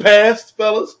exist in the past,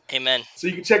 fellas. Amen. So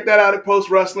you can check that out at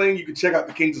Post Wrestling. You can check out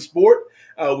the Kings of Sport.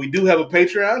 We do have a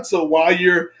Patreon. So while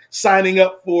you're signing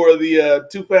up for the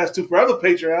Too Fast, Too Forever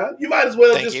Patreon, you might as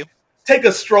well take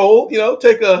a stroll,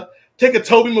 take a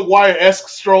Tobey Maguire-esque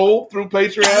stroll through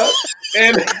Patreon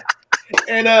and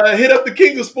hit up the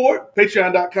Kings of Sport,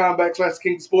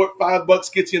 patreon.com/Kings of Sport.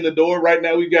 $5 gets you in the door. Right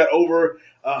now, we've got over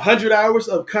 100 hours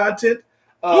of content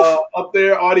up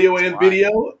there, audio and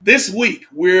video. This week,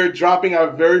 we're dropping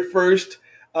our very first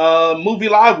movie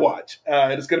live watch.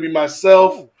 And it's going to be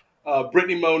myself,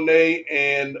 Brittany Monet,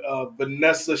 and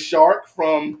Vanessa Shark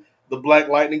from the Black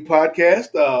Lightning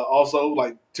podcast. Also,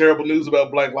 like, terrible news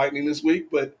about Black Lightning this week,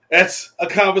 but that's a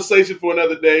conversation for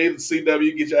another day. The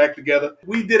CW, get your act together.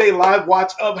 We did a live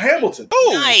watch of Hamilton.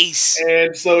 Oh, nice.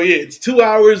 And so, yeah, it's 2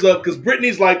 hours of, because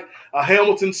Brittany's like a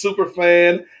Hamilton super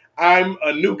fan. I'm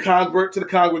a new convert to the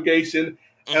congregation,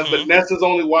 and Vanessa's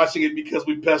only watching it because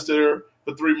we pestered her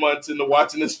for 3 months into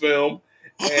watching this film.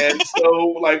 And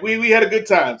so, like, we had a good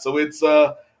time. So it's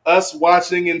us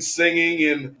watching and singing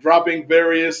and dropping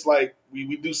various, like,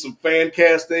 we do some fan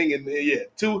casting, and yeah,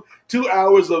 two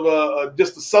hours of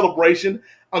just a celebration.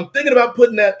 I'm thinking about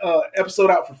putting that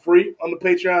episode out for free on the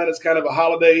Patreon as kind of a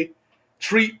holiday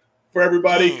treat for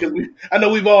everybody, because I know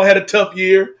we've all had a tough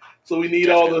year, so we need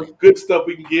all the good stuff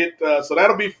we can get. So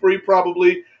that'll be free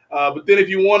probably. But then if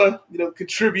you want to,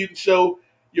 contribute and show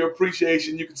your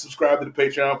appreciation, you can subscribe to the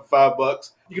Patreon for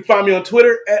 $5. You can find me on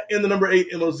Twitter at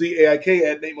 @8 MOZAIK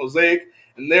at Nate Mosaic,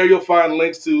 and there you'll find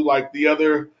links to like the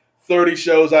other 30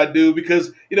 shows I do,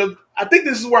 because I think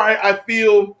this is where I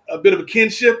feel a bit of a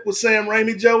kinship with Sam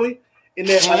Raimi, Joey. In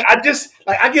that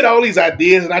I get all these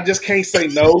ideas and I just can't say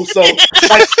no. So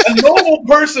like a normal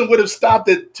person would have stopped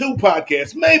at 2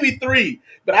 podcasts, maybe 3,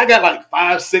 but I got like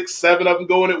 5, 6, 7 of them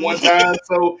going at one time.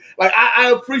 So like I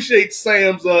appreciate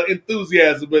Sam's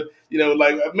enthusiasm, but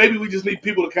like maybe we just need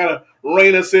people to kind of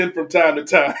rein us in from time to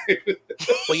time.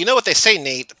 Well, you know what they say,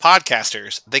 Nate?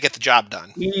 Podcasters, they get the job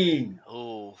done.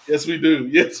 Oh, yes, we do.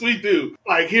 Yes, we do.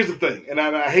 Like, here's the thing, and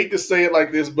I hate to say it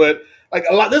like this, but like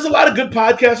there's a lot of good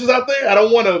podcasters out there. I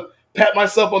don't want to pat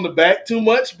myself on the back too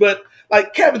much, but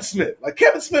like Kevin Smith. Like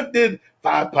Kevin Smith did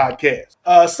 5 podcasts.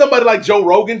 Somebody like Joe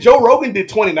Rogan. Joe Rogan did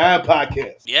 29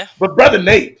 podcasts. Yeah. But Brother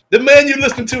Nate, the man you're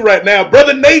listening to right now,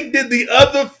 Brother Nate did the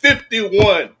other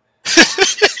 51.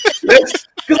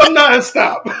 Because I'm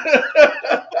nonstop.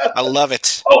 I love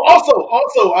it. Oh,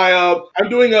 also, I'm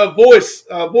doing a voice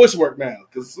work now,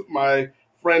 because my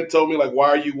friend told me, like, why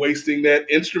are you wasting that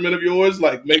instrument of yours?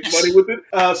 Like, make money with it.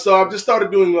 So I've just started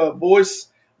doing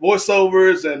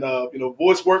voiceovers and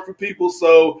voice work for people.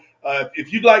 So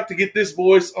if you'd like to get this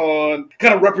voice on,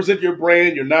 kind of represent your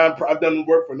brand, I've done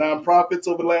work for nonprofits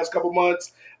over the last couple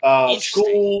months,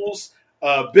 schools,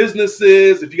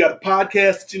 businesses. If you got a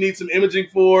podcast that you need some imaging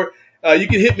for, you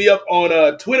can hit me up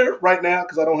on Twitter right now,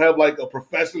 because I don't have like a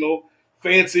professional,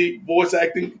 fancy voice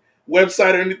acting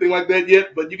website or anything like that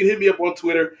yet. But you can hit me up on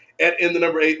Twitter at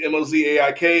 @8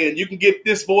 MOZAIK, and you can get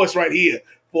this voice right here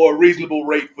for a reasonable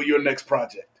rate for your next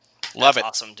project. Love it.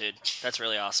 Awesome, dude. That's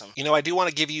really awesome. I do want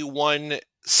to give you one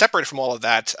separate from all of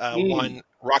that, one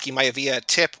Rocky Maivia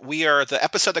tip. We are the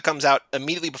episode that comes out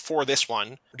immediately before this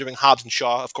one. We're doing Hobbs and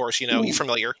Shaw, of course. You're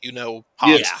familiar.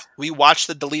 Hobbs. Yes. We watched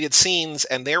the deleted scenes,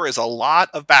 and there is a lot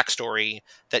of backstory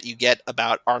that you get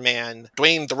about our man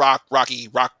Dwayne "The Rock"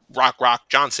 Rock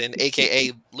Johnson,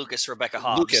 aka Lucas Rebecca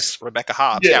Hobbs. Yes.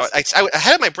 Yeah, I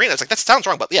had it in my brain. I was like, that sounds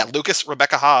wrong, but yeah, Lucas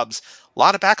Rebecca Hobbs. A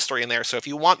lot of backstory in there. So if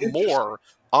you want more.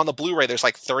 On the Blu-ray, there's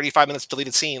like 35 minutes of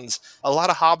deleted scenes, a lot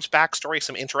of Hobbs backstory,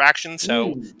 some interaction.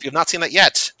 So if you've not seen that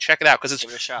yet, check it out, because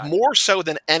it's more so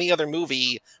than any other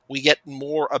movie. We get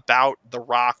more about The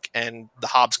Rock and the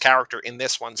Hobbs character in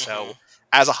this one. So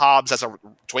as a Hobbs, as a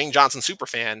Dwayne Johnson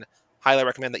superfan, highly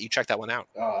recommend that you check that one out.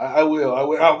 I will.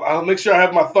 I'll make sure I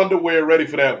have my Thunderwear ready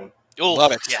for that one. Ooh,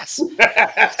 love it. Yes.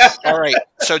 All right.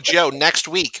 So, Joe, next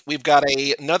week, we've got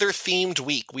another themed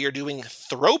week. We are doing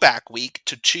Throwback Week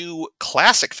to 2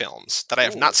 classic films that I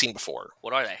have not seen before.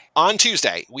 What are they? On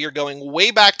Tuesday, we are going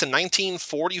way back to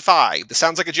 1945. This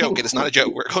sounds like a joke. It is not a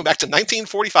joke. We're going back to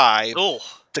 1945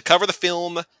 to cover the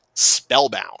film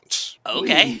Spellbound.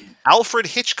 Okay. Alfred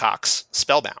Hitchcock's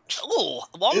Spellbound. Ooh,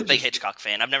 well, I'm a big Hitchcock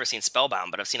fan. I've never seen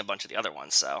Spellbound, but I've seen a bunch of the other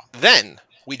ones, so. Then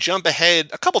we jump ahead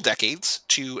a couple decades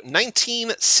to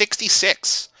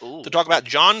 1966 Ooh. to talk about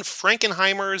John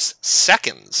Frankenheimer's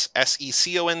Seconds,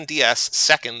 Seconds,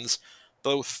 Seconds,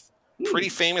 both pretty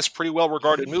famous, pretty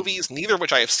well-regarded movies, neither of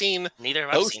which I have seen. Neither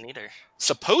have I seen either.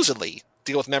 Supposedly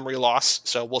deal with memory loss,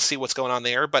 so we'll see what's going on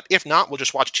there. But if not, we'll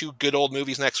just watch 2 good old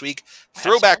movies next week.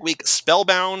 Throwback Week,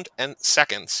 Spellbound, and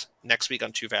Seconds next week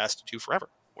on Too Fast, Too Forever.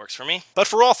 Works for me. But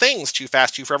for all things Too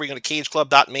Fast, Too Forever, you go to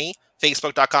cageclub.me,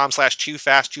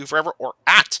 facebook.com/TooFastTooForever, or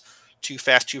at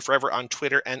TooFastTooForever on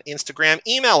Twitter and Instagram.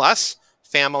 Email us,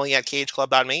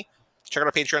 family@cageclub.me. Check out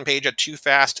our Patreon page at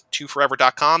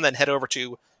TooFastTooForever.com. Then head over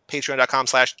to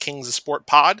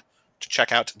patreon.com/KingsOfSportPod to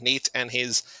check out Nate and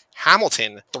his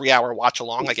Hamilton 3-hour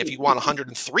watch-along. Like, if you want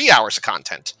 103 hours of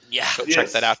content, go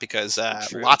check that out, because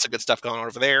lots of good stuff going on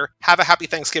over there. Have a happy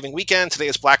Thanksgiving weekend. Today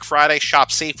is Black Friday.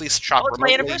 Shop safely, shop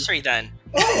remotely. It's my anniversary then.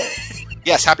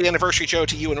 Yes, happy anniversary, Joe,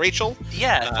 to you and Rachel.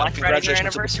 Yeah, Black Friday your To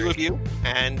anniversary. the 2 of you.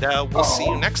 And we'll see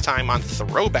you next time on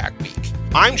Throwback Week.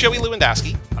 I'm Joey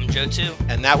Lewandowski. I'm Joe, too.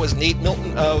 And that was Nate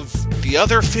Milton of the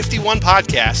other 51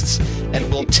 podcasts.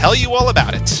 And we'll tell you all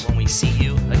about it when we see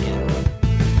you